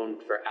the phone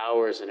for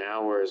hours and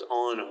hours,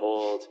 on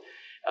hold.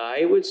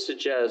 I would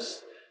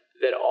suggest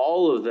that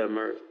all of them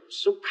are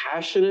so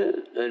passionate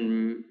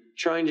and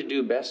trying to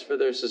do best for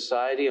their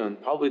society on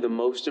probably the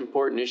most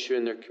important issue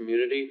in their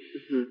community.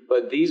 Mm-hmm.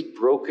 But these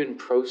broken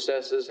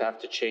processes have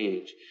to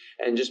change.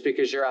 And just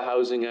because you're a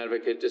housing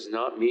advocate does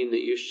not mean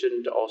that you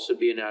shouldn't also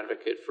be an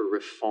advocate for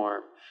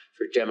reform,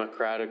 for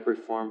democratic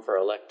reform, for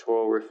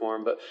electoral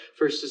reform, but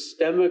for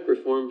systemic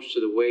reforms to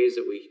the ways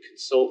that we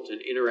consult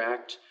and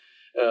interact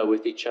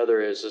with each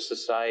other as a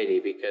society,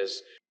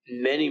 because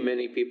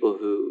many people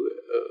who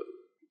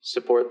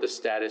support the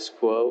status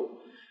quo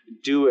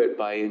do it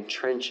by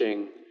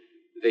entrenching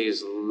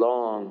these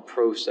long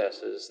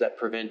processes that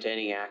prevent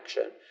any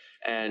action.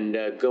 And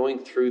going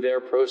through their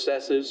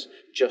processes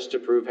just to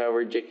prove how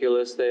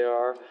ridiculous they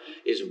are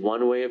is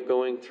one way of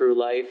going through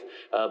life,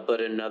 but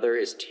another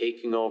is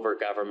taking over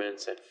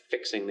governments and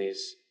fixing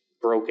these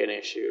broken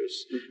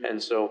issues. Mm-hmm.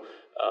 And so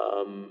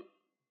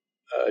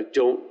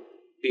don't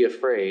be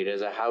afraid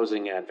as a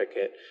housing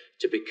advocate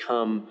to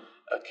become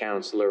a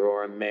councillor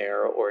or a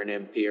mayor or an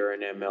MP or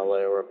an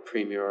MLA or a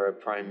premier or a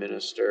prime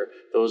minister.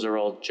 Those are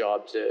all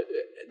jobs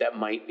that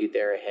might be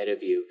there ahead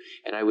of you.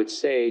 And I would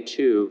say,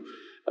 too,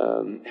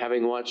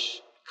 having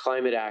watched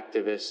climate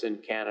activists in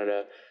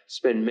Canada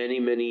spend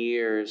many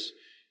years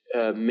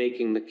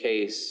making the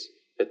case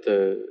that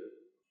the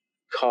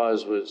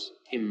cause was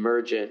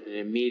emergent and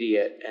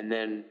immediate, and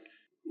then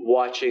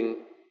watching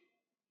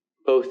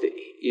both,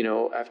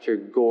 after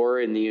Gore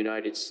in the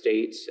United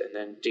States and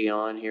then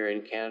Dion here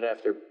in Canada,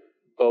 after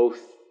both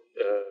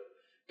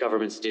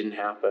governments didn't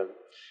happen,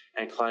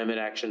 and climate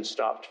action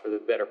stopped for the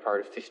better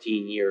part of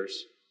 15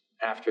 years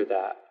after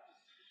that.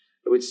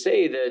 I would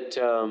say that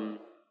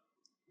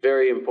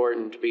very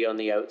important to be on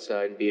the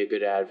outside and be a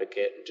good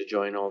advocate and to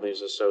join all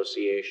these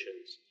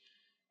associations.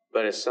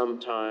 But at some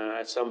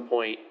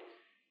point,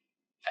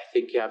 I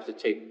think you have to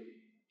take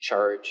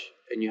charge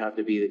and you have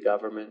to be the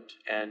government.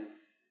 And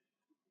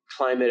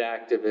climate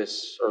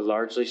activists are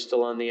largely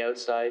still on the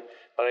outside,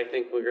 but I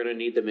think we're going to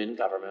need them in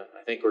government.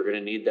 I think we're going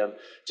to need them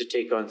to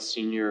take on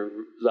senior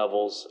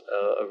levels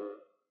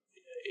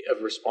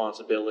of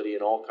responsibility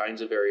in all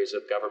kinds of areas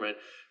of government,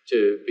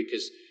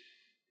 because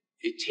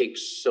it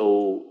takes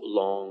so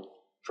long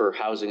for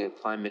housing and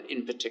climate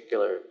in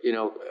particular.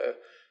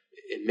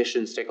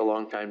 Emissions take a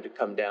long time to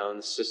come down.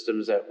 The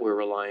systems that we're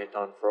reliant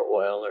on for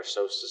oil are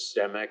so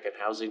systemic, and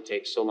housing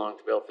takes so long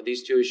to build. For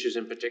these two issues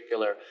in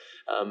particular,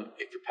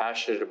 if you're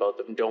passionate about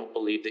them, don't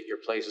believe that your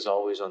place is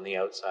always on the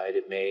outside.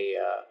 It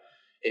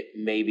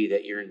may be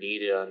that you're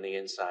needed on the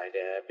inside,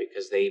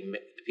 because the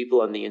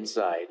people on the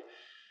inside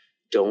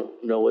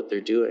don't know what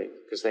they're doing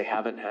because they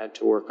haven't had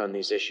to work on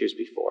these issues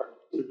before.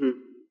 Mm-hmm.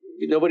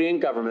 Nobody in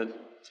government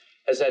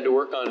has had to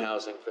work on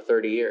housing for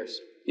 30 years.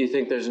 You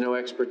think there's no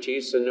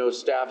expertise and no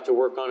staff to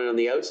work on it on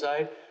the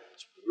outside?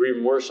 It's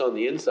even worse on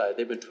the inside.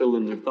 They've been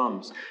twiddling their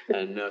thumbs.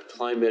 And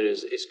climate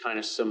is kind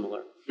of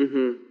similar.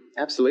 Mm-hmm.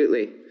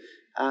 Absolutely.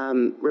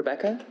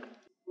 Rebecca?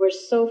 We're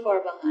so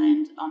far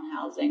behind on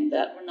housing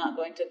that we're not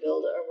going to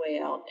build our way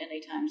out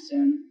anytime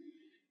soon.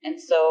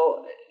 And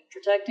so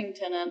protecting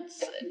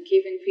tenants and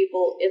keeping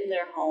people in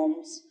their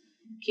homes,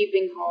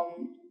 keeping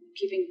home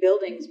keeping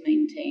buildings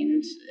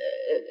maintained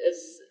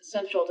is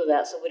central to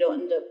that, so we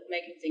don't end up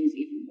making things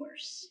even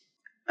worse.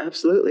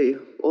 Absolutely.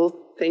 Well,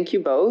 thank you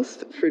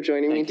both for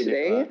joining me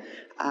today.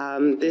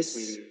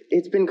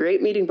 It's been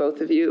great meeting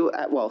both of you.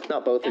 Well,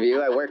 not both of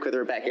you. I work with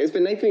Rebecca. It's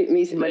been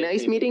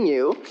nice meeting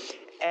you.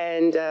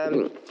 And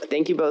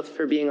thank you both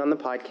for being on the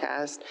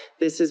podcast.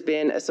 This has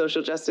been a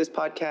social justice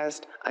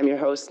podcast. I'm your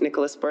host,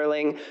 Nicholas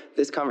Sperling.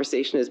 This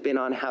conversation has been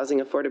on housing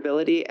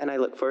affordability, and I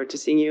look forward to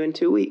seeing you in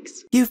 2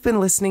 weeks. You've been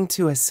listening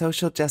to a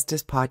social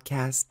justice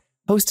podcast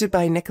hosted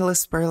by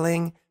Nicholas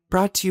Sperling,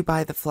 brought to you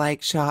by The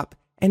Flag Shop,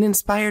 and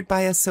inspired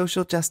by a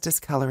social justice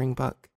coloring book.